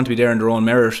wants. They want to be there in their own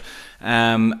merit.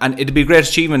 And it'd be a great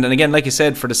achievement, and again, like you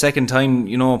said, for the second time,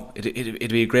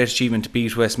 it'd be a great achievement to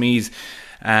beat Westmeath.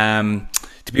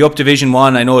 To be up Division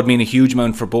 1, I know it'd mean a huge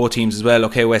amount for both teams as well.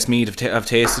 Okay, Westmeath have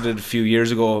tasted it a few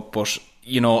years ago, but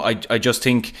I just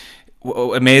think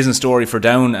amazing story for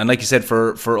Down, and like you said,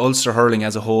 for Ulster hurling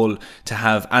as a whole, to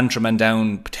have Antrim and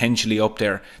Down potentially up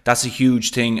there, that's a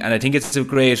huge thing. And I think it's a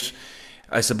great,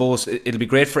 I suppose it'll be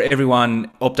great for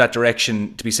everyone up that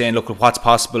direction to be saying, look at what's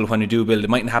possible when we do build. It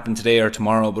mightn't happen today or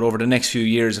tomorrow, but over the next few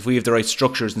years, if we have the right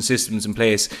structures and systems in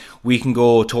place, we can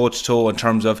go toe to toe in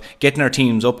terms of getting our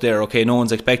teams up there. Okay, no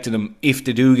one's expecting them, if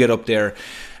they do get up there,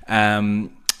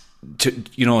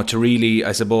 to really,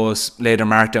 I suppose, lay their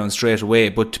mark down straight away.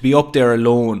 But to be up there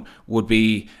alone would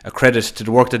be a credit to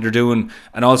the work that they're doing,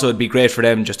 and also it'd be great for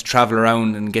them just to travel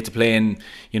around and get to play in,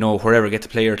 wherever, get to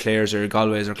play your Clares or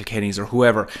Galways or Kilkennys or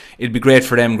whoever. It'd be great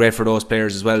for them, great for those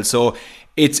players as well. So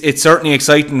it's certainly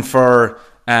exciting for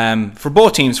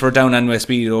both teams, for Down and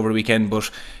Westmeath over the weekend.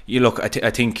 But I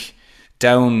think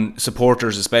Down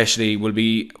supporters especially will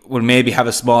maybe have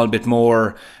a small bit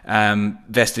more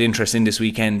vested interest in this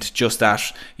weekend, just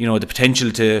that, the potential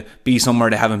to be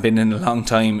somewhere they haven't been in a long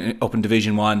time up in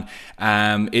Division 1.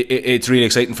 It's really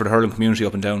exciting for the hurling community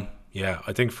up and Down. Yeah,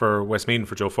 I think for Westmeath and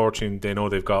for Joe Fortune, they know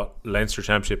they've got Leinster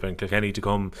Championship and Kilkenny to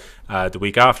come the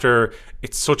week after.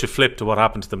 It's such a flip to what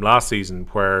happened to them last season,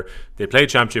 where they played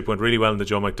Championship, went really well in the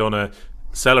Joe McDonagh,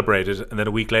 celebrated, and then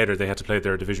a week later they had to play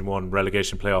their Division 1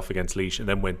 relegation playoff against Laois and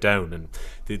then went down, and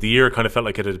the year kind of felt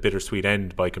like it had a bittersweet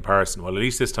end by comparison. Well, at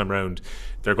least this time round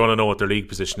they're going to know what their league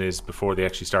position is before they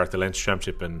actually start the Leinster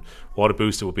Championship, and what a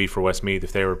boost it would be for Westmeath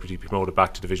if they were promoted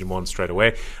back to Division 1 straight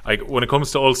away. When it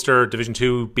comes to Ulster Division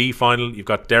 2B final, you've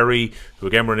got Derry, who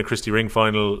again were in a Christy Ring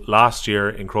final last year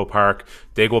in Croke Park.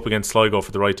 They go up against Sligo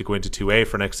for the right to go into 2A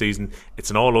for next season. It's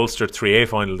an all Ulster 3A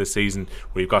final this season,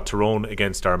 where you've got Tyrone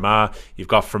against Armagh. You've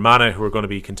got Fermanagh, who are going to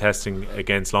be contesting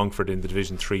against Longford in the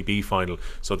Division 3B final.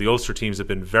 So the Ulster teams have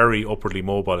been very upwardly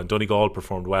mobile, and Donegal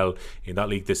performed well in that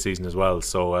league this season as well.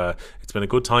 So it's been a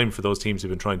good time for those teams who've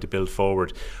been trying to build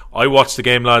forward. I watched the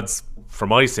game, lads, for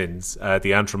my sins,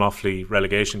 the Antrim Offaly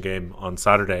relegation game on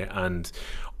Saturday, and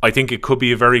I think it could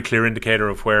be a very clear indicator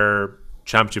of where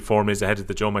Championship form is ahead of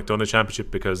the Joe McDonagh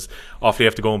Championship, because Offaly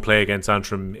have to go and play against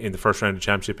Antrim in the first round of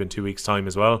Championship in 2 weeks' time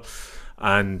as well.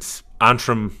 And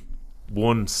Antrim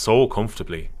won so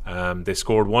comfortably. They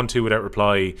scored 1-2 without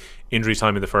reply, injury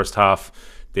time in the first half.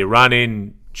 They ran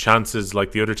in chances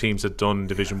like the other teams had done in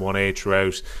Division 1A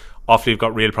throughout. Offaly have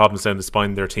got real problems down the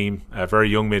spine of their team. Very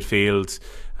young midfield.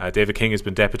 David King has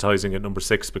been deputising at number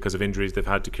 6 because of injuries they've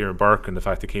had to Kieran Burke and the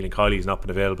fact that Keelan Kiley has not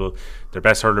been available. Their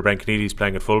best hurler, Ben Keneally, is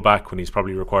playing at full back when he's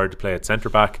probably required to play at centre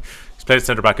back. He's played at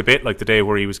centre back a bit, like the day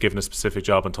where he was given a specific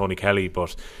job on Tony Kelly,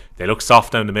 but they look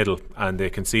soft down the middle, and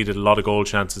they conceded a lot of goal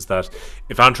chances that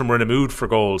if Antrim were in a mood for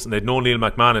goals, and they'd no Neil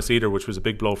McManus either, which was a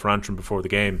big blow for Antrim before the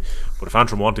game, but if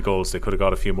Antrim wanted goals, they could have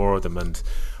got a few more of them. And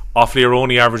Offaly are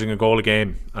only averaging a goal a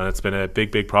game, and it's been a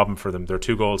big problem for them. Their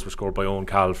 2 goals were scored by Owen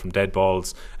Call from dead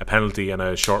balls, a penalty and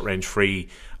a short range free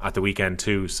at the weekend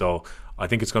too. So I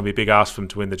think it's going to be a big ask for them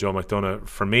to win the Joe McDonagh.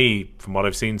 For me, from what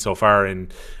I've seen so far in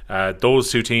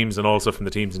those 2 teams and also from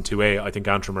the teams in 2A, I think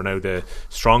Antrim are now the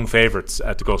strong favourites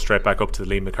to go straight back up to the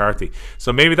Liam McCarthy.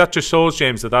 So maybe that just shows,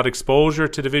 James, that exposure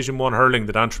to Division 1 hurling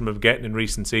that Antrim have getting in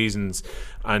recent seasons,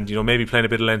 and maybe playing a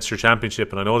bit of Leinster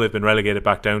Championship, and I know they've been relegated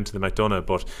back down to the McDonagh,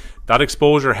 but that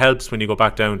exposure helps when you go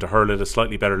back down to hurl at a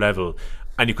slightly better level.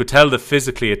 And you could tell that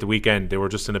physically at the weekend they were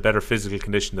just in a better physical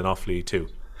condition than Offaly too.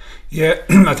 Yeah,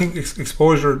 I think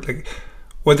exposure, like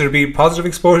whether it be positive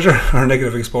exposure or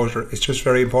negative exposure, it's just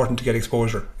very important to get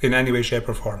exposure in any way, shape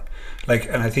or form.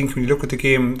 And I think when you look at the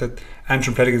game that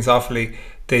Antrim played against Offaly,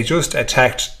 they just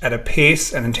attacked at a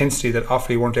pace and intensity that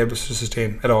Offaly weren't able to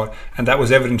sustain at all, and that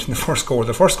was evident in the first goal.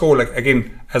 The first goal,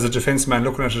 again, as a defence man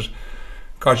looking at it,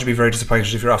 God, you'd be very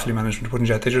disappointed if you're Offaly management, wouldn't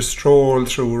you? They just strolled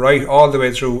through, right all the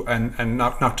way through, and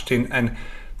knocked it in, and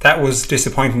that was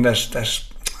disappointing. That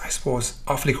I suppose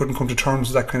Offaly couldn't come to terms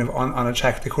with that kind of on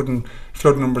attack. They couldn't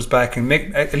flood numbers back and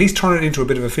at least turn it into a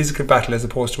bit of a physical battle as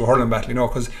opposed to a hurling battle,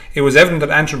 because it was evident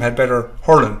that Antrim had better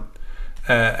hurling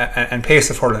and pace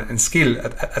of hurling and skill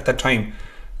at that time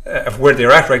of where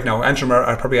they're at right now. Antrim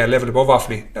are probably a level above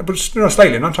Offaly, but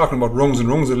slightly. I'm not talking about rungs and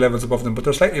rungs of levels above them, but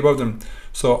they're slightly above them.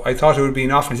 So I thought it would be in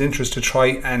Offaly's interest to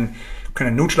try and kind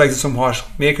of neutralise it somewhat,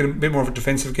 make it a bit more of a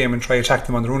defensive game and try attack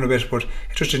them on the run a bit, but it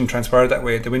just didn't transpire that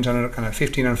way. They went on a kind of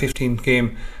 15-on-15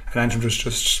 game, and Antrim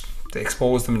just they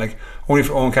exposed them. Only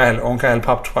for Owen Cahill. Owen Cahill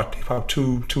popped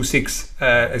 2-6,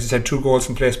 as you said, 2 goals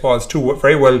from place balls, 2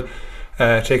 very well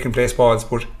taken place balls,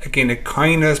 but again it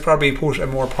kind of has probably put a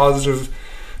more positive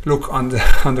look on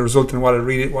the result than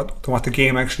what the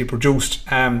game actually produced.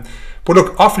 But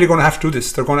look, Offaly are going to have to do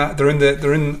this.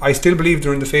 I still believe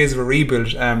they're in the phase of a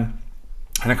rebuild.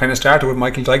 And it kind of started with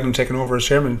Michael Dignan taking over as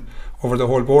chairman over the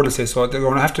whole board, so they're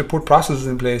going to have to put processes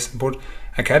in place and put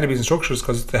academies and structures,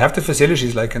 because they have the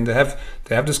facilities, and they have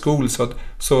the schools,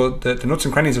 so the nuts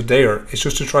and crannies are there. It's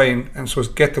just to try and so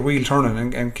get the wheel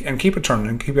turning and keep it turning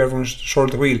and keep everyone short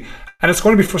of the wheel. And it's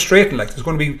going to be frustrating. There's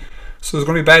going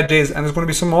to be bad days, and there's going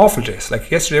to be some awful days.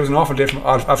 Yesterday was an awful day from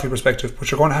Offaly perspective, but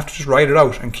you're going to have to just ride it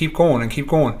out and keep going.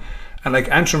 And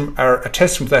Antrim are a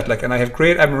testament to that. And I have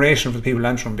great admiration for the people in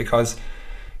Antrim, because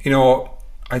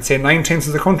I'd say 9/10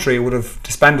 of the country would have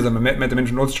disbanded them and met them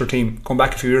into an Ulster team going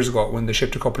back a few years ago when they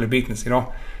shipped a couple of beatings, and I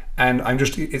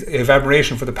have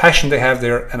admiration for the passion they have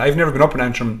there. And I've never been up in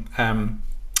Antrim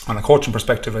on a coaching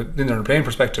perspective, I've been there on a playing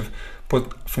perspective,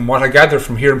 but from what I gather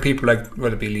from hearing people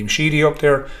whether it be Liam Sheedy up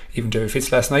there, even David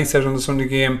Fitz last night said on the Sunday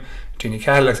game, Tini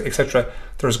Cahill, etc.,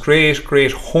 there's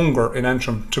great hunger in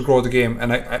Antrim to grow the game,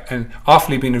 and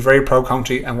Offaly being a very proud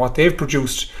county, and what they've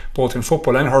produced both in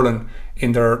football and hurling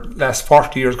in their last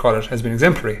 40 years, call it, has been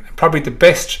exemplary, and probably the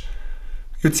best,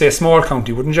 you'd say, small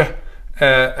county, wouldn't you,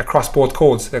 across both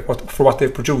codes, for what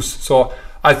they've produced. So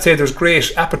I'd say there's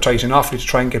great appetite in Offaly to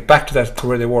try and get back to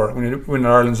where they were when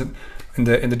Ireland's in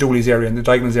the Dooleys area, in the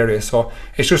Diagonals area. So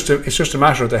it's just a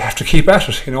matter they have to keep at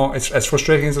it. It's as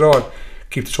frustrating as it all.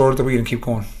 Keep the sword at the wheel and keep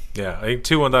going. Yeah, I think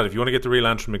too on that, if you want to get the real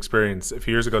Antrim experience, a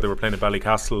few years ago they were playing at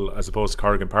Ballycastle as opposed to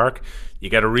Corrigan Park. You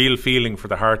get a real feeling for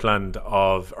the heartland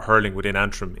of hurling within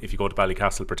Antrim if you go to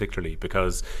Ballycastle, particularly,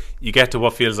 because you get to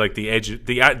what feels like the edge,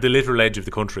 the literal edge of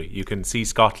the country. You can see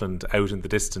Scotland out in the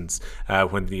distance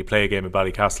when you play a game at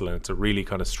Ballycastle, and it's a really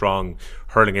kind of strong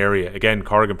hurling area. Again,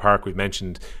 Corrigan Park, we've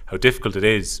mentioned how difficult it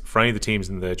is for any of the teams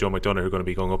in the Joe McDonagh who are going to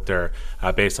be going up there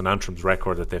based on Antrim's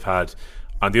record that they've had.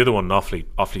 And the other one,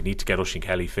 Offaly need to get Oisín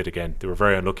Kelly fit again. They were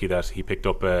very unlucky that he picked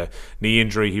up a knee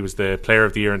injury. He was the player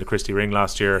of the year in the Christie Ring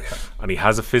last year, and he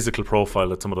has a physical profile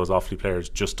that some of those Offaly players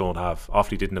just don't have.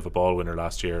 Offaly didn't have a ball winner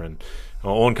last year, and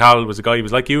Owen Call was a guy, he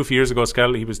was like you a few years ago,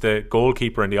 Skehill. He was the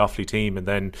goalkeeper in the Offaly team, and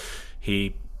then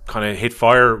he kind of hit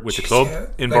fire with the club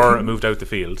in Burr and moved out the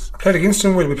field. We played against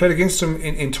him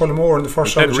in Tullamore in the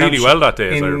first round. He played really well that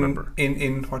day, as I remember.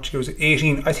 In what year was it?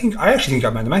 18. I actually think he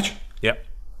got man of the match. Yeah.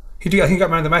 I think he got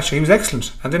man of the match. He was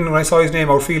excellent. And then when I saw his name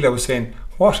outfield, I was saying,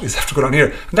 what is after going on here?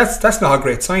 And that's not a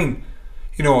great sign.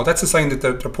 That's a sign that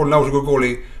they're pulling out a good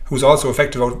goalie who's also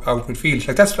effective out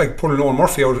midfield. That's like pulling Owen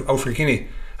Murphy out for Kilkenny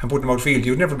and putting him outfield.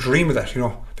 You'd never dream of that,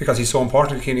 because he's so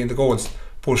important to Kilkenny in the goals.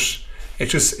 But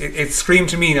it screamed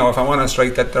to me now, if I'm honest,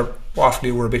 right, that they're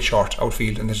Offaly were a bit short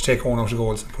outfield, and they just take Owen out of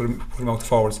goals and put him out the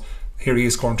forwards. Here he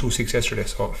is scoring 2-6 yesterday,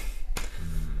 so.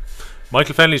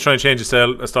 Michael Fennelly's trying to change a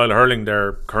style of hurling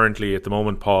there currently at the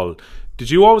moment, Paul. Did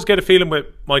you always get a feeling with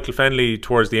Michael Fennelly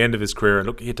towards the end of his career, and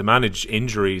look, he had to manage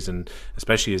injuries and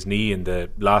especially his knee in the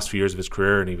last few years of his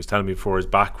career, and he was telling me before his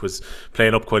back was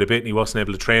playing up quite a bit and he wasn't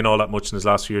able to train all that much in his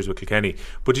last few years with Kilkenny,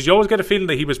 but did you always get a feeling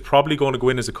that he was probably going to go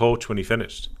in as a coach when he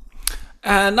finished?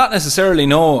 Not necessarily,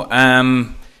 no.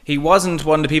 He wasn't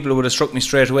one of the people who would have struck me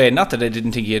straight away. Not that I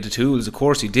didn't think he had the tools, of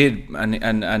course he did,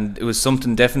 and it was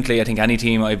something definitely I think any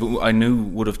team I knew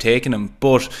would have taken him.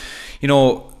 But you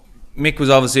know, Mick was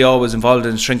obviously always involved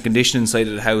in the strength conditioning side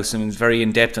of the house and was very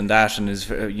in depth on that, and is,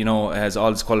 you know, has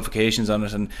all his qualifications on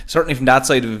it. And certainly from that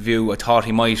side of the view, I thought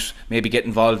he might maybe get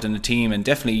involved in the team, and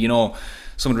definitely, you know,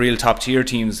 some of the real top tier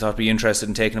teams thought be interested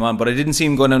in taking him on. But I didn't see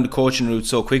him going down the coaching route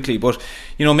so quickly. But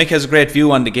you know, Mick has a great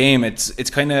view on the game. It's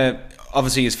kind of,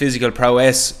 obviously his physical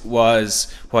prowess was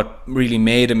what really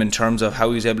made him in terms of how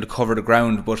he was able to cover the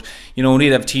ground. But you know, when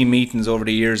he'd have team meetings over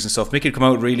the years and stuff, Mick had come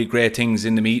out with really great things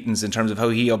in the meetings in terms of how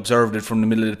he observed it from the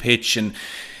middle of the pitch. And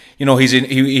you know,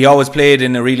 he always played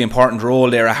in a really important role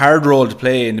there, a hard role to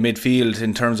play in the midfield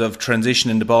in terms of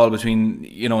transitioning the ball between,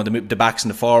 you know, the backs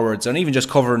and the forwards, and even just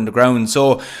covering the ground.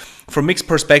 So from Mick's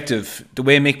perspective, the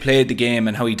way Mick played the game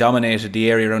and how he dominated the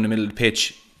area around the middle of the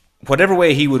pitch, whatever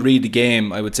way he would read the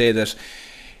game, I would say that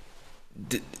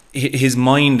his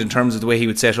mind in terms of the way he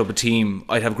would set up a team,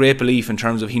 I'd have great belief in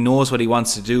terms of he knows what he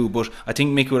wants to do. But I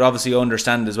think Mick would obviously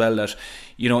understand as well that,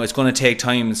 you know, it's going to take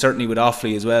time, and certainly with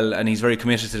Offaly as well, and he's very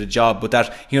committed to the job, but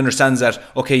that he understands that,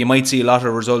 okay, you might see a lot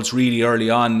of results really early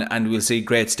on and we'll see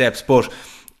great steps, but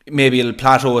maybe it'll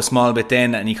plateau a small bit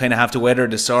then, and you kind of have to weather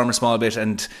the storm a small bit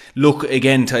and look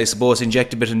again to, I suppose,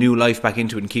 inject a bit of new life back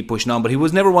into it and keep pushing on. But he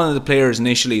was never one of the players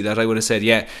initially that I would have said,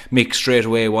 yeah, Mick straight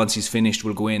away once he's finished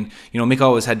will go in. You know, Mick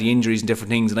always had the injuries and different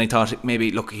things, and I thought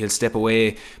maybe, look, he'll step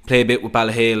away, play a bit with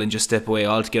Ballyhale and just step away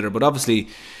altogether. But obviously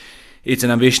it's an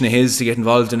ambition of his to get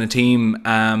involved in a team,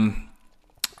 and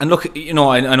look, you know,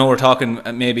 I know we're talking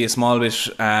maybe a small bit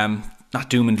not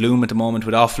doom and gloom at the moment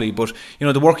with Offaly, but you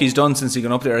know, the work he's done since he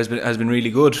got up there has been really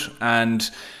good, and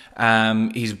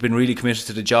he's been really committed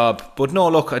to the job. But no,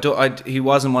 look, he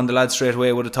wasn't one of the lads straight away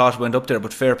I would have thought went up there,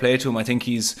 but fair play to him. I think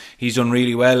he's done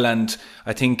really well, and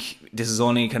I think this is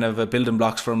only kind of a building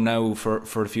blocks for him now for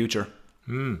the future.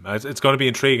 It's going to be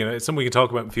intriguing. It's something we can talk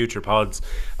about in future pods,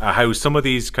 how some of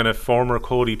these kind of former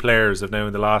Cody players have now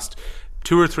in the last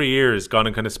 2 or 3 years gone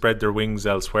and kind of spread their wings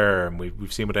elsewhere, and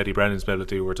we've seen what Eddie Brennan's been able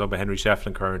to do. We're talking about Henry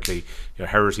Shefflin currently, you know,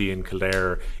 Herity and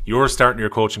Kildare. You're starting your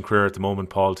coaching career at the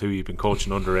moment, Paul, too. You've been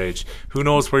coaching underage. Who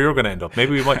knows where you're going to end up?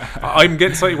 Maybe we might. I'm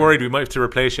getting slightly worried we might have to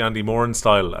replace you Andy Moran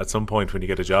style at some point when you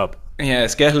get a job. Yeah,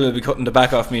 Skehill will be cutting the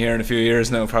back off me here in a few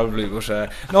years now probably, but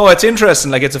no, it's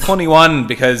interesting. Like, it's a funny one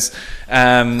because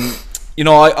you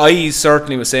know, I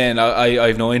certainly was saying I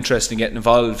have no interest in getting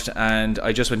involved, and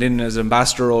I just went in as an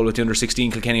ambassador role with the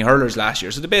under-16 Kilkenny hurlers last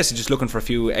year. So they're basically just looking for a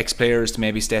few ex-players to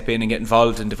maybe step in and get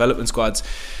involved in development squads.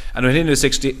 And I went into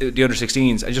the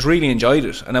under-16s. I just really enjoyed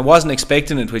it, and I wasn't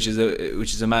expecting it, which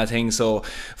is a mad thing. So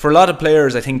for a lot of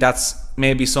players, I think that's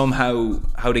maybe somehow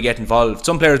how they get involved.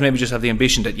 Some players maybe just have the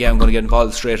ambition that, yeah, I'm going to get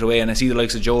involved straight away. And I see the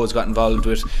likes of Joe has got involved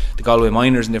with the Galway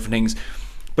minors and different things.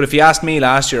 But if you asked me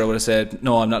last year, I would have said,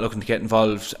 no, I'm not looking to get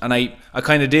involved. And I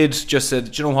kind of did, just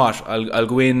said, do you know what, I'll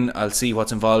go in, I'll see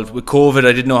what's involved. With COVID,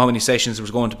 I didn't know how many sessions there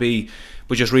was going to be,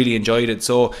 but just really enjoyed it.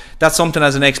 So that's something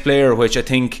as an ex-player, which I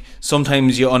think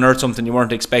sometimes you unearth something you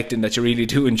weren't expecting, that you really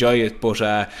do enjoy it. But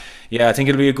yeah, I think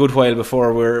it'll be a good while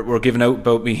before we're giving out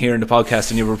about me here in the podcast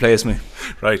and you replace me.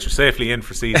 Right, you're safely in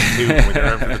for season 2 when you're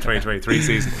out for the 2023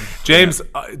 season. James,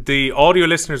 the audio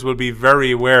listeners will be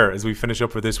very aware as we finish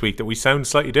up for this week that we sound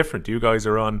slightly different. You guys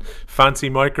are on fancy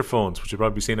microphones, which you've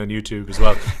probably seen on YouTube as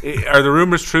well. Are the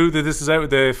rumours true that this is out with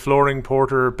the Flooring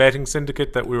Porter betting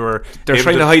syndicate that we were... They're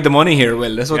trying to hide the money here,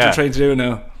 Will. That's what they're trying to do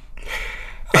now.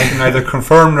 I can neither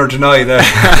confirm nor deny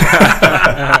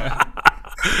that.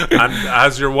 And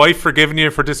has your wife forgiven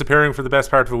you for disappearing for the best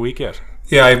part of a week yet?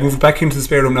 Yeah, I've moved back into the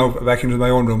spare room now, back into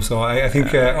my own room, so I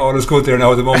think all is good there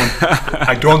now at the moment.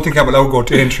 I don't think I'm allowed to go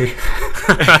to entry.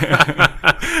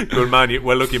 Good man.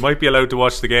 Well, look, you might be allowed to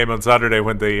watch the game on Saturday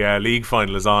when the league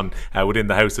final is on within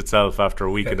the house itself after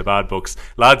a week in the bad books.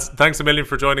 Lads, thanks a million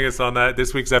for joining us on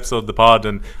this week's episode of the pod,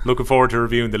 and looking forward to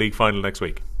reviewing the league final next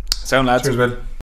week. Sound, lads. Cheers, Will.